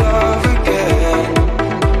me love again.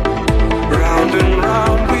 Round and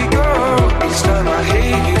round we go, each time I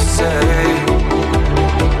hear you say,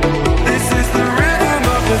 this is the rhythm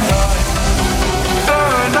of the night.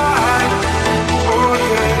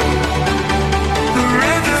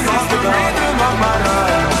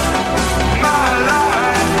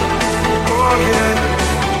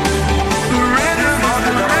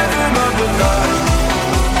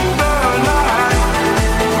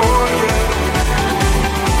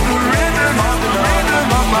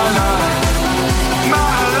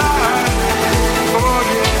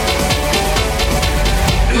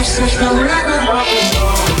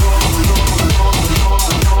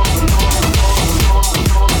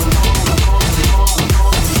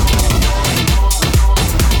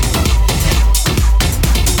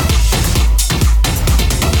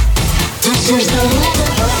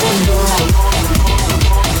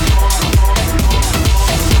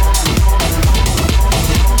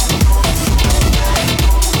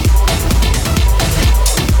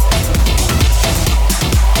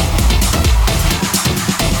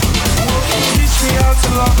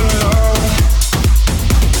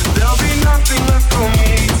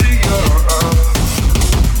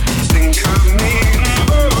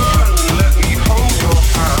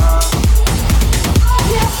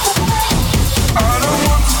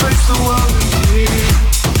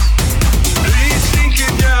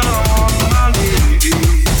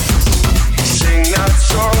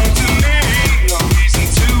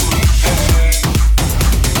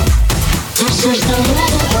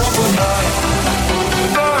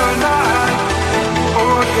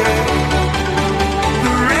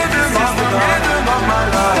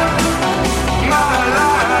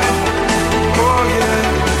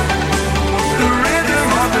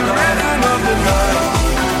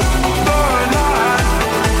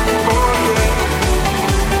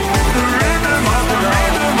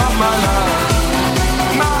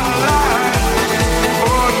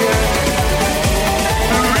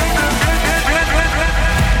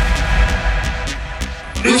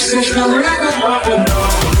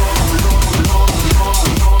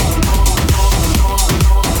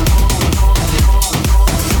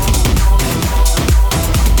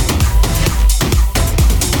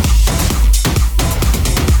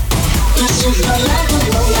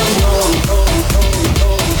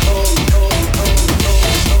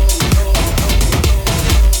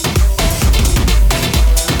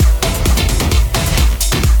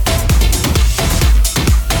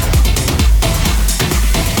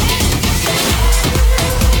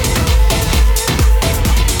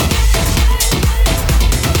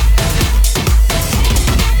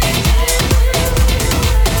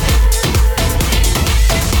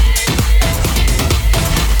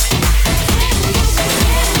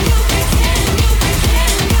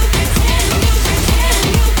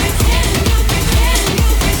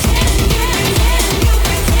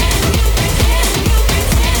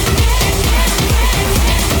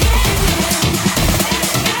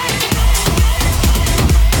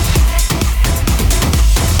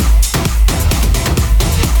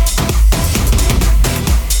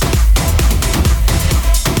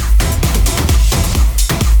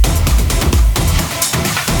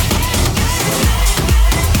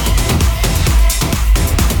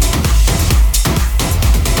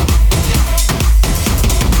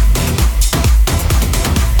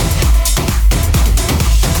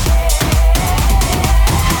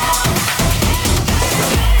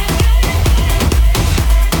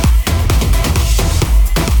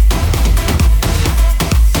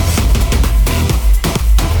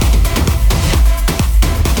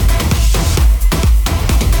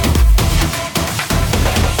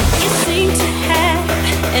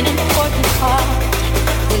 an important part,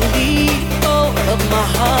 the lead of my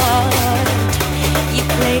heart.